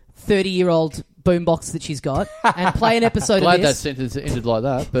 30-year-old boombox that she's got and play an episode Glad of that this. sentence ended like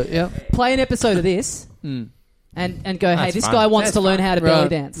that, but yeah. Play an episode of this. And go, hey, That's this fun. guy wants That's to learn how to belly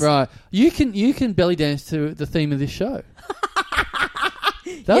dance. Right. You can belly dance to the theme of this show.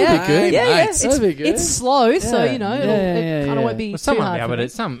 That would be good. Yeah, yeah. That'd be good. It's slow, so Yeah. you know, Yeah, it kind of won't be Well, too someone hard be for able me.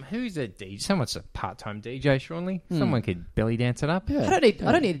 to. Who's a DJ? Someone's a part-time DJ, surely. Someone could belly dance it up. Yeah. I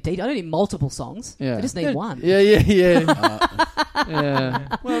don't need a DJ. I don't need multiple songs. Yeah. I just need one. Yeah. Yeah.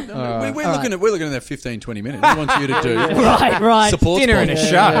 We're looking at that 15, 20 minutes. We want you to do Right. support Dinner and a spot.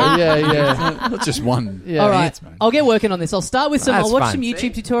 show. Yeah. Not just one. Yeah. All right, dance, man. I'll get working on this. I'll start with some. That's I'll watch fun. some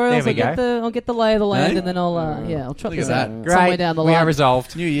YouTube See? tutorials. There we I'll get the lay of the land, Hey? and then I'll try Look this at out that. somewhere down the We line. are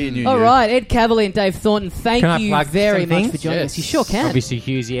resolved. New year, new All year. right, Ed Kavalee and Dave Thornton, thank Can I you plug very some much things? for joining Yes. us. You sure can. Obviously,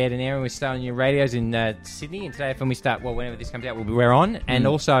 Hughes, Ed, and Aaron. We're starting your radios in Sydney, and today when we start, whenever this comes out, we're on. And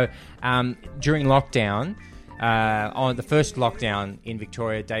also, during lockdown, on the first lockdown in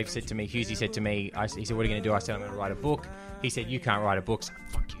Victoria, Dave said to me, Hughes, said to me, he said, what are you going to do? I said, I'm going to write a book. He said, you can't write a book. So,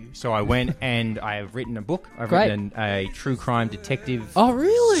 fuck you. So I went and I have written a book. I've Great. written a true crime detective. Oh,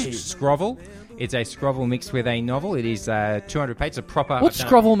 really? Scrovel. It's a scrovel mixed with a novel. It is 200 pages. A proper. What's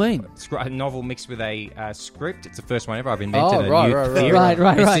scrovel mean? A novel mixed with a script. It's the first one ever. I've invented a new theory.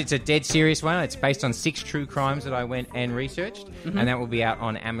 Right. It's a dead serious one. It's based on 6 true crimes that I went and researched, and that will be out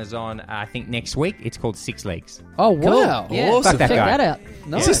on Amazon. I think next week. It's called 6 Leagues. Oh, wow. Yeah, Awesome. Fuck that check guy. that out.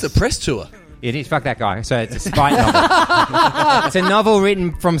 Is this the press tour? It is. Fuck that guy. So it's a spite novel. It's a novel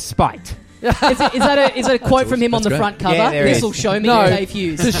written from spite. Is that a quote from him on the That's front great. cover? Yeah, there This is. will show me No. Dave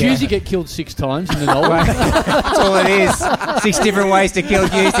Hughes. Does Husey get killed 6 times in the novel? That's all it is. 6 different ways to kill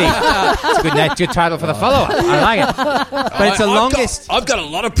Husey. It's a good title for the follow-up. I like it. But it's the longest. I've got a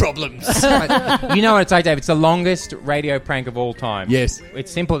lot of problems. You know what it's like, Dave? It's the longest radio prank of all time. Yes.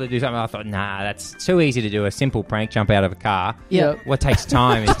 It's simple to do something. I thought, nah, that's too easy to do. A simple prank, jump out of a car. Yeah. What takes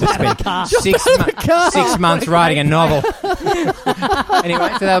time is to spend 6 months writing a novel. Anyway,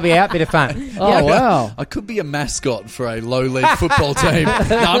 so that'll be out. Bit of fun. Oh, wow. I could be a mascot for a low league football team.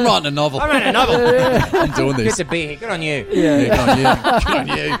 No, I'm writing a novel. I'm writing a novel. I'm doing Good this. to be here. Good on you. Yeah, good on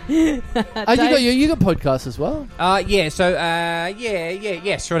you. Good on you. You got podcasts as well? Yeah. So,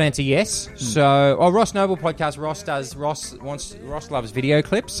 yeah. Short answer, yes. So, Ross Noble podcast. Ross loves video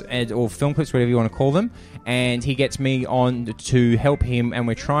clips or film clips, whatever you want to call them, and he gets me on to help him, and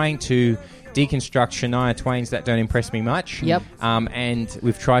we're trying to deconstruct Shania Twain's That Don't Impress Me Much. Yep. And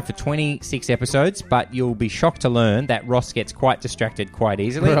we've tried for 26 episodes, but you'll be shocked to learn that Ross gets quite distracted quite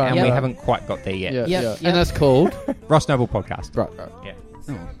easily, Right. and Yep. we haven't quite got there yet. Yeah. Yep, Yeah. yep. And that's called? Ross Noble podcast. Right. Yeah.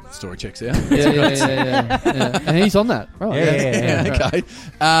 Story checks out. Yeah. And he's on that. Right. Yeah. Okay.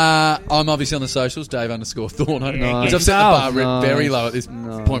 I'm obviously on the socials, Dave_Thornton. Nice. I've set the bar very low at this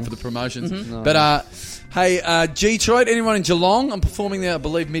point for the promotions. Mm-hmm. But hey, G-Troid, anyone in Geelong? I'm performing there, I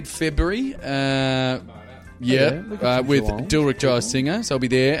believe, mid-February. With Dilrick Giles Singer, so I'll be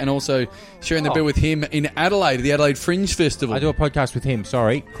there, and also sharing the bill with him in Adelaide, the Adelaide Fringe Festival. I do a podcast with him,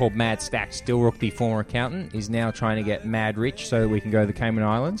 called Mad Stacks. Dilrick, the former accountant, is now trying to get mad rich so that we can go to the Cayman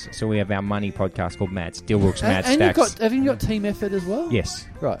Islands. So we have our money podcast called Dilrick's Mad Stacks. Have you got Team Effort as well? Yes.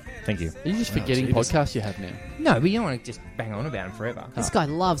 Right. Thank you. Are you just forgetting podcasts you have now? No, but you don't want to just bang on about them forever. This guy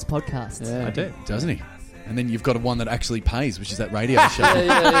loves podcasts. Yeah. I do. Doesn't he? And then you've got one that actually pays, which is that radio show.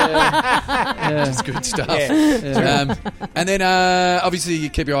 Which is good stuff. Yeah. And then, obviously, you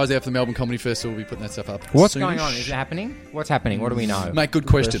keep your eyes out for the Melbourne Comedy Festival. We'll be putting that stuff up. What's going on? Is it happening? What's happening? What do we know? Mate, good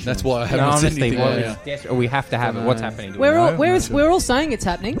question. That's why I haven't said anything. We have to have it. What's happening? We're all saying it's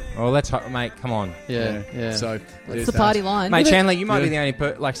happening. Oh, mate, come on. Yeah. So it's the party line. Mate, Chandler, you might be the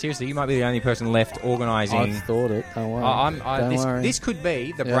only seriously, you might be the only person left organising. I've thought it. Don't worry. This could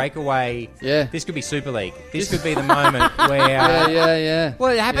be the breakaway. Yeah. This could be Super League. This could be the moment where...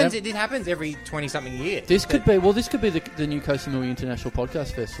 Well, it happens. It happens every 20-something years. This could be the new Koh Samui International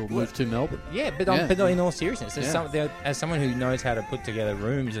Podcast Festival moved to Melbourne. Yeah, but in all seriousness, as someone who knows how to put together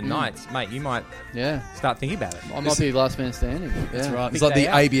rooms and nights, mate, you might start thinking about it. I might be last man standing. That's right. It's like the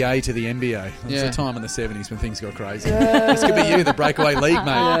ABA to the NBA. It was a time in the 70s when things got crazy. This could be you, the breakaway league,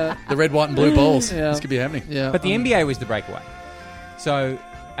 mate. The red, white and blue balls. This could be happening. But the NBA was the breakaway. So...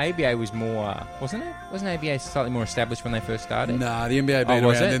 ABA was more, wasn't it? Wasn't ABA slightly more established when they first started? Nah, the NBA been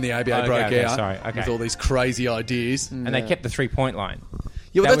around, then the ABA broke out with all these crazy ideas. And they kept the 3-point line.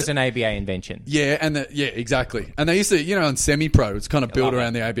 Yeah, that was an ABA invention. Yeah, exactly. And they used to, on semi-pro, it's kind of built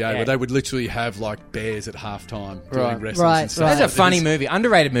around the ABA, where they would literally have like bears at halftime doing wrestles and stuff. That's a funny movie,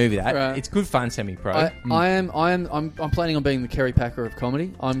 underrated movie. It's good fun, semi-pro. I'm planning on being the Kerry Packer of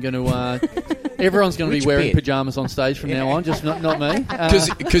comedy. I'm going to. Everyone's going to be wearing pajamas on stage from now on, just not me.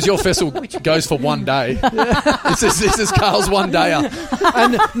 Because your festival goes for one day. This is Carl's one dayer.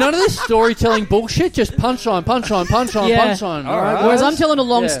 And none of this storytelling bullshit, just punchline. All right. Whereas I'm telling a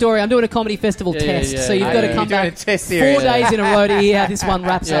long story. I'm doing a comedy festival test, so you've got to come back 4 days in a row to hear how this one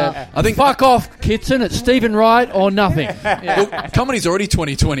wraps up. I think fuck off, Kitson. It's Stephen Wright or nothing. Well, comedy's already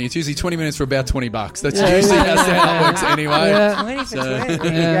 20/20. It's usually 20 minutes for about $20. That's usually how stand-up works anyway. 20 for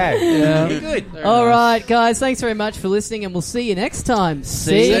 20. Good. All right, guys. Thanks very much for listening, and we'll see you next time.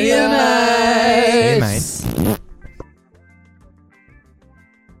 See you, mates. See you, mates.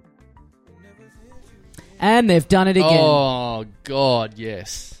 And they've done it again. Oh, God,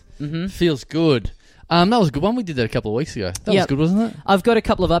 yes. Mm-hmm. Feels good. That was a good one. We did that a couple of weeks ago. That was good, wasn't it? I've got a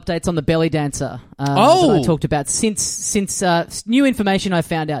couple of updates on the belly dancer that I talked about since new information I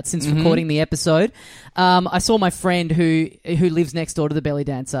found out since recording the episode. I saw my friend who lives next door to the belly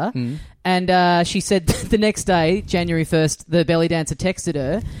dancer, and she said the next day, January 1st, the belly dancer texted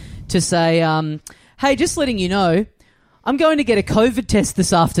her to say, hey, just letting you know, I'm going to get a COVID test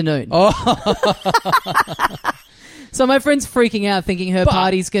this afternoon. So my friend's freaking out thinking her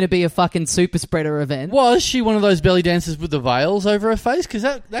party's going to be a fucking super spreader event. Was she one of those belly dancers with the veils over her face? Because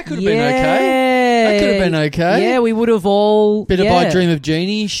that could have been okay. That could have been okay. Yeah, we would have all... Bit of I Dream of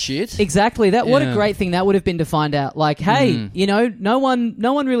Jeannie shit. Exactly. What a great thing that would have been to find out. Like, hey, no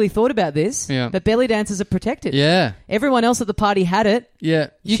one really thought about this, but belly dancers are protected. Yeah. Everyone else at the party had it.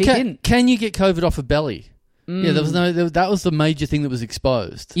 Yeah. She didn't. Can you get COVID off a belly? Yeah, that was the major thing that was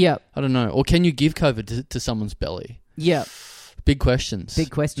exposed. Yeah. I don't know. Or can you give COVID to someone's belly? Yeah. Big questions.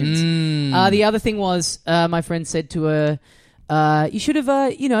 The other thing was, my friend said to her, you should have,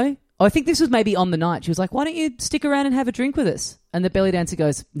 I think this was maybe on the night. She was like, why don't you stick around and have a drink with us? And the belly dancer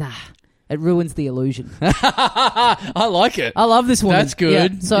goes, nah, it ruins the illusion. I like it. I love this woman. That's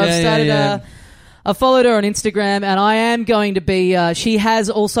good. Yeah. So I've started... I followed her on Instagram, and I am going to be... she has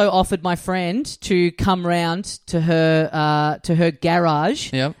also offered my friend to come round to her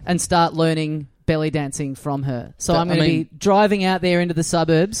garage and start learning belly dancing from her. So I'm going to be driving out there into the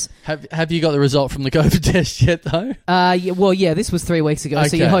suburbs. Have you got the result from the COVID test yet, though? This was 3 weeks ago,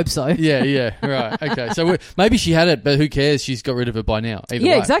 so you hope so. Yeah, right. Okay, so maybe she had it, but who cares? She's got rid of it by now. Either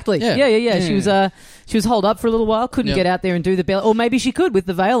way. Exactly. Yeah. She was holed up for a little while, couldn't get out there and do the belly. Or maybe she could with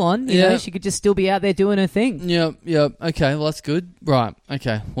the veil on. You know, she could just still be out there doing her thing. Yeah. Okay, well, that's good. Right.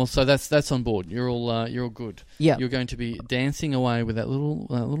 Okay. Well, so that's on board. You're all good. Yeah. You're going to be dancing away with that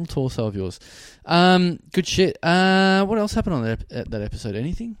little torso of yours. Good shit. What else happened on that episode?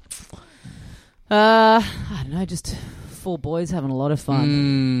 Anything? I don't know. Just 4 boys having a lot of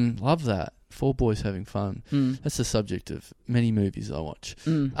fun. Love that. Four boys having fun. That's the subject of many movies I watch.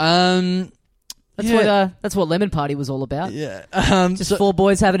 That's what Lemon Party was all about. Yeah. Just four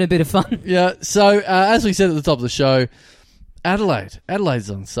boys having a bit of fun. Yeah. So, as we said at the top of the show,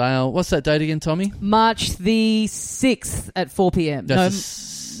 Adelaide's on sale. What's that date again, Tommy? March the 6th at 4 p.m.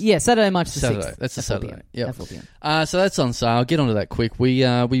 Saturday, March the 6th. That's a Saturday. Yeah. At 4 p.m. So that's on sale. Get onto that quick. We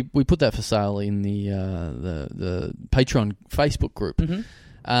put that for sale in the Patreon Facebook group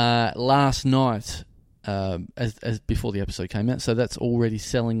last night. As before the episode came out, so that's already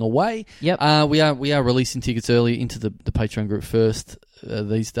selling away. Yep. We are releasing tickets early into the Patreon group first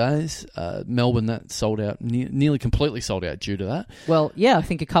these days. Melbourne, that sold out, nearly completely sold out due to that. Well, yeah, I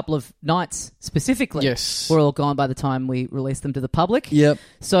think a couple of nights specifically were all gone by the time we released them to the public. Yep.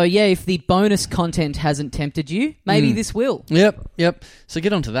 So yeah, if the bonus content hasn't tempted you, maybe this will. Yep. So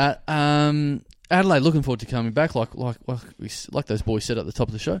get onto that. Adelaide, looking forward to coming back, like those boys said at the top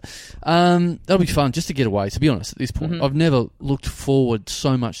of the show. That'll be fun just to get away. To be honest, at this point, I've never looked forward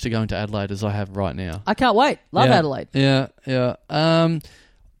so much to going to Adelaide as I have right now. I can't wait. Love Adelaide. Yeah. I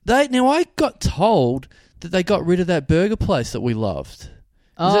got told that they got rid of that burger place that we loved. Is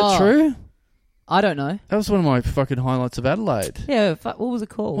that true? I don't know. That was one of my fucking highlights of Adelaide. Yeah, what was it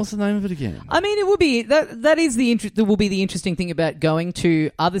called? What's the name of it again? I mean, it would be that will be the interesting thing about going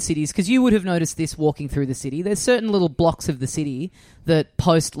to other cities, because you would have noticed this walking through the city. There's certain little blocks of the city that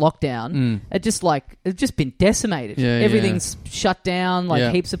post lockdown are just been decimated. Everything's shut down.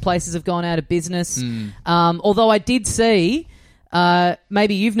 Heaps of places have gone out of business. Although I did see,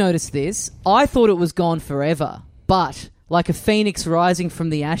 maybe you've noticed this. I thought it was gone forever, but like a phoenix rising from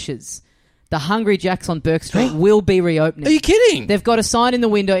the ashes. The Hungry Jack's on Burke Street will be reopening. Are you kidding? They've got a sign in the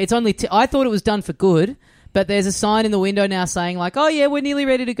window. It's only I thought it was done for good, but there's a sign in the window now saying like, "Oh yeah, we're nearly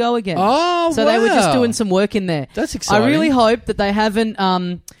ready to go again." Oh, so they were just doing some work in there. That's exciting. I really hope that they haven't.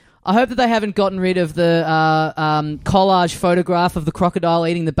 I hope that they haven't gotten rid of the collage photograph of the crocodile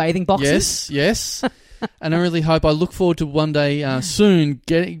eating the bathing boxes. Yes. And I really hope. I look forward to one day soon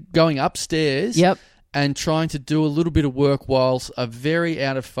going upstairs. Yep. And trying to do a little bit of work whilst a very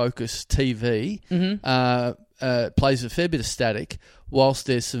out-of-focus TV plays a fair bit of static, whilst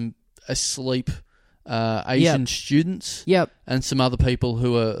there's some asleep Asian students and some other people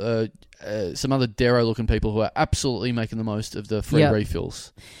who are some other Darrow-looking people who are absolutely making the most of the free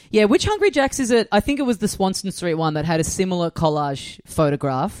refills. Yeah, which Hungry Jack's is it? I think it was the Swanston Street one that had a similar collage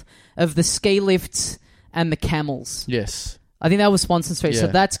photograph of the ski lifts and the camels. Yes. I think that was Swanston Street, so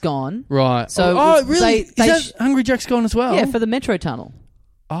that's gone. Right. So really? Is that Hungry Jack's gone as well? Yeah, for the Metro Tunnel.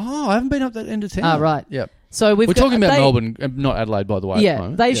 Oh, I haven't been up that end of town. Right. Yep. So we're talking about Melbourne, not Adelaide, by the way.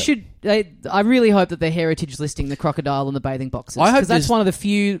 Yeah, they should. I really hope that they're heritage listing the crocodile and the bathing boxes, because that's one of the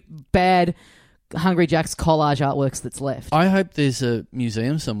few bad Hungry Jack's collage artworks that's left. I hope there's a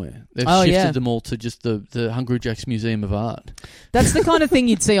museum somewhere. They've shifted them all to just the Hungry Jack's Museum of Art. That's the kind of thing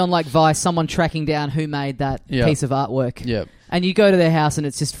you'd see on like Vice, someone tracking down who made that piece of artwork. Yeah. And you go to their house and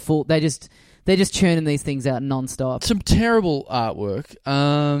it's just full. They're just churning these things out non-stop. Some terrible artwork.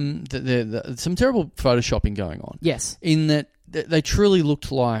 Some terrible photoshopping going on. Yes. In that they truly looked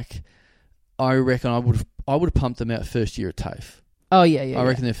like, I reckon I would have pumped them out first year at TAFE. Oh, yeah. I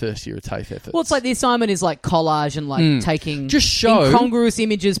reckon their first year of TAFE efforts. Well, it's like the assignment is like collage and like taking just show incongruous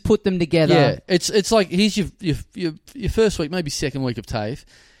images, put them together. Yeah, it's like here's your first week, maybe second week of TAFE.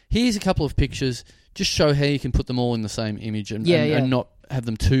 Here's a couple of pictures. Just show how you can put them all in the same image and not have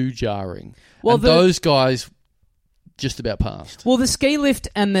them too jarring. Well, those guys just about passed. Well, the ski lift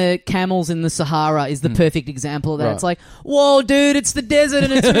and the camels in the Sahara is the perfect example of that. Right. It's like, whoa, dude, it's the desert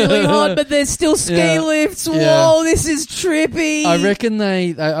and it's really hot, but there's still ski lifts. Whoa, this is trippy. I reckon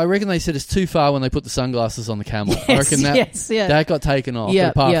they said it's too far when they put the sunglasses on the camel. Yes, I reckon that got taken off.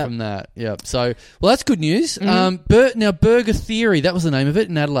 Yep, apart from that, So, well, that's good news. Now, Burger Theory, that was the name of it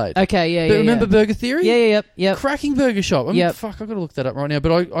in Adelaide. Okay, But remember Burger Theory? Yeah. Cracking burger shop. I mean, fuck, I've got to look that up right now.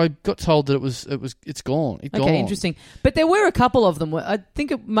 But I got told that it's gone. Okay, interesting. But there were a couple of them. I think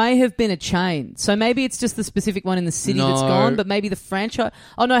it may have been a chain. So maybe it's just the specific one in the city that's gone, but maybe the franchise...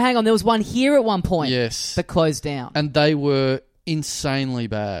 Oh, no, hang on. There was one here at one point that closed down. And they were insanely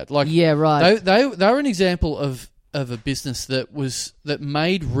bad. Like, yeah, right. They were an example of a business that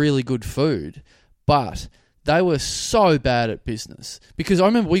made really good food, but they were so bad at business. Because I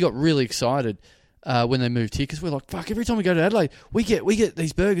remember we got really excited when they moved here, because we're like, fuck, every time we go to Adelaide, we get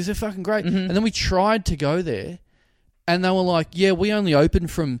these burgers. They're fucking great. And then we tried to go there, And they were like, yeah, we only open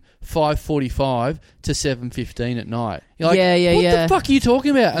from 5:45 to 7:15 at night. You're like, what the fuck are you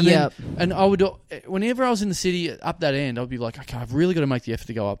talking about? And then, and I would, whenever I was in the city up that end, I'd be like, okay, I've really got to make the effort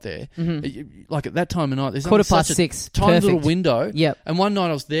to go up there. Mm-hmm. Like at that time of night, there's only such a tiny little window. Yep. And one night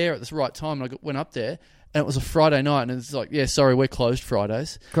I was there at the right time, and I went up there. And it was a Friday night, and it's like, yeah, sorry, we're closed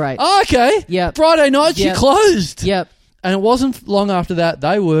Fridays. Great. Oh, okay. Yep. Friday nights, you're closed. Yep. And it wasn't long after that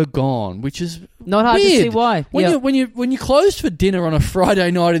they were gone, which is not hard weird. to see why. When you closed for dinner on a Friday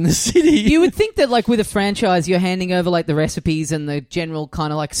night in the city, you would think that like with a franchise, you're handing over like the recipes and the general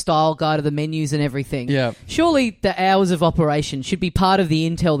kind of like style guide of the menus and everything. Yeah. Surely the hours of operation should be part of the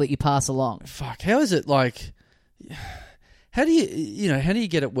intel that you pass along. Fuck, how is it like? How do you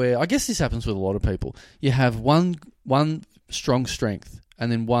get it where? I guess this happens with a lot of people. You have one strong strength. And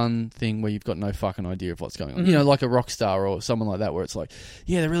then one thing where you've got no fucking idea of what's going on. Mm-hmm. Like a rock star or someone like that where it's like,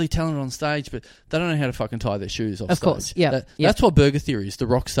 yeah, they're really talented on stage, but they don't know how to fucking tie their shoes off stage. Of course, yeah. That's what Burger Theory is, the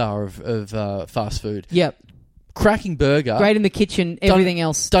rock star of fast food. Yep. Cracking burger. Great in the kitchen, everything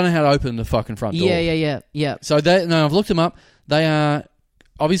else. Don't know how to open the fucking front door. Yeah. So I've looked them up. They are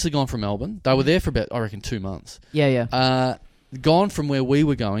obviously gone from Melbourne. They were there for about, I reckon, 2 months. Yeah. Gone from where we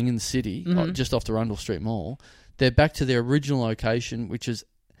were going in the city, just off the Rundle Street Mall. They're back to their original location, which is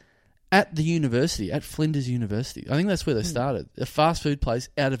at the university, at Flinders University. I think that's where they started. A fast food place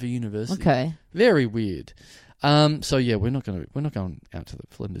out of a university. Okay. Very weird. So yeah, we're not going out to the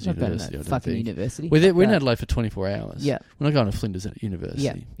Flinders University. Fucking university. We're in Adelaide for 24 hours. Yeah. We're not going to Flinders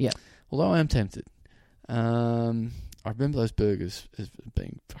University. Yeah. Although I am tempted. I remember those burgers as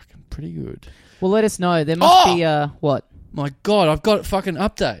being fucking pretty good. Well, let us know. There must be what? My God, I've got a fucking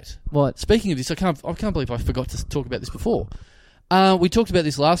update. What? Speaking of this, I can't believe I forgot to talk about this before. We talked about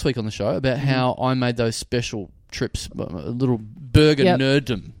this last week on the show about how I made those special trips, a little burger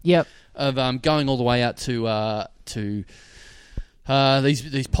nerddom. Yep. Of going all the way out to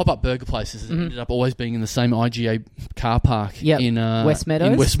these pop-up burger places that ended up always being in the same IGA car park in West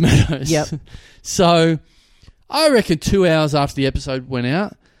Meadows. In West Meadows. Yep. So I reckon 2 hours after the episode went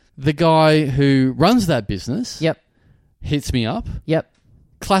out, the guy who runs that business hits me up. Yep.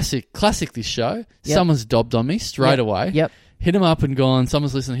 Classic this show. Yep. Someone's dobbed on me straight away. Yep. Hit him up and gone.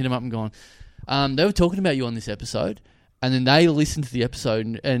 Someone's listening, hit him up and gone. They were talking about you on this episode, and then they listened to the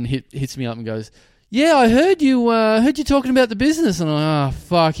episode and hits me up and goes, yeah, I heard you talking about the business. And I'm like,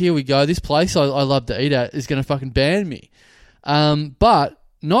 fuck, here we go. This place I love to eat at is going to fucking ban me. But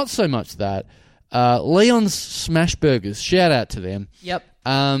not so much that. Leon's Smash Burgers, shout out to them. Yep.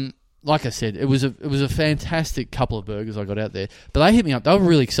 Like I said, it was a fantastic couple of burgers I got out there. But they hit me up. They were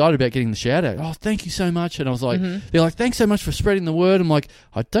really excited about getting the shout out. Oh, thank you so much. And I was like, they're like, thanks so much for spreading the word. I'm like,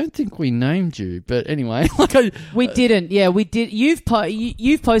 I don't think we named you, but anyway, we didn't. Yeah, we did. You've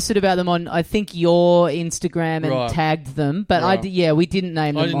posted about them on, I think, your Instagram and tagged them, but we didn't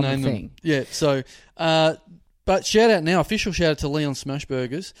name them on the thing. Yeah. So, but shout out now, official shout out to Leon Smash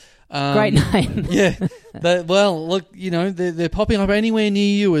Burgers. Great name. Yeah. Look, they're popping up anywhere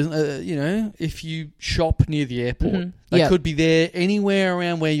near you. If you shop near the airport, they could be there anywhere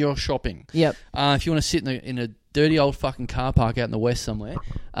around where you're shopping. Yep. If you want to sit in a dirty old fucking car park out in the west somewhere,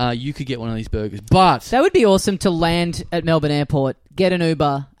 you could get one of these burgers. But that would be awesome to land at Melbourne Airport, get an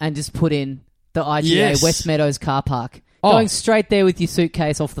Uber, and just put in the IGA West Meadows car park. Going straight there with your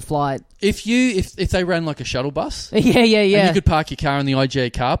suitcase off the flight. If they ran like a shuttle bus, yeah, and you could park your car in the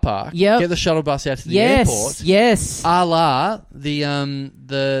IGA car park, get the shuttle bus out to the airport, a la the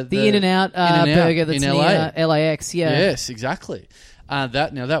In and Out burger that's in LA. LAX, yes, exactly.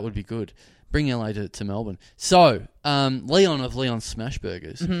 That would be good. Bring LA to Melbourne. So Leon of Leon's Smash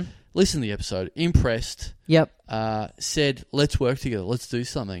Burgers, listened to the episode, impressed. Yep. Said, let's work together, let's do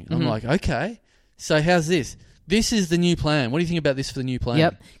something. I'm like, okay. So how's this? This is the new plan. What do you think about this for the new plan?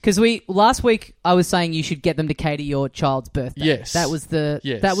 Yep. Because last week I was saying you should get them to cater your child's birthday. Yes. That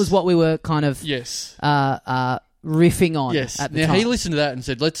was what we were kind of riffing on at the time. He listened to that and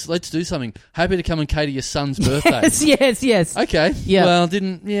said, let's do something. Happy to come and cater your son's birthday. Yes. Okay. Yeah. Well, I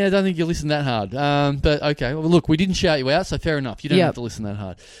don't think you listened that hard. But okay. Well, look, we didn't shout you out, so fair enough. You don't have to listen that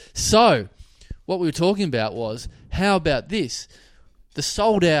hard. So, what we were talking about was, how about this? The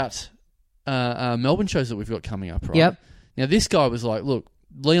sold out Melbourne shows that we've got coming up, right? Yep. Now, this guy was like,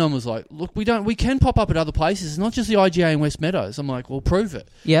 Leon was like, look, we can pop up at other places. It's not just the IGA in West Meadows. I'm like, well, prove it.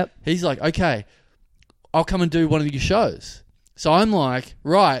 Yep. He's like, okay, I'll come and do one of your shows. So I'm like,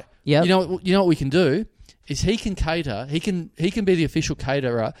 right. Yep. You know what we can do is he can cater. He can be the official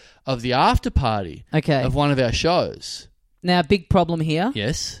caterer of the after party. Okay. Of one of our shows. Now, big problem here.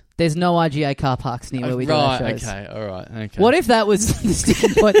 Yes. There's no IGA car parks near where we do our shows. Okay, all right, okay. What if that was the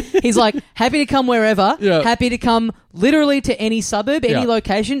sticking point? He's like, happy to come wherever, happy to come literally to any suburb, any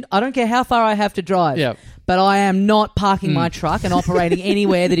location. I don't care how far I have to drive. Yeah. But I am not parking my truck and operating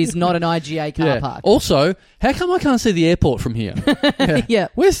anywhere that is not an IGA car park. Also, how come I can't see the airport from here? Yeah.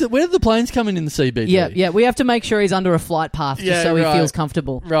 Where do the planes come in the CBD? Yeah. We have to make sure he's under a flight path just so he feels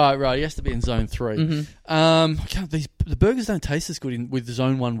comfortable. Right. He has to be in Zone 3. Mm-hmm. The burgers don't taste as good with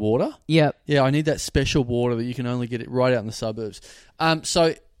Zone 1 water. Yep. Yeah, I need that special water that you can only get it right out in the suburbs.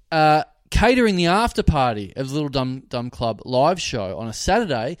 Catering the after party of the Little Dum Club live show on a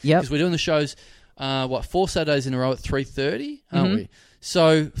Saturday. Because we're doing the shows... 4 Saturdays in a row at 3:30, aren't we?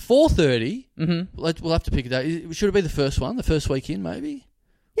 So 4:30, we'll have to pick a day. Should it be the first one, the first week in, maybe?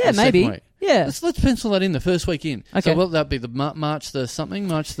 Yeah, maybe. Yeah. Let's pencil that in, the first week in. Okay. So will that be the March the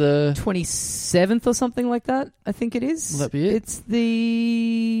 27th or something like that, I think it is. Will that be it? It's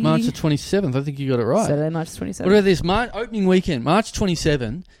the... March the 27th, I think you got it right. Saturday, March 27th. What about this? Opening weekend, March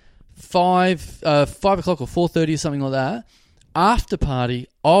 27, 5 o'clock or 4:30 or something like that, after party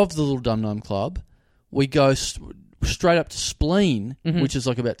of the Little Dum Club. We go straight up to Spleen, which is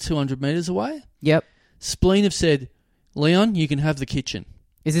like about 200 metres away. Yep. Spleen have said, Leon, you can have the kitchen.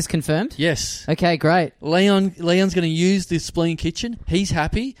 Is this confirmed? Yes. Okay, great. Leon's going to use this Spleen kitchen. He's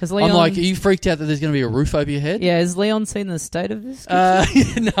happy. I'm like, are you freaked out that there's going to be a roof over your head? Yeah, has Leon seen the state of this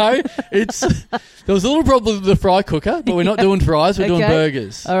kitchen? No. There was a little problem with the fry cooker, but we're not doing fries, we're doing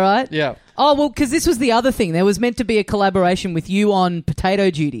burgers. All right. Yeah. Oh, well, because this was the other thing. There was meant to be a collaboration with you on potato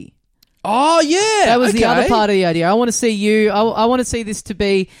duty. Oh, yeah. That was the other part of the idea. I want to see you. I want to see this to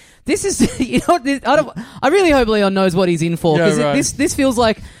be. This is. I really hope Leon knows what he's in for because this feels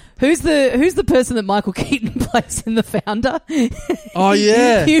like. Who's the person that Michael Keaton plays in The Founder? Oh,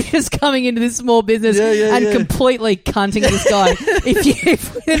 yeah. You just coming into this small business and completely cunting this guy.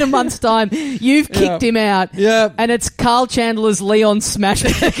 if within a month's time you've kicked him out and it's Carl Chandler's Leon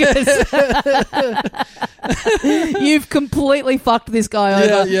Smashburgers. You've completely fucked this guy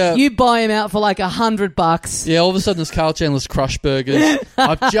over. Yeah. You buy him out for like $100. Yeah, all of a sudden it's Carl Chandler's Crush Burgers.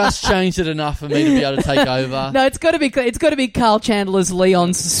 I've just changed it enough for me to be able to take over. No, it's got to be Carl Chandler's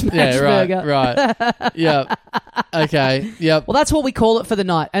Leon's Smash Burger. Right. Yeah. Okay. Yep. Well, that's what we call it for the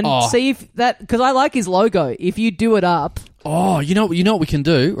night. And see if that, because I like his logo. If you do it up. Oh, you know what we can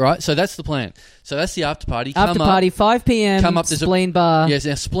do, right? So that's the plan. So that's the after party. After party, 5 p.m. Come up. Spleen bar. Yes.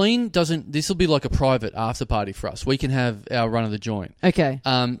 Now Spleen doesn't. This will be like a private after party for us. We can have our run of the joint. Okay.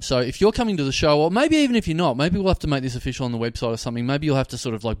 So if you're coming to the show, or maybe even if you're not, maybe we'll have to make this official on the website or something. Maybe you'll have to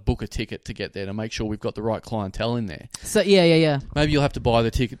sort of like book a ticket to get there to make sure we've got the right clientele in there. So yeah. Maybe you'll have to buy the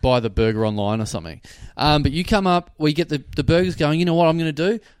ticket, buy the burger online or something. But you come up, we get the burgers going. You know what I'm going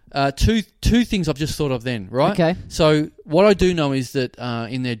to do? Two things I've just thought of then, right? Okay. So what I do know is that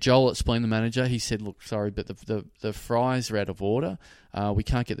in there, Joel at Spleen, the manager, he said, look, sorry, but the fries are out of order. We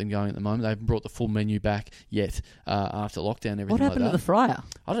can't get them going at the moment. They haven't brought the full menu back yet after lockdown and everything like that. What happened to the fryer?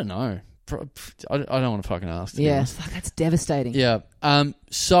 I don't know. I don't want to fucking ask. Yeah, fuck, that's devastating. Yeah.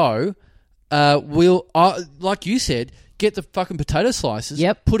 So we'll, like you said, get the fucking potato slices.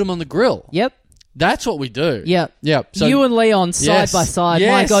 Yep. Put them on the grill. Yep. That's what we do. Yep. So you and Leon side by side. Yes.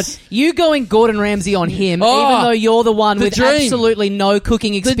 My God. You going Gordon Ramsay on him, even though you're the one with absolutely no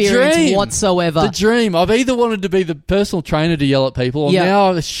cooking experience whatsoever. The dream. I've either wanted to be the personal trainer to yell at people or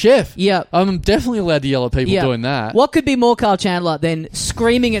now a chef. Yeah. I'm definitely allowed to yell at people doing that. What could be more Carl Chandler than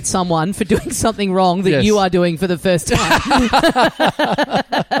screaming at someone for doing something wrong that you are doing for the first time?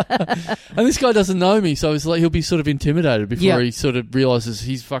 And this guy doesn't know me, so it's like he'll be sort of intimidated before he sort of realises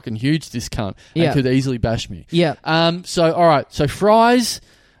he's fucking huge, this cunt. And could easily bash me. Yeah. So all right. So fries.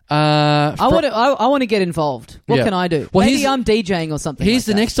 I want to get involved. What can I do? Well, maybe I'm DJing or something. Here's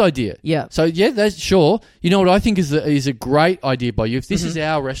the next idea. Yeah. So that's sure. You know what I think is a great idea by you. If this is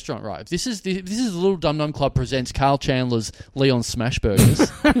our restaurant, right? If this is the Little Dum Club presents Carl Chandler's Leon Smashburgers,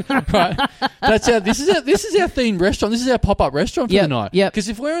 right? This is our themed restaurant. This is our pop-up restaurant for the night. Yeah. Because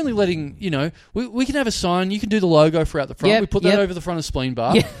if we're only letting, we can have a sign. You can do the logo for out the front. We put that over the front of Spleen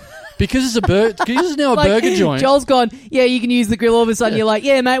Bar. Yeah. Because it's now a burger joint. Joel's gone, you can use the grill. All of a sudden you're like,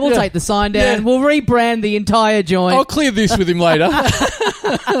 mate, we'll take the sign down. Yeah. We'll rebrand the entire joint. I'll clear this with him later.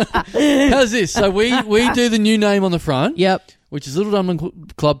 How's this? So we do the new name on the front. Yep. Which is Little Dum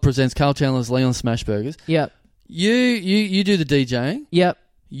Club presents Carl Chandler's Leon Smashburgers. Yep. You do the DJing. Yep.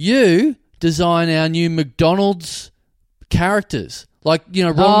 You design our new McDonald's characters. Like,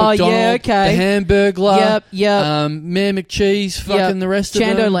 Ronald McDonald, yeah, okay. the Hamburglar, Yep. Mayor McCheese, fucking the rest of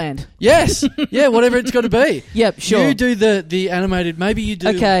them. Chandoland. Yes. Yeah, whatever it's got to be. Yep, sure. You do the animated, maybe you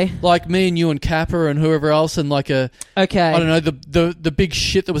do like me and you and Kappa and whoever else and like I don't know, the big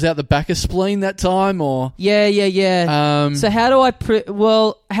shit that was out the back of Spleen that time or... Yeah. So how do I...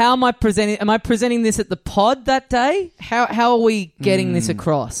 how am I presenting... Am I presenting this at the pod that day? How are we getting this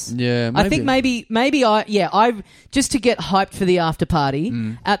across? Yeah, maybe. I think maybe I just to get hyped for the after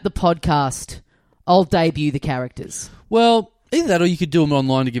party at the podcast, I'll debut the characters. Well, either that or you could do them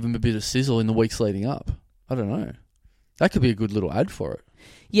online to give them a bit of sizzle in the weeks leading up. I don't know. That could be a good little ad for it.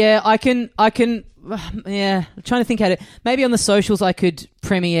 Yeah, I can. Yeah, I'm trying to think how to. Maybe on the socials I could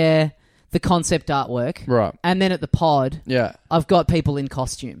premiere the concept artwork, right? And then at the pod, I've got people in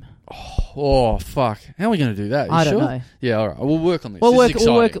costume. Oh fuck! How are we going to do that? I don't know. Yeah, all right. We'll work on this. We'll work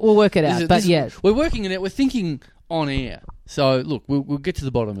it out. But we're working it out. We're thinking on air. So look, we'll get to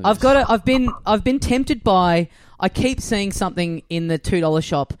the bottom of this. I've been tempted by. I keep seeing something in the $2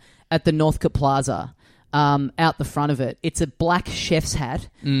 shop at the Northcote Plaza. Out the front of it, it's a black chef's hat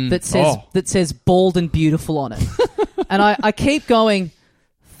that says "bald and beautiful" on it, and I keep going.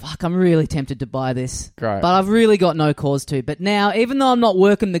 Fuck, I'm really tempted to buy this. Great. But I've really got no cause to. But now, even though I'm not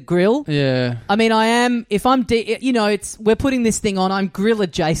working the grill, I mean, I am. If I'm, we're putting this thing on. I'm grill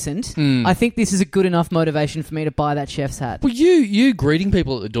adjacent. I think this is a good enough motivation for me to buy that chef's hat. Well, you greeting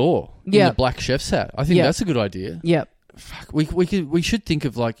people at the door in the black chef's hat. I think that's a good idea. Yep. Fuck, we should think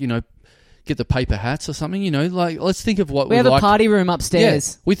of get the paper hats or something, like let's think of what we have like. A party room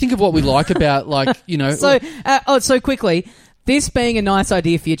upstairs. Yeah, we think of what we like about So quickly, this being a nice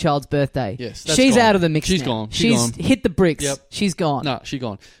idea for your child's birthday. Yes, she's gone. out of the mix. She's now. gone. She's hit the bricks. Yep. She's gone. No, she's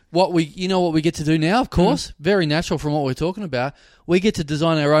gone. What we get to do now, of course, very natural from what we're talking about. We get to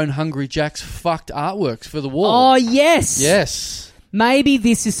design our own Hungry Jack's fucked artworks for the wall. Oh yes, yes. Maybe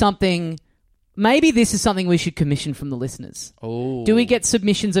this is something we should commission from the listeners. Oh. Do we get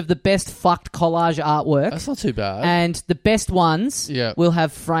submissions of the best fucked collage artwork? That's not too bad. And the best ones we'll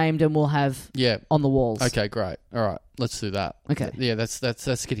have framed and we'll have on the walls. Okay, great. All right, let's do that. Okay. Yeah,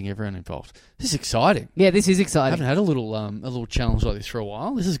 that's getting everyone involved. This is exciting. Yeah, this is exciting. I haven't had a little challenge like this for a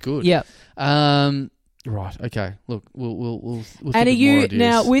while. This is good. Yeah. Right. Okay. Look, we'll think and of are you more ideas.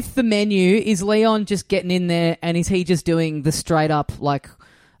 now with the menu? Is Leon just getting in there, and is he just doing the straight up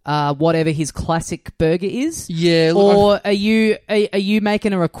whatever his classic burger is? Yeah. Or are you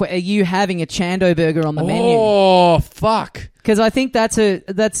making a request? Are you having a Chando burger on the menu? Oh fuck! Because I think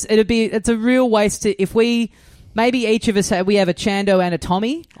it's a real waste to if we maybe each of us have a Chando and a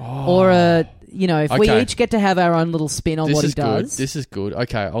Tommy or a we each get to have our own little spin on what he does. This is good.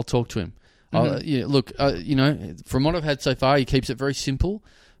 Okay, I'll talk to him. Look, from what I've had so far, he keeps it very simple.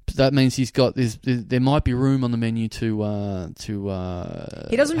 That means he's got this. There might be room on the menu to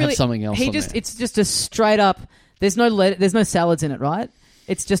he doesn't have something else. It's just a straight up. There's no salads in it, right?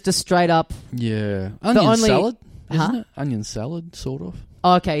 It's just a straight up. Yeah, onion salad, isn't it? Onion salad, sort of.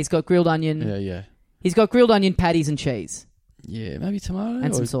 Oh, okay, he's got grilled onion. Yeah. He's got grilled onion patties and cheese. Yeah, maybe tomato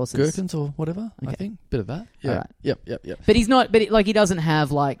and some sauces, gherkins or whatever. Okay. I think bit of that. Yeah. All right. Yep. But he's not. But he doesn't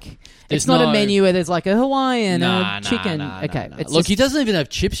have it's not a menu where there's a Hawaiian chicken. Okay. Nah. Look, he doesn't even have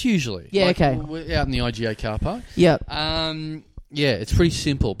chips usually. Yeah. Okay. We're out in the IGA car park. Yep. Yeah, it's pretty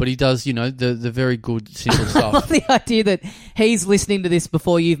simple, but he does, the very good simple stuff. The idea that he's listening to this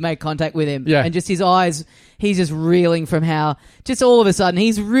before you've made contact with him, and just his eyes, he's just reeling from how, just all of a sudden,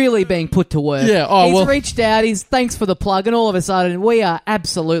 he's really being put to work. Yeah, he's reached out, thanks for the plug, and all of a sudden, we are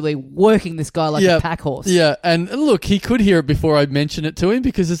absolutely working this guy like a pack horse. Yeah, and look, he could hear it before I mention it to him,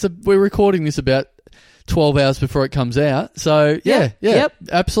 because we're recording this about 12 hours before it comes out, so Yep.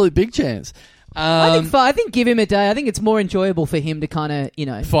 absolute big chance. I think give him a day. I think it's more enjoyable for him to kind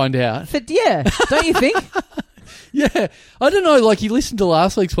of, find out. But don't you think? Yeah. I don't know, he listened to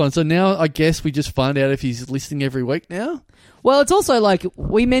last week's one, so now I guess we just find out if he's listening every week now. Well, it's also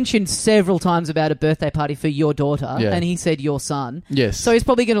we mentioned several times about a birthday party for your daughter, and he said your son. Yes. So he's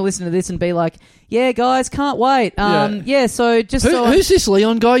probably going to listen to this and be like, yeah, guys, can't wait. So just who's this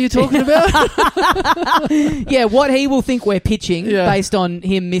Leon guy you're talking about? Yeah, what he will think we're pitching based on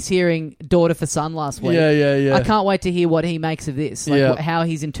him mishearing daughter for son last week. Yeah. I can't wait to hear what he makes of this, how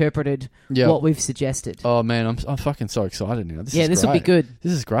he's interpreted what we've suggested. Oh, man, I'm fucking so excited now. This will be good.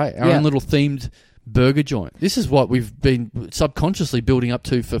 This is great. Our own little themed burger joint. This is what we've been subconsciously building up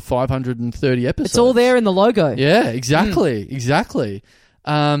to for 530 episodes. It's all there in the logo. Yeah, exactly.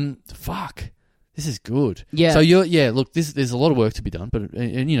 Fuck. This is good. Yeah. So look, there's a lot of work to be done, but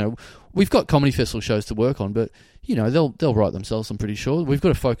and we've got comedy festival shows to work on, but they'll write themselves, I'm pretty sure. We've got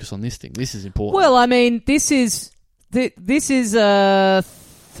to focus on this thing. This is important. Well, I mean, this is This is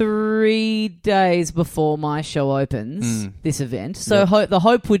 3 days before my show opens, this event. So the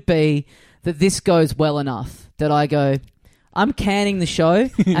hope would be that this goes well enough that I go, I'm canning the show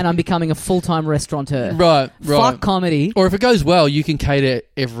and I'm becoming a full-time restaurateur. Right. Fuck comedy. Or if it goes well, you can cater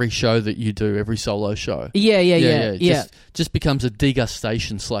every show that you do, every solo show. Yeah. Just becomes a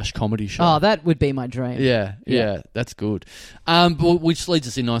degustation / comedy show. Oh, that would be my dream. Yeah, that's good. Which leads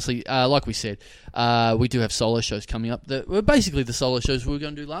us in nicely. Like we said, we do have solo shows coming up that were basically the solo shows we were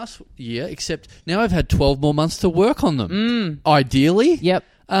going to do last year, except now I've had 12 more months to work on them. Ideally. Yep.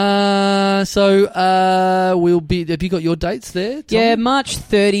 We'll be. Have you got your dates there, Tom? Yeah, March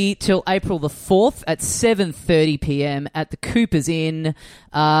 30 till April the 4th at 7:30 p.m. at the Coopers Inn.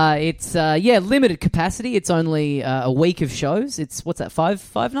 It's limited capacity. It's only a week of shows. It's what's that?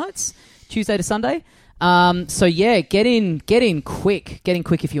 Five nights, Tuesday to Sunday. Get in quick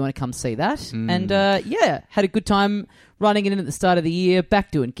if you want to come see that. And had a good time running it in at the start of the year,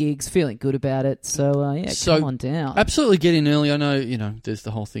 back doing gigs, feeling good about it. So come on down. Absolutely get in early. I know, there's the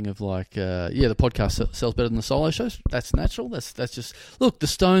whole thing of like, the podcast sells better than the solo shows. That's natural. That's just, look, the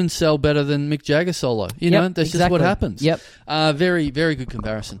Stones sell better than Mick Jagger solo. That's just what happens. Yep. Very, very good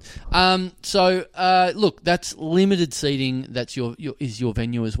comparison. Look, that's limited seating. That's your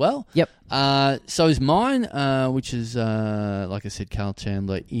venue as well. Yep. So is mine, which is, like I said, Carl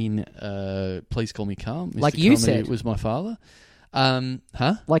Chandler in Please Call Me Carl. Like you said. It was my father.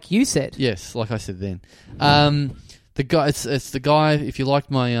 Like you said. Yes, like I said then. The guy, it's the guy. If you liked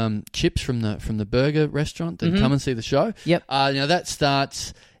my chips from the burger restaurant, then come and see the show. Yep. That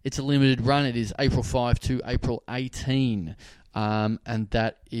starts. It's a limited run. It is April 5 to April 18, and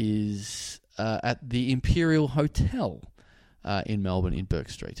that is at the Imperial Hotel in Melbourne in Burke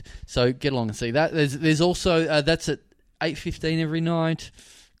Street. So get along and see that. There's also that's at 8:15 every night.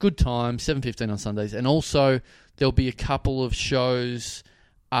 Good time. 7:15 on Sundays, and also there'll be a couple of shows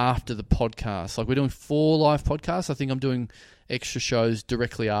after the podcast. Like we're doing 4 live podcasts. I think I'm doing extra shows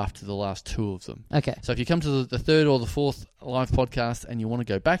directly after the last 2 of them. Okay. So if you come to the 3rd or the 4th live podcast and you want to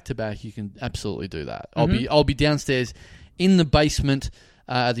go back to back, you can absolutely do that. I'll be downstairs in the basement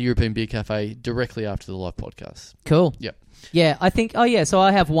at the European Beer Cafe directly after the live podcast. Cool. Yep. Yeah, I think. Oh yeah. So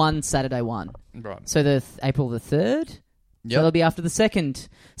I have one Saturday one. Right. So the April the 3rd. Yep. So that'll be after the 2nd.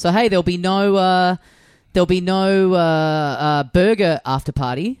 So hey, there'll be no burger after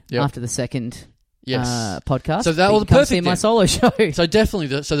party after the 2nd podcast. So that was come perfect. See my solo show. So definitely,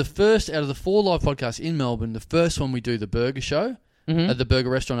 the first out of the 4 live podcasts in Melbourne, the first one we do the burger show at the burger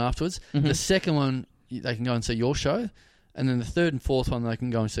restaurant afterwards. The second one they can go and see your show. And then the 3rd and 4th one, they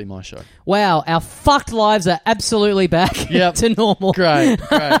can go and see my show. Wow, our fucked lives are absolutely back to normal. Great.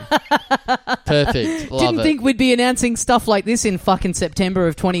 Perfect. Didn't think we'd be announcing stuff like this in fucking September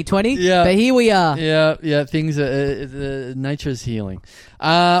of 2020. Yeah. But here we are. Yeah. Things are, nature is healing.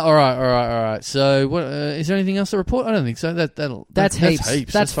 All right. So, what is there anything else to report? I don't think so. That's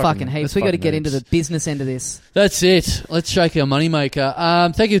heaps. That's fucking heaps. We got to get into the business end of this. That's it. Let's shake our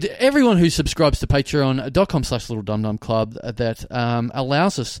moneymaker. Thank you to everyone who subscribes to patreon.com/littledumdumclub that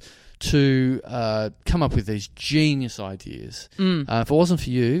allows us to come up with these genius ideas. If it wasn't for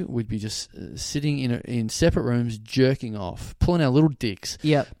you, we'd be just sitting in separate rooms, jerking off, pulling our little dicks.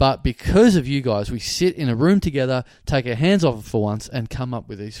 Yep. But because of you guys, we sit in a room together, take our hands off it for once, and come up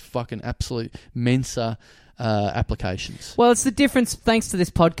with these fucking absolute Mensa applications. Well, it's the difference, thanks to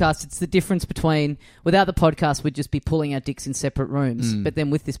this podcast, it's the difference between, without the podcast, we'd just be pulling our dicks in separate rooms. But then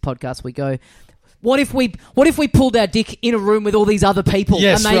with this podcast, we go, what if we pulled our dick in a room with all these other people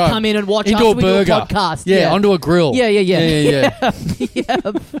and they come in and watch into after a we burger. do a podcast? Yeah, onto a grill. Yeah.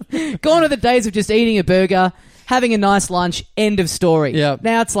 Gone are the days of just eating a burger, having a nice lunch, end of story. Yeah.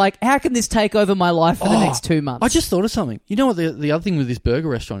 Now it's like, how can this take over my life for the next 2 months? I just thought of something. You know what the other thing with this burger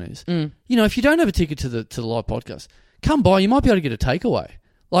restaurant is? If you don't have a ticket to the live podcast, come by. You might be able to get a takeaway.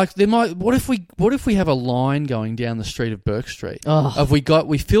 Like there might. What if we have a line going down the street of Burke Street? Oh. We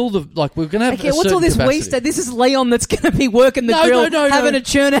fill the we're gonna have. Okay, what's all this waste? This is Leon that's going to be working the grill, having to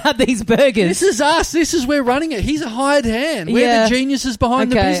churn out these burgers. This is us. This is we're running it. He's a hired hand. We're the geniuses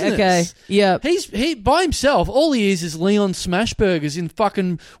behind the business. Okay. Yeah. He by himself. All he is Leon Smash Burgers in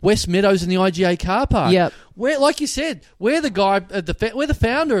fucking West Meadows in the IGA car park. Yep. We're, like you said, we're the guy. We're the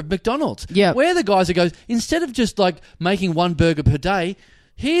founder of McDonald's. Yeah. We're the guys that goes instead of just like making one burger per day.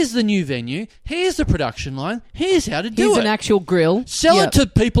 Here's the new venue. Here's the production line. Here's how to do it. Here's an actual grill. Sell it to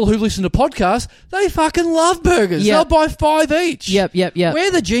people who listen to podcasts. They fucking love burgers. They'll buy 5 each. Yep.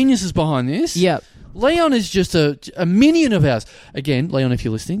 We're the geniuses behind this. Yep. Leon is just a minion of ours. Again, Leon, if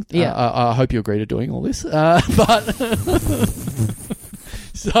you're listening, I hope you agree to doing all this.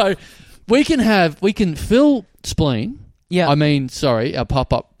 So We can fill Spleen. Yeah. I mean, sorry, our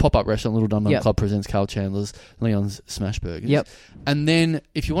pop-up restaurant, Little Dum Dum Club, presents Carl Chandler's Leon's Smash Burgers. Yep. And then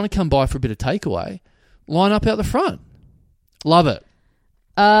if you want to come by for a bit of takeaway, line up out the front. Love it.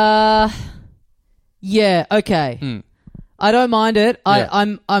 Yeah, okay. I don't mind it.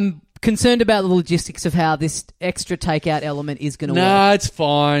 Yeah. I'm concerned about the logistics of how this extra takeout element is going to work. No, it's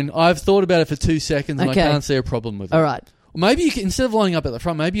fine. I've thought about it for 2 seconds and I can't see a problem with it. All right. Maybe you can, instead of lining up at the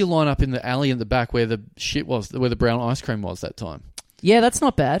front, maybe you line up in the alley at the back where the shit was, where the brown ice cream was that time. Yeah, that's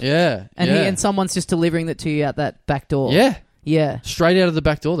not bad. Yeah. And someone's just delivering that to you out that back door. Yeah. Yeah. Straight out of the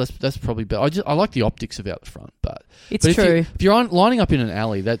back door. That's probably better. I like the optics of out the front, but it's true. If you're lining up in an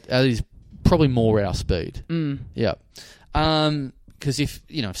alley, that is probably more our speed. Yeah. Because if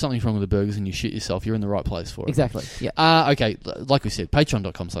something's wrong with the burgers and you shit yourself, you're in the right place for it. Exactly. Yeah. Okay. Like we said,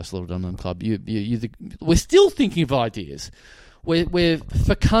 patreon.com/LittleDumDumClub. We're still thinking of ideas. We're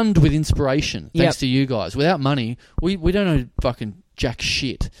fecund with inspiration thanks to you guys. Without money, we don't know fucking jack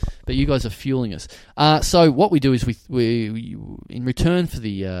shit, but you guys are fueling us. So what we do is we in return for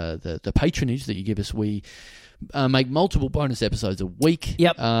the patronage that you give us, we make multiple bonus episodes a week.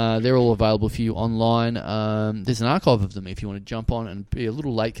 Yep. They're all available for you online. There's an archive of them if you want to jump on and be a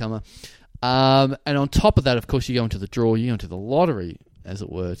little latecomer. And on top of that, of course, you go into the draw, you go into the lottery, as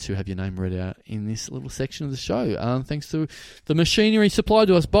it were, to have your name read out in this little section of the show. Thanks to the machinery supplied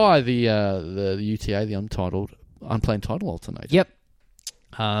to us by the UTA, the Unplanned Title Alternator. Yep.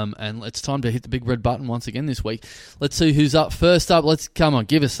 And it's time to hit the big red button once again this week. Let's see who's up first up. Come on,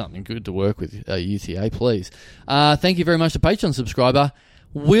 give us something good to work with, UTA, please. Thank you very much to Patreon subscriber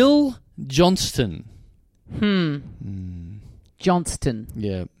Will Johnston. Johnston.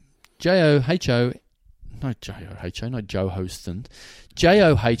 Yeah. Johho. Not Johho, not Joe Hoston.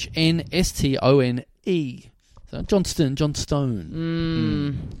 Johnstone. So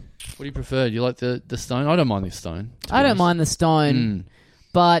Johnstone. What do you prefer? Do you like the stone? I don't mind the stone. I don't mind the stone,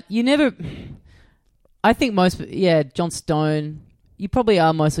 but you never... I think Johnstone. You probably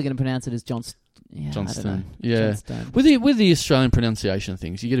are mostly going to pronounce it as Johnston. Yeah, Johnston. Yeah. Johnston. With the Australian pronunciation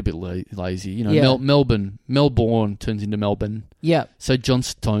things, you get a bit lazy. Melbourne turns into Melbourne. Yeah. So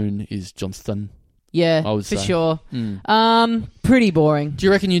Johnstone is Johnston. Yeah, I would for say. Sure. Pretty boring. Do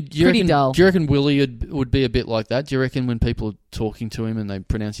you reckon pretty dull. Do you reckon Willie would be a bit like that? Do you reckon when people are talking to him and they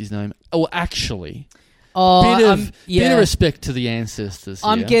pronounce his name? Oh, actually. Bit of respect to the ancestors.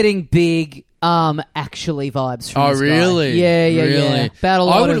 I'm getting big actually vibes from this really? Guy. Yeah. Really? About a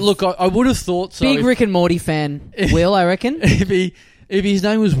lot I would have thought so. Big Rick and Morty fan, Will, I reckon. If his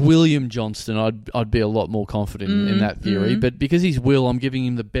name was William Johnston, I'd be a lot more confident in that theory. But because he's Will, I'm giving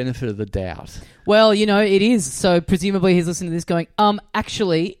him the benefit of the doubt. Well, it is. So presumably he's listening to this going,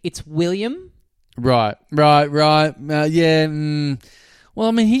 actually, it's William. Right. Yeah. Well,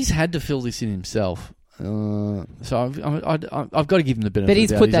 I mean, he's had to fill this in himself. So I've got to give him the benefit. But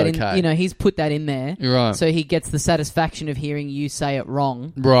he's of put that. that in. He's put that in there. Right. So he gets the satisfaction of hearing you say it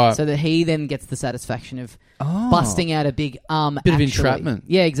wrong. Right. So that he then gets the satisfaction of busting out a big bit of entrapment.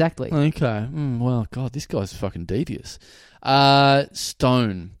 Yeah, exactly. Okay. Well, God, this guy's fucking devious.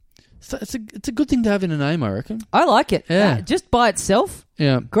 Stone. So it's a good thing to have in a name, I reckon. I like it. Yeah. Just by itself.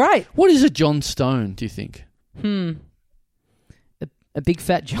 Yeah. Great. What is a John Stone? Do you think? A big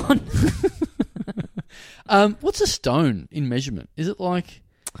fat John. What's a stone in measurement? Is it like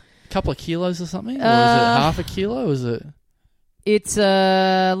a couple of kilos or something? Or is it half a kilo? Or is it? It's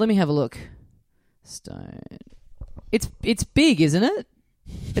let me have a look. Stone. It's big, isn't it?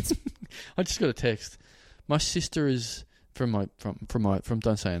 It's. I just got a text. My sister is from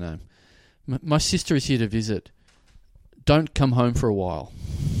don't say her name. My sister is here to visit. Don't come home for a while.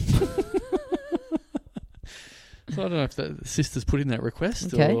 So I don't know if the sister's put in that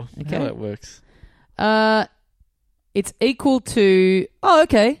request or how that works. It's equal to... Oh,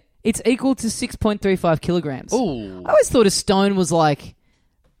 okay. It's equal to 6.35 kilograms. Ooh. I always thought a stone was like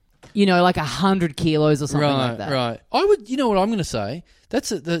 100 kilos or something like that. Right. I would... You know what I'm going to say?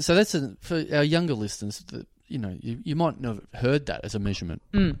 For our younger listeners, you might not have heard that as a measurement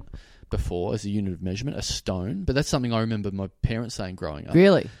before, as a unit of measurement, a stone. But that's something I remember my parents saying growing up.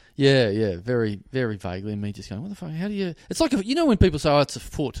 Really? Yeah, very, very vaguely. And me just going, what the fuck, how do you... It's like, when people say, it's a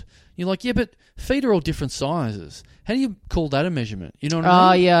foot. You're like, yeah, but feet are all different sizes. How do you call that a measurement? You know what I mean?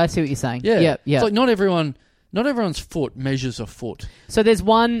 Oh, yeah, I see what you're saying. Yeah. Yeah. It's like not everyone's foot measures a foot. So there's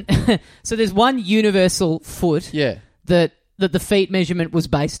one universal foot that the feet measurement was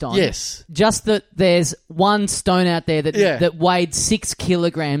based on. Yes. Just that there's one stone out there that weighed 6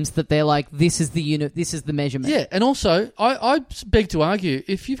 kilograms that they're like, this is the unit, this is the measurement. Yeah, and also, I beg to argue,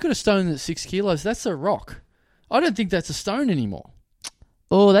 if you've got a stone that's 6 kilos, that's a rock. I don't think that's a stone anymore.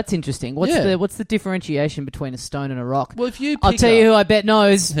 Oh, that's interesting. What's the differentiation between a stone and a rock? Well, if you I'll tell you who I bet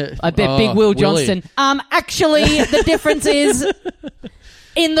knows. I bet Big Will Johnston. Actually, the difference is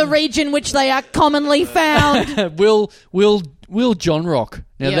in the region which they are commonly found. Will John Rock.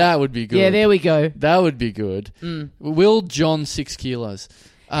 Now that would be good. Yeah, there we go. That would be good. Will John 6 kilos.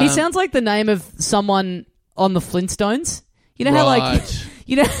 He sounds like the name of someone on the Flintstones. You know how the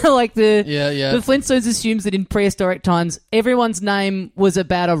Flintstones assumes that in prehistoric times everyone's name was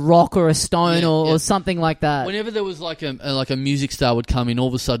about a rock or a stone or something like that. Whenever there was like a music star would come in, all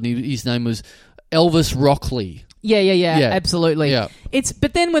of a sudden his name was Elvis Rockley. Yeah, absolutely. Yeah.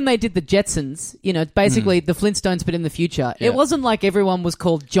 But then when they did the Jetsons, basically the Flintstones but in the future, it wasn't like everyone was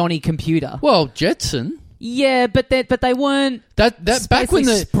called Johnny Computer. Well, Jetson. Yeah, but they weren't that back when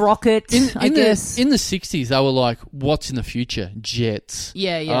the Sprocket, I guess. In the 60s they were like, what's in the future? Jets.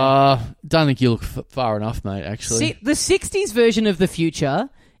 Yeah. Don't think you look far enough, mate, actually. See, the 60s version of the future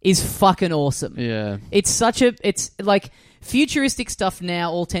is fucking awesome. Yeah. It's like futuristic stuff now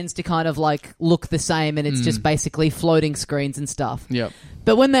all tends to kind of like look the same and it's just basically floating screens and stuff. Yep.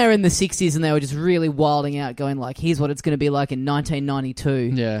 But when they were in the 60s and they were just really wilding out going like, here's what it's going to be like in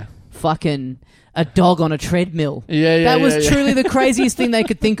 1992. Yeah. Fucking a dog on a treadmill. That was truly the craziest thing they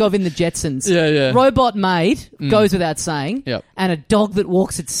could think of in the Jetsons. Yeah. Robot maid goes without saying. Yep. And a dog that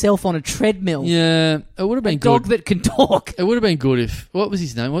walks itself on a treadmill. Yeah. It would have been good. A dog that can talk. It would have been good if... What was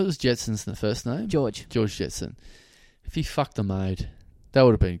his name? What was Jetson's first name? George Jetson. If he fucked the maid, that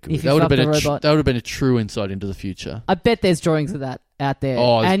would have been good. If that would have been that would have been a true insight into the future. I bet there's drawings of that out there.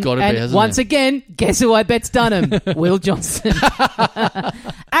 Oh, it's got to be, hasn't once again, guess who I bet's done him? Will Johnston.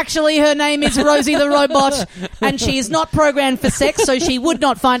 Actually, her name is Rosie the Robot, and she is not programmed for sex, so she would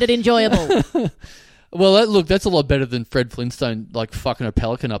not find it enjoyable. Well, that's a lot better than Fred Flintstone like fucking a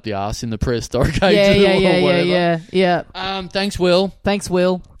pelican up the arse in the prehistoric age. Yeah. Thanks, Will.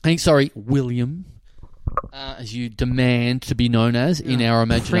 Sorry, William. As you demand to be known as in our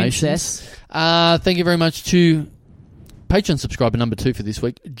imaginations. Thank you very much to Patreon subscriber number 2 for this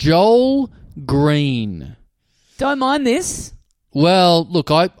week, Joel Green. Don't mind this. Well,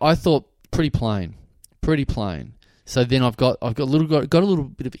 look, I thought pretty plain. So then I've got a little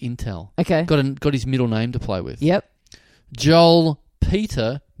bit of intel. Okay. Got his middle name to play with. Yep. Joel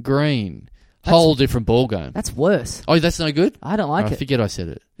Peter Green. Whole different ball game. That's worse. Oh, that's no good? I don't like it. Forget I said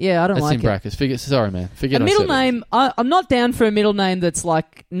it. Yeah, I don't like it. That's in brackets. Sorry, man. Forget a I said it. middle name, I'm not down for a middle name that's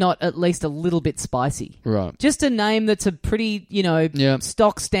like not at least a little bit spicy. Right. Just a name that's a pretty,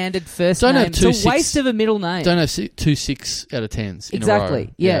 stock standard first don't name. Have two it's a waste of a middle name. Don't have 2 6 out of 10s in exactly. a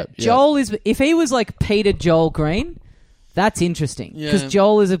row. Yeah. Joel is, if he was like Peter Joel Green, that's interesting. Because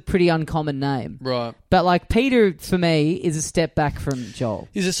Joel is a pretty uncommon name. Right. But like Peter, for me, is a step back from Joel.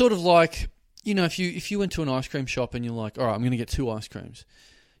 Is it sort of like... if you went to an ice cream shop and you're like, all right, I'm going to get 2 ice creams,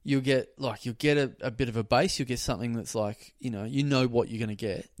 you'll get a bit of a base. You'll get something that's like, you know what you're going to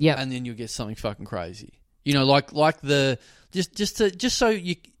get. Yeah. And then you'll get something fucking crazy. Like the just so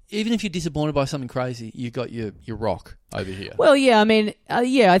you, even if you're disappointed by something crazy, you got your rock over here. Well, yeah, I mean,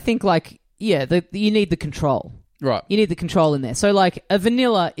 I think you need the control. Right. You need the control in there. So, like, a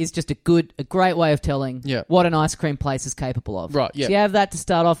vanilla is just a great way of telling what an ice cream place is capable of. Right, yeah. So you have that to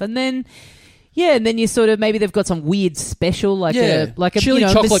start off, and then... Yeah, and then you sort of, maybe they've got some weird special, like a chili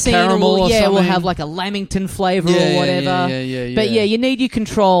chocolate caramel or something. We'll have like a Lamington flavour or whatever. Yeah. But you need your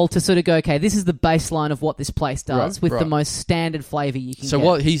control to sort of go, okay, this is the baseline of what this place does with the most standard flavour you can get. So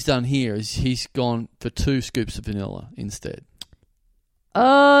what he's done here is he's gone for 2 scoops of vanilla instead.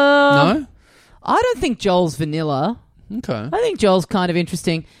 No? I don't think Joel's vanilla. Okay. I think Joel's kind of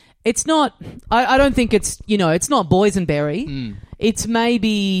interesting. It's not... I don't think it's... it's not boysenberry. Mm. It's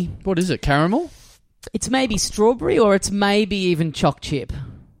maybe... What is it, caramel? It's maybe strawberry or it's maybe even choc chip.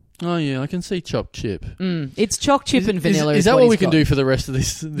 Oh, yeah, I can see choc chip. It's choc chip and vanilla. Is that what we can do for the rest of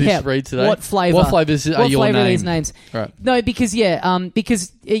this read today? What flavour? What flavours are your name? What flavour are these names? Right. No, because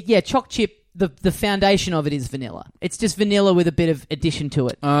choc chip... The foundation of it is vanilla. It's just vanilla with a bit of addition to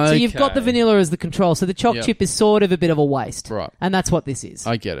it. Okay. So you've got the vanilla as the control. So the choc chip is sort of a bit of a waste. Right. And that's what this is.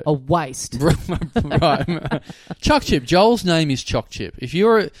 I get it. A waste. Right. Choc chip. Joel's name is choc chip. If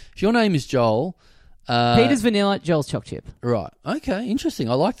your name is Joel... Peter's vanilla, Joel's choc chip. Right. Okay. Interesting.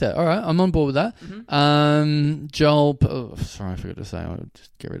 I like that. All right. I'm on board with that. Mm-hmm. Joel... sorry, I forgot to say. I'll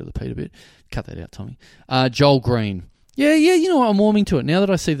just get rid of the Peter bit. Cut that out, Tommy. Joel Green. Yeah. You know what? I'm warming to it now that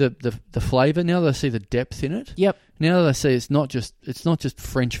I see the flavour. Now that I see the depth in it. Yep. Now that I see it's not just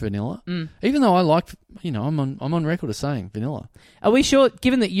French vanilla. Even though I like, I'm on record as saying vanilla. Are we sure?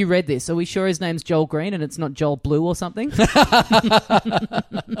 Given that you read this, are we sure his name's Joel Green and it's not Joel Blue or something? That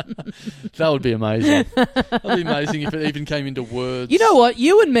would be amazing. That would be amazing if it even came into words. You know what?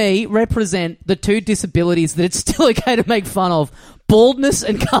 You and me represent the two disabilities that it's still okay to make fun of. Baldness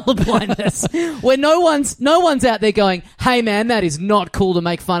and colourblindness, where no one's out there going, "Hey man, that is not cool to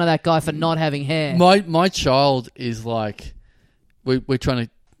make fun of that guy for not having hair." My child is like, we're trying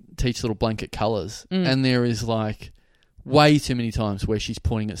to teach little blanket colours, and there is like way too many times where she's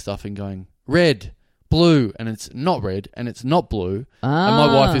pointing at stuff and going red, blue, and it's not red and it's not blue, and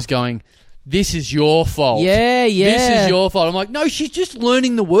my wife is going, "This is your fault." Yeah. This is your fault. I'm like, no, she's just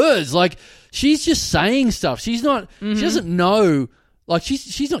learning the words. Like she's just saying stuff. She's not. She doesn't know. Like,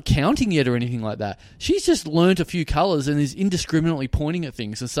 she's not counting yet or anything like that. She's just learnt a few colours and is indiscriminately pointing at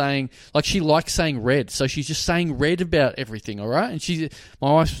things and saying, like, she likes saying red, so she's just saying red about everything, all right? And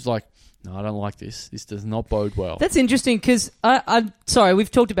my wife was like, no, I don't like this. This does not bode well. That's interesting because I'm sorry, we've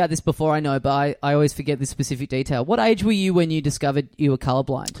talked about this before, I know, but I always forget this specific detail. What age were you when you discovered you were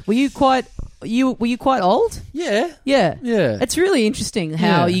colourblind? Were you quite old? Yeah. Yeah. Yeah. It's really interesting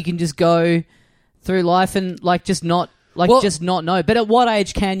how you can just go through life and, like, just not know. But at what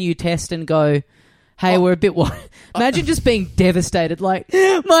age can you test and go, hey, we're a bit worried? Imagine just being devastated, like,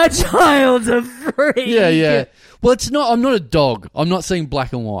 my child's a freak. Yeah. Well, it's not. I'm not a dog. I'm not seeing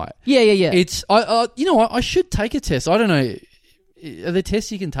black and white. Yeah. It's. I should take a test. I don't know. Are there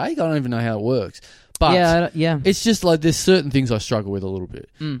tests you can take? I don't even know how it works. But it's just like there's certain things I struggle with a little bit.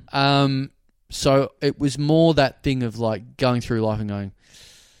 So it was more that thing of like going through life and going,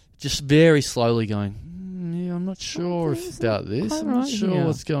 just very slowly going, I'm not sure about this. I'm not sure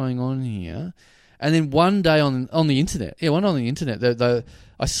what's going on here. And then one day on the internet,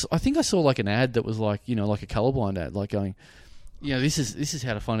 I think I saw like an ad that was like, like a colourblind ad, like going, this is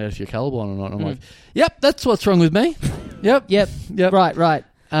how to find out if you're colourblind or not. And I'm like, yep, that's what's wrong with me. Yep. Right.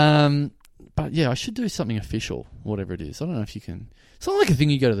 But yeah, I should do something official, whatever it is. I don't know if you can. It's not like a thing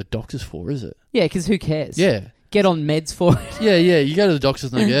you go to the doctors for, is it? Yeah, because who cares? Yeah. Get on meds for it. Yeah. You go to the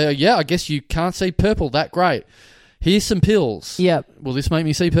doctors and they go, I guess you can't see purple. That great. Here's some pills. Yep. Will this make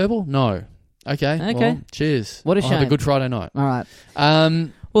me see purple? No. Okay. Well, cheers. What a shame. Have a good Friday night. All right.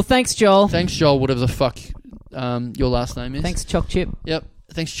 Well, thanks, Joel. Thanks, Joel, whatever the fuck your last name is. Thanks, Choc Chip. Yep.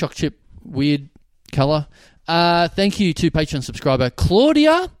 Thanks, Choc Chip. Weird colour. Thank you to Patreon subscriber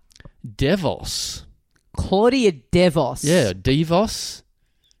Claudia Devos. Yeah, Devos.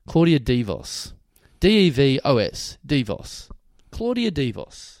 Claudia Devos. Devos. Devos. Claudia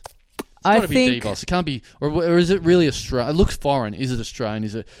Devos. It's got to be Devos. It can't be... Or is it really Australian? It looks foreign. Is it Australian?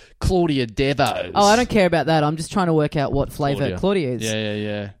 Is it Claudia Devos? Oh, I don't care about that. I'm just trying to work out what flavour Claudia is.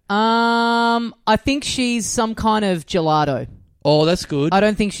 Yeah. I think she's some kind of gelato. Oh, that's good. I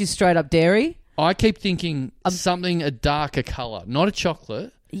don't think she's straight up dairy. I keep thinking something a darker colour. Not a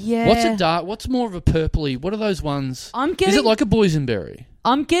chocolate. Yeah. What's a dark... What's more of a purpley... What are those ones? Is it like a boysenberry?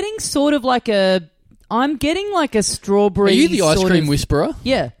 I'm getting like a strawberry... Are you the ice cream whisperer?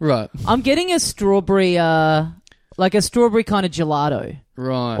 Yeah. Right. I'm getting a strawberry, like a strawberry kind of gelato.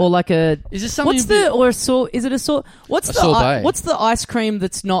 Right. Or like a... Is this something... Is it a sorbet? What's the ice cream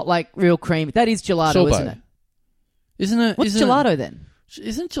that's not like real cream? That is gelato, sorbet. Isn't it? Isn't it? What's gelato then?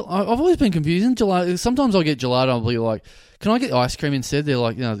 I've always been confused. Isn't gelato... Sometimes I'll get gelato and I'll be like, can I get ice cream instead? They're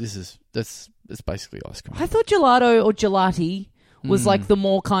like, no, that's basically ice cream. I thought gelato or gelati... was like the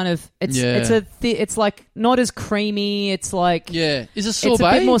more kind of it's like not as creamy. It's like is it sorbet? It's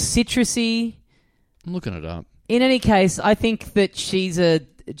a bit more citrusy. I'm looking it up. In any case, I think that she's a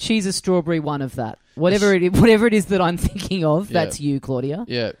strawberry one of that. Whatever it is that I'm thinking of, that's you, Claudia.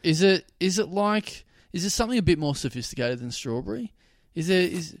 Yeah. Is it something a bit more sophisticated than strawberry?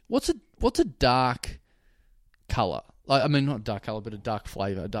 What's a dark colour? Like, I mean, not dark colour, but a dark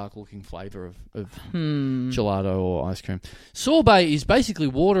flavour, a dark-looking flavour of gelato or ice cream. Sorbet is basically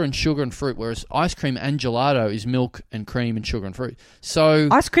water and sugar and fruit, whereas ice cream and gelato is milk and cream and sugar and fruit. So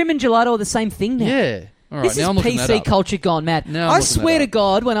ice cream and gelato are the same thing now. Yeah. All right, this now is I'm looking that PC up. culture gone mad. I swear to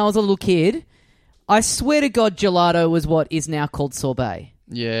God, when I was a little kid, gelato was what is now called sorbet.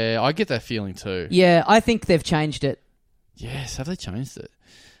 Yeah, I get that feeling too. Yeah, I think they've changed it. Yes, have they changed it?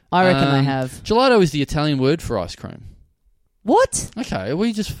 I reckon they have. Gelato is the Italian word for ice cream. What? Okay, are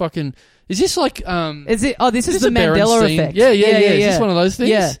we just fucking... Is this like... Is it? Oh, this is the Mandela effect. Yeah. Is this one of those things?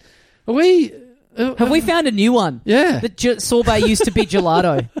 Yeah. Are we... have we found a new one? Yeah. That sorbet used to be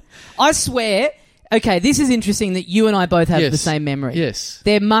gelato. I swear... Okay, this is interesting that you and I both have the same memory. Yes.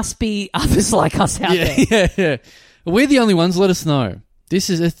 There must be others like us out there. Yeah. We're the only ones. Let us know.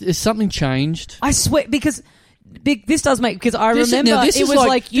 Is something changed? I swear, because this does make... Because I remember this it is was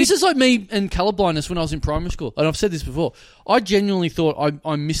like... This is like me and colour blindness when I was in primary school. And I've said this before. I genuinely thought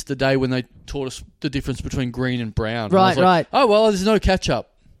I missed the day when they taught us the difference between green and brown. Right, right. Oh, well, there's no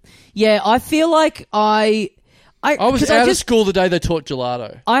catch-up. Yeah, I feel like I was out of school the day they taught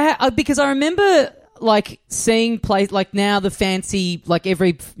gelato. Because I remember... like seeing like now the fancy, like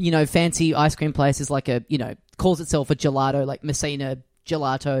every, fancy ice cream place is like calls itself a gelato, like Messina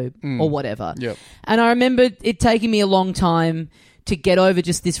gelato or whatever. Yep. And I remember it taking me a long time to get over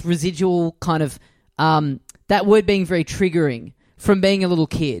just this residual kind of, that word being very triggering from being a little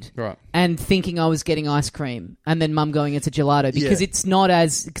kid. Right. And thinking I was getting ice cream and then mum going, it's a gelato, because it's not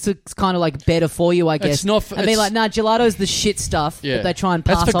as, it's kind of like better for you, I guess. It's not, gelato's the shit stuff that they try and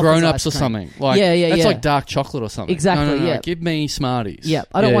pass off. That's for grown-ups or something. Like, that's like dark chocolate or something. Exactly, no. Give me Smarties. Yeah,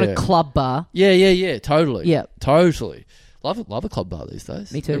 I don't want a club bar. Yeah, totally. Yeah. Totally. Love a club bar these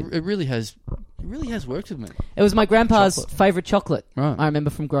days. Me too. It really has worked with me. It was my grandpa's favourite chocolate. Right. I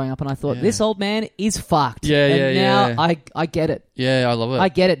remember from growing up, and I thought, this old man is fucked. Yeah, now I get it. Yeah, I love it. I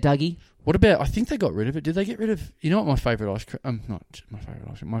get it, Dougie. What about, I think they got rid of it. Did they get rid of, what my favourite ice cream, not my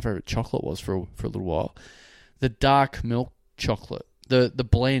favourite ice cream, my favourite chocolate was for a little while? The dark milk chocolate. The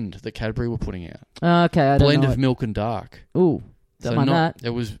blend that Cadbury were putting out. Okay, I don't blend know of milk and dark. Ooh, don't mind that. It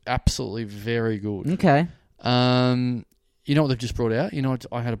was absolutely very good. Okay. You know what they've just brought out? You know what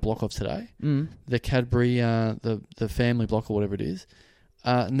I had a block of today? The Cadbury, the family block or whatever it is,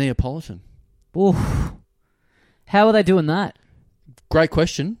 Neapolitan. Ooh. How are they doing that? Great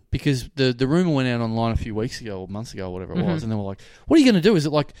question, because the rumour went out online a few weeks ago or months ago or whatever it was, and they were like, what are you going to do? Is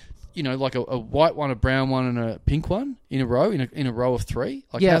it like, like a white one, a brown one, and a pink one in a row, in a row of three?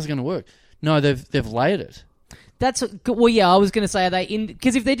 Like, how's it going to work? No, they've layered it. That's... Well, yeah, I was going to say, are they...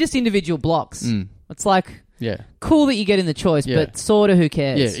 Because if they're just individual blocks, it's like... Yeah. Cool that you get in the choice, but sort of who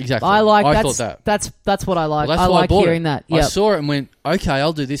cares? Yeah, exactly. I thought that. That's what I like. Well, I like hearing that. Yep. I saw it and went, okay,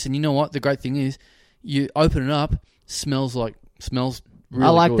 I'll do this. And you know what? The great thing is, you open it up, smells really I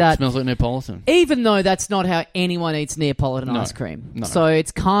like good. that. Smells like Neapolitan. Even though that's not how anyone eats Neapolitan ice cream. No. So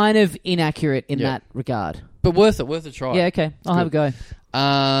it's kind of inaccurate in that regard. But worth a try. Yeah, okay. I'll have a go.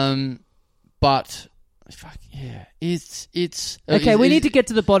 But... Fuck yeah! It's okay. We need to get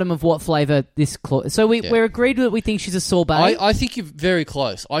to the bottom of what flavour this. So we're agreed that we think she's a sorbet. I think you're very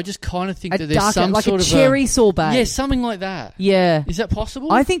close. I just kind of think that there's darker, some like sort a of cherry sorbet. Yeah, something like that. Yeah, is that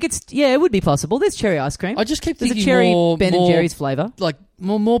possible? I think it would be possible. There's cherry ice cream. I just keep thinking there's a cherry more Ben and Jerry's flavour, like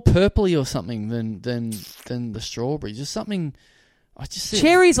more purpley or something than the strawberries. Just something. I just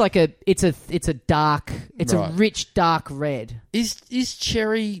cherry's like it's a dark, it's a rich dark red. Is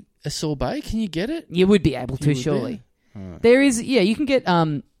cherry a sorbet? Can you get it? You would be able to, surely. Right. There is, you can get,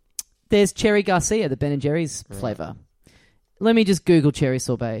 there's Cherry Garcia, the Ben & Jerry's flavour. Let me just Google cherry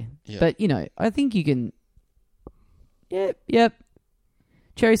sorbet. Yep. But, I think you can, yep.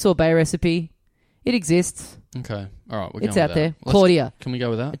 Cherry sorbet recipe. It exists. Okay. All right. It's out there. Claudia. Can we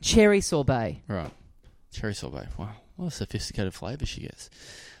go with that? A cherry sorbet. Right. Cherry sorbet. Wow. What a sophisticated flavour she gets.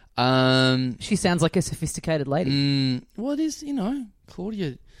 She sounds like a sophisticated lady. Well, it is,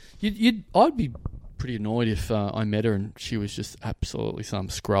 Claudia... I'd be pretty annoyed if I met her and she was just absolutely some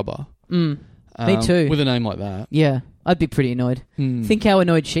scrubber. Me too. With a name like that. Yeah, I'd be pretty annoyed. Think how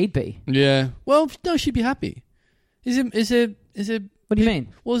annoyed she'd be. Yeah. Well, no, she'd be happy. Is there? What do you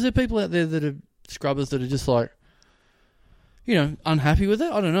mean? Well, is there people out there that are scrubbers that are just like, unhappy with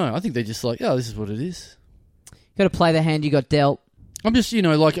it? I don't know. I think they're just like, oh, this is what it is. Got to play the hand you got dealt. I'm just,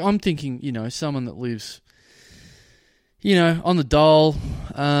 I'm thinking, someone that lives... on the dole,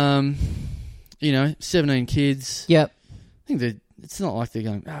 17 kids. Yep. I think it's not like they're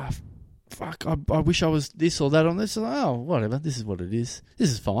going, fuck, I wish I was this or that on this. Like, oh, whatever, this is what it is.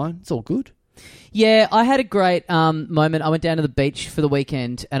 This is fine. It's all good. Yeah, I had a great moment. I went down to the beach for the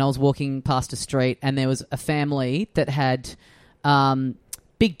weekend and I was walking past a street and there was a family that had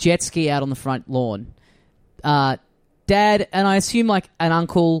big jet ski out on the front lawn. Dad, and I assume like an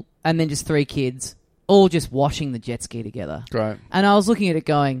uncle and then just 3 kids. All just washing the jet ski together. Great. And I was looking at it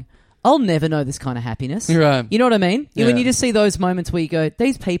going, I'll never know this kind of happiness. Right. You know what I mean? Yeah. When you just see those moments where you go,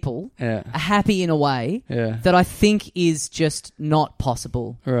 these people are happy in a way that I think is just not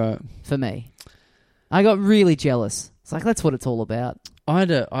possible for me. I got really jealous. It's like, that's what it's all about. I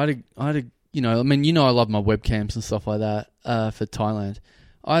had a I love my webcams and stuff like that for Thailand.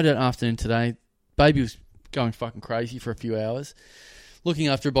 I had an afternoon today. Baby was going fucking crazy for a few hours. Looking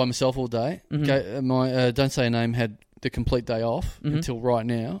after her by myself all day. Mm-hmm. My Don't Say a Name had the complete day off until right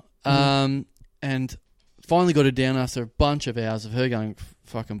now. And finally got her down after a bunch of hours of her going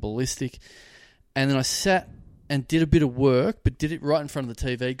fucking ballistic. And then I sat and did a bit of work, but did it right in front of the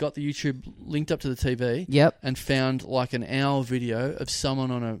TV, got the YouTube linked up to the TV, and found like an hour video of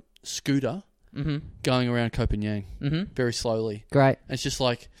someone on a scooter going around Copenhagen very slowly. Great. And it's just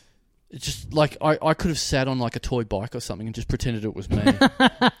like I could have sat on like a toy bike or something and just pretended it was me.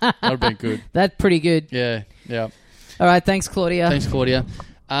 That would have been good. That's pretty good. Yeah. All right, thanks, Claudia. Thank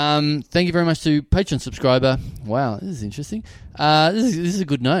you very much to Patreon subscriber. Wow, this is interesting. This is a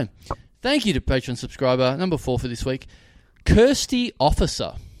good name. Thank you to Patreon subscriber number 4 for this week, Kirsty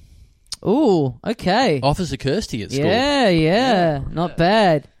Officer. Ooh, okay. Officer Kirsty at school. Yeah. Not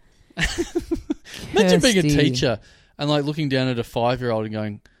bad. Imagine being a teacher and like looking down at a 5-year-old and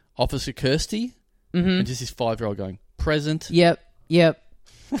going, Officer Kirsty? And just this 5-year-old going, present. Yep.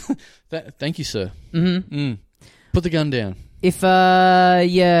 Thank you, sir. Put the gun down. If,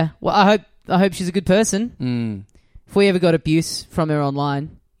 well, I hope she's a good person. If we ever got abuse from her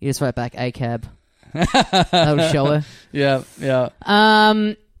online, you just write back ACAB. That'll show her. Yeah.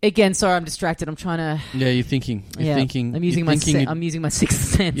 Again, sorry, I'm distracted. I'm trying to. Yeah, you're thinking. I'm using my sixth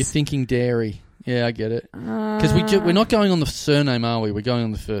sense. You're thinking dairy. Yeah, I get it. Because we're not going on the surname, are we? We're going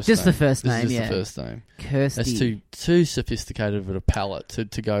on the first name. Just the first name, Just the first name. Kirsty. That's too sophisticated of a palette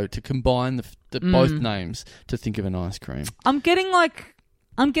to combine the both names to think of an ice cream. I'm getting like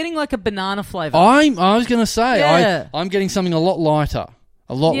a banana flavour. I was going to say, I'm getting something a lot lighter.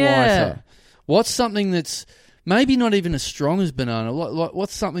 Lighter. What's something that's maybe not even as strong as banana?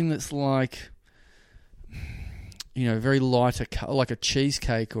 What's something that's like, very lighter, like a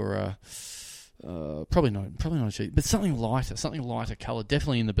cheesecake or a... probably not a cheese, but something lighter colour,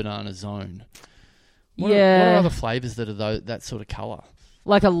 definitely in the banana zone. What are other flavours that are that sort of colour?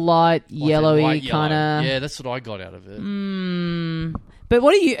 Like a light yellowy kind of. Yeah, that's what I got out of it. But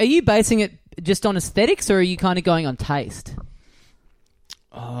are you basing it just on aesthetics, or are you kind of going on taste?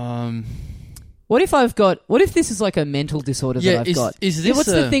 What if this is like a mental disorder that I've got? What's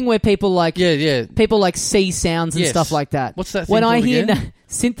the thing where people like people like see sounds and stuff like that? What's that thing when I called hear again?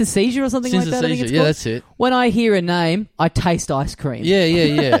 Synesthesia or something like that? I think it's called. That's it. When I hear a name, I taste ice cream.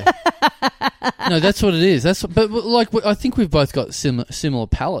 Yeah. No, that's what it is. But like I think we've both got similar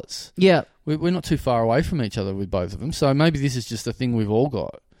palates. Yeah, we're not too far away from each other with both of them. So maybe this is just a thing we've all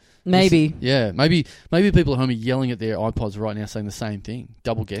got. Maybe. Maybe people at home are yelling at their iPods right now saying the same thing,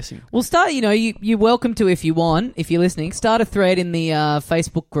 double guessing. Well, you're welcome to, if you want, if you're listening, start a thread in the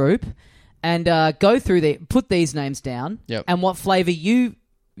Facebook group and go through put these names down and what flavour you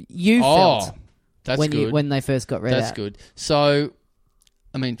felt when they first got read out. That's good. So,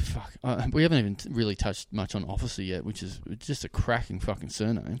 I mean, we haven't even really touched much on Officer yet, which is just a cracking fucking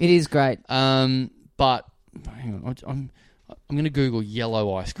surname. It is great. But, hang on, I'm going to Google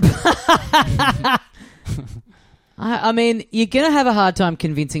yellow ice cream. I mean, you're going to have a hard time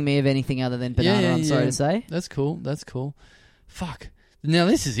convincing me of anything other than banana, I'm sorry to say. That's cool. Fuck. Now,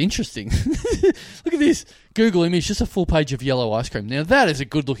 this is interesting. Look at this. Google image, just a full page of yellow ice cream. Now, that is a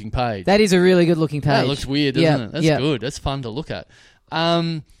good-looking page. That is a really good-looking page. That looks weird, doesn't it? That's good. That's fun to look at.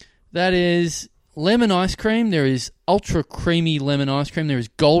 That is lemon ice cream. There is ultra creamy lemon ice cream. There is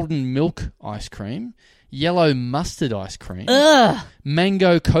golden milk ice cream. Yellow mustard ice cream.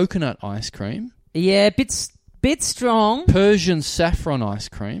 Mango coconut ice cream. Yeah, bit strong. Persian saffron ice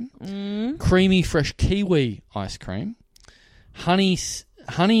cream. Creamy fresh kiwi ice cream. Honey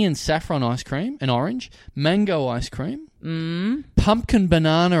and saffron ice cream, an orange. Mango ice cream. Pumpkin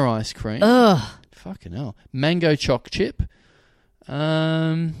banana ice cream. Fucking hell. Mango choc chip.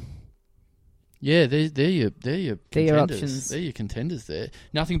 Yeah, they're your contenders. Options. They're your contenders there.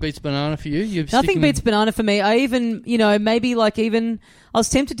 Nothing beats banana for you. Nothing beats banana for me. I even, maybe like I was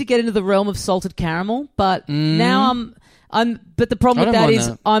tempted to get into the realm of salted caramel, but now but the problem with that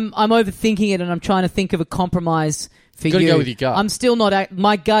is I'm overthinking it and I'm trying to think of a compromise for you. Got to go with your gut. I'm still not.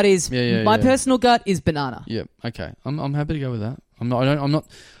 My gut is my personal gut is banana. Yeah. Okay. I'm happy to go with that.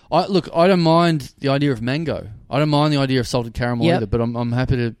 I don't mind the idea of mango. I don't mind the idea of salted caramel either, but I'm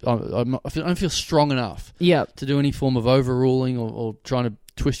happy to... I don't feel strong enough to do any form of overruling or trying to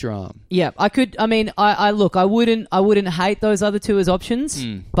twist your arm. Yeah, I could... I mean, I wouldn't hate those other two as options,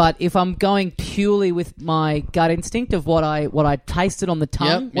 but if I'm going purely with my gut instinct of what I tasted on the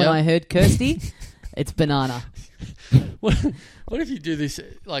tongue when I heard Kirsty, it's banana. What if you do this...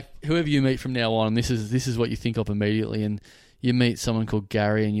 Like, whoever you meet from now on, this is what you think of immediately, and... You meet someone called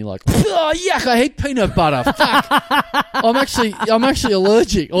Gary and you're like, oh, yuck, I hate peanut butter. Fuck. I'm actually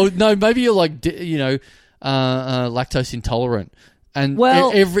allergic. Or no, maybe you're like, lactose intolerant. And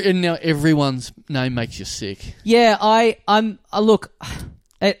now everyone's name makes you sick. Yeah, look,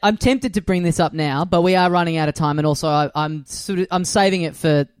 I'm tempted to bring this up now, but we are running out of time, and also I'm saving it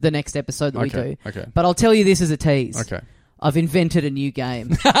for the next episode that we do. Okay. But I'll tell you this as a tease. Okay. I've invented a new game,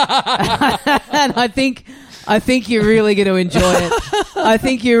 and I think you're really going to enjoy it.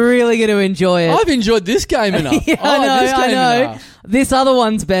 I've enjoyed this game enough. Yeah, I know. Enough. This other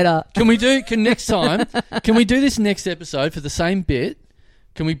one's better. Can we do next time? Can we do this next episode for the same bit?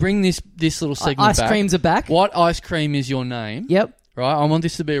 Can we bring this little segment back? Ice creams are back. What ice cream is your name? Yep. Right, I want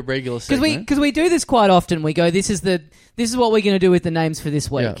this to be a regular segment. Because we do this quite often. We go, this is what we're going to do with the names for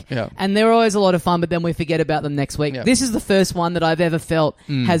this week. Yeah. And they're always a lot of fun, but then we forget about them next week. Yeah. This is the first one that I've ever felt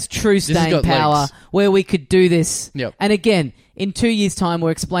has true staying power, legs. Where we could do this. Yep. And again, in 2 years' time,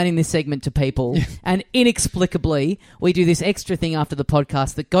 we're explaining this segment to people, and inexplicably, we do this extra thing after the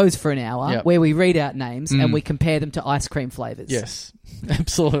podcast that goes for an hour, where we read out names and we compare them to ice cream flavours. Yes.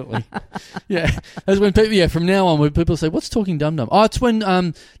 Absolutely. Yeah. That's when people, from now on, when people say, what's Talking Dum Dum? Oh, it's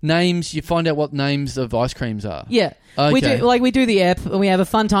when names, you find out what names of ice creams are. Yeah. Okay. We do the app and we have a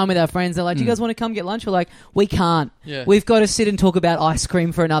fun time with our friends. They're like, do you guys want to come get lunch? We're like, we can't. Yeah. We've got to sit and talk about ice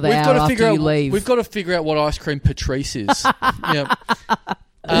cream for another hour after you leave. We've got to figure out what ice cream Patrice is. Yep.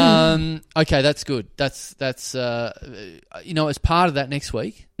 Okay, that's good. That's as part of that next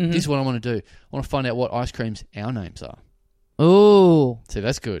week, this is what I want to do. I want to find out what ice creams our names are. Oh. See,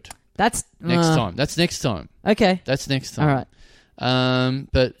 that's good. That's next time. That's next time. Okay. That's next time. All right.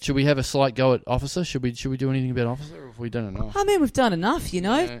 But should we have a slight go at Officer? Should we do anything about Officer, or have we done enough? I mean, we've done enough, I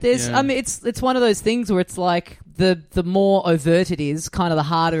mean, it's one of those things where it's like the more overt it is, kind of the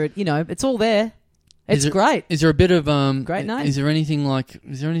harder it, it's all there. It's great. Is there a bit of great name? Is there anything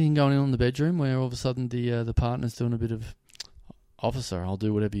going on in the bedroom where all of a sudden the partner's doing a bit of Officer, I'll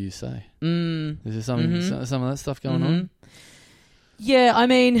do whatever you say? Is there some of that stuff going on? Yeah, I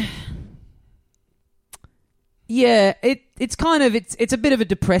mean, it's kind of it's a bit of a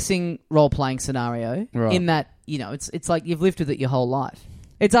depressing role playing scenario in that it's like you've lived with it your whole life.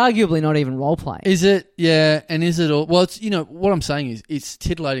 It's arguably not even role playing. Is it? Yeah, and is it all? Well, it's what I'm saying is it's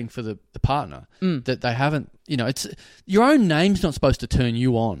titillating for the partner that they haven't. It's your own name's not supposed to turn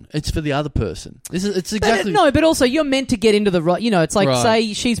you on. It's for the other person. It's exactly but also you're meant to get into the right. It's like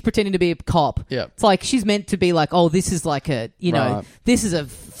say she's pretending to be a cop. Yeah, it's like she's meant to be like, oh, this is like a this is a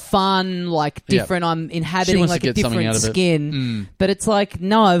fun different. I'm inhabiting like a different skin. But it's like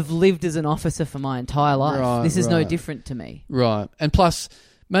no, I've lived as an officer for my entire life. This is no different to me. Right, and plus.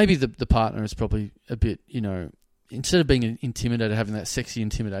 Maybe the partner is probably a bit, instead of being intimidated, having that sexy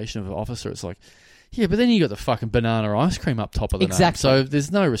intimidation of an officer, it's like, yeah, but then you got the fucking banana ice cream up top of the name. So there's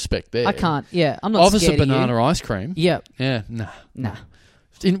no respect there. I can't, I'm not Officer scared Banana of you. Ice Cream. Yep. Yeah, nah.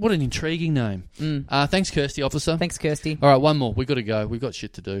 What an intriguing name. Thanks, Kirsty, Officer. Thanks, Kirsty. All right, one more. We've got to go. We've got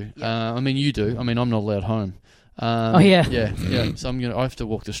shit to do. Yep. I mean, you do. I mean, I'm not allowed home. Yeah. Yeah. So I have to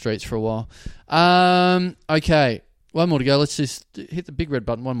walk the streets for a while. Okay. One more to go. Let's just hit the big red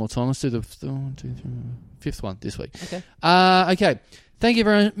button one more time. Let's do the 5th one this week. Okay. Okay. Thank you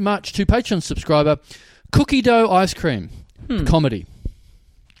very much to Patreon subscriber Cookie Dough Ice Cream Comedy.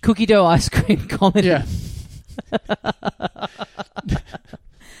 Cookie Dough Ice Cream Comedy. Yeah.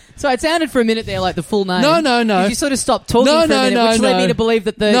 So it sounded for a minute there like the full name. No. You sort of stopped talking for a minute, which led me to believe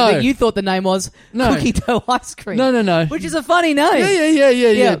that you thought the name was Cookie Dough Ice Cream. No. Which is a funny name.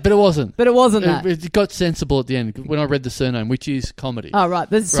 Yeah. But it wasn't. That. It got sensible at the end when I read the surname, which is Comedy. Oh, right.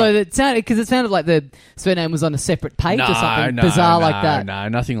 So it sounded like the surname was on a separate page or something bizarre like that. No,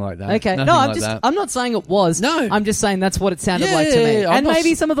 nothing like that. Okay. I'm not saying it was. No. I'm just saying that's what it sounded like to me. And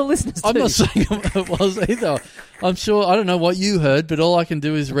maybe some of the listeners too. I'm not saying it was either. I'm sure, I don't know what you heard, but all I can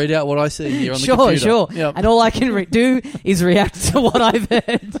do is read out what I see here on the computer. Sure. Yep. And all I can do is react to what I've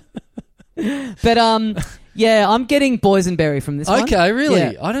heard. But, I'm getting boysenberry from this one. Okay, really?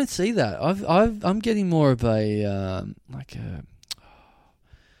 Yeah. I don't see that. I'm getting more of a,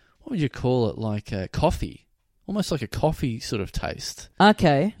 what would you call it? Like a coffee. Almost like a coffee sort of taste.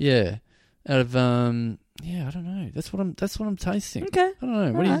 Okay. Yeah. Out of, I don't know. That's what I'm tasting. Okay. I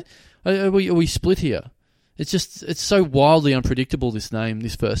don't know. Are we split here? It's so wildly unpredictable, this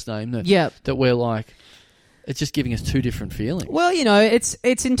first name, that we're like, it's just giving us two different feelings. Well,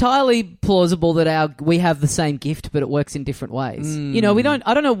 it's entirely plausible that we have the same gift, but it works in different ways. We don't.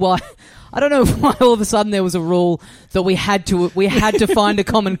 I don't know why. I don't know why all of a sudden there was a rule that we had to find a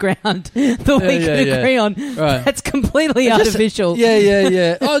common ground that we could agree on. Right. That's completely artificial.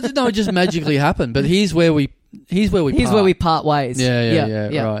 Yeah. Oh no, it just magically happened. But here's where we part ways. Yeah.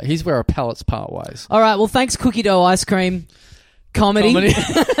 Right. Here's where our palates part ways. All right. Well, thanks, Cookie Dough Ice Cream. Comedy.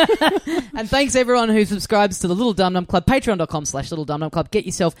 And thanks everyone who subscribes to the Little Dum Dum Club. Patreon.com/Little Dum Dum Club. Get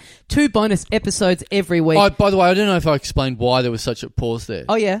yourself 2 bonus episodes every week. Oh, by the way, I don't know if I explained why there was such a pause there.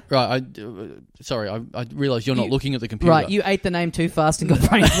 Oh, yeah? Right. I realised you're not looking at the computer. Right, you ate the name too fast and got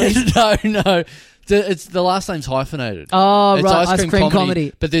brain freeze. No. It's the last name's hyphenated. Oh, it's right. Ice cream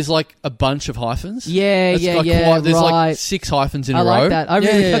comedy. But there's like a bunch of hyphens. Yeah. There's like 6 hyphens in a row. I like that.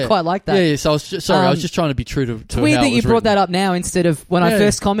 I quite like that. Yeah. So I was just trying to be true to it's weird how that you brought that up now instead of when I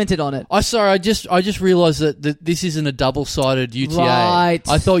first commented on it. I just realised that this isn't a double-sided UTA. Right.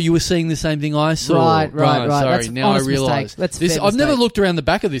 I thought you were seeing the same thing I saw. Right. Sorry. Now I realise. I've never looked around the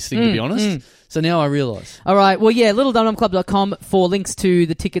back of this thing, to be honest. So now I realise. All right. Well, yeah, littledumdumclub.com for links to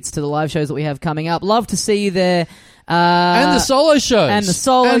the tickets to the live shows that we have coming up. Love to see you there. And the solo shows. And the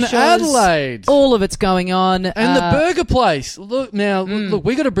solo shows. Adelaide. All of it's going on. And the burger place. Look, now, look,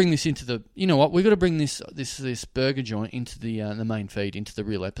 we got to bring this into the... You know what? We got to bring this burger joint into the main feed, into the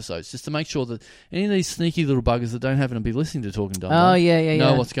real episodes, just to make sure that any of these sneaky little buggers that don't happen to be listening to Talking Dum Dum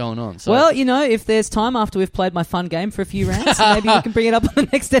know what's going on. So. Well, if there's time after we've played my fun game for a few rounds, maybe we can bring it up on the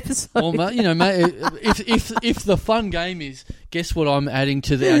next episode. Well, mate, if the fun game is... Guess what I'm adding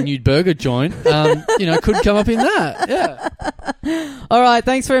to our new burger joint? Could come up in that. Yeah. All right.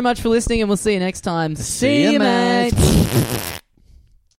 Thanks very much for listening, and we'll see you next time. See you, mate.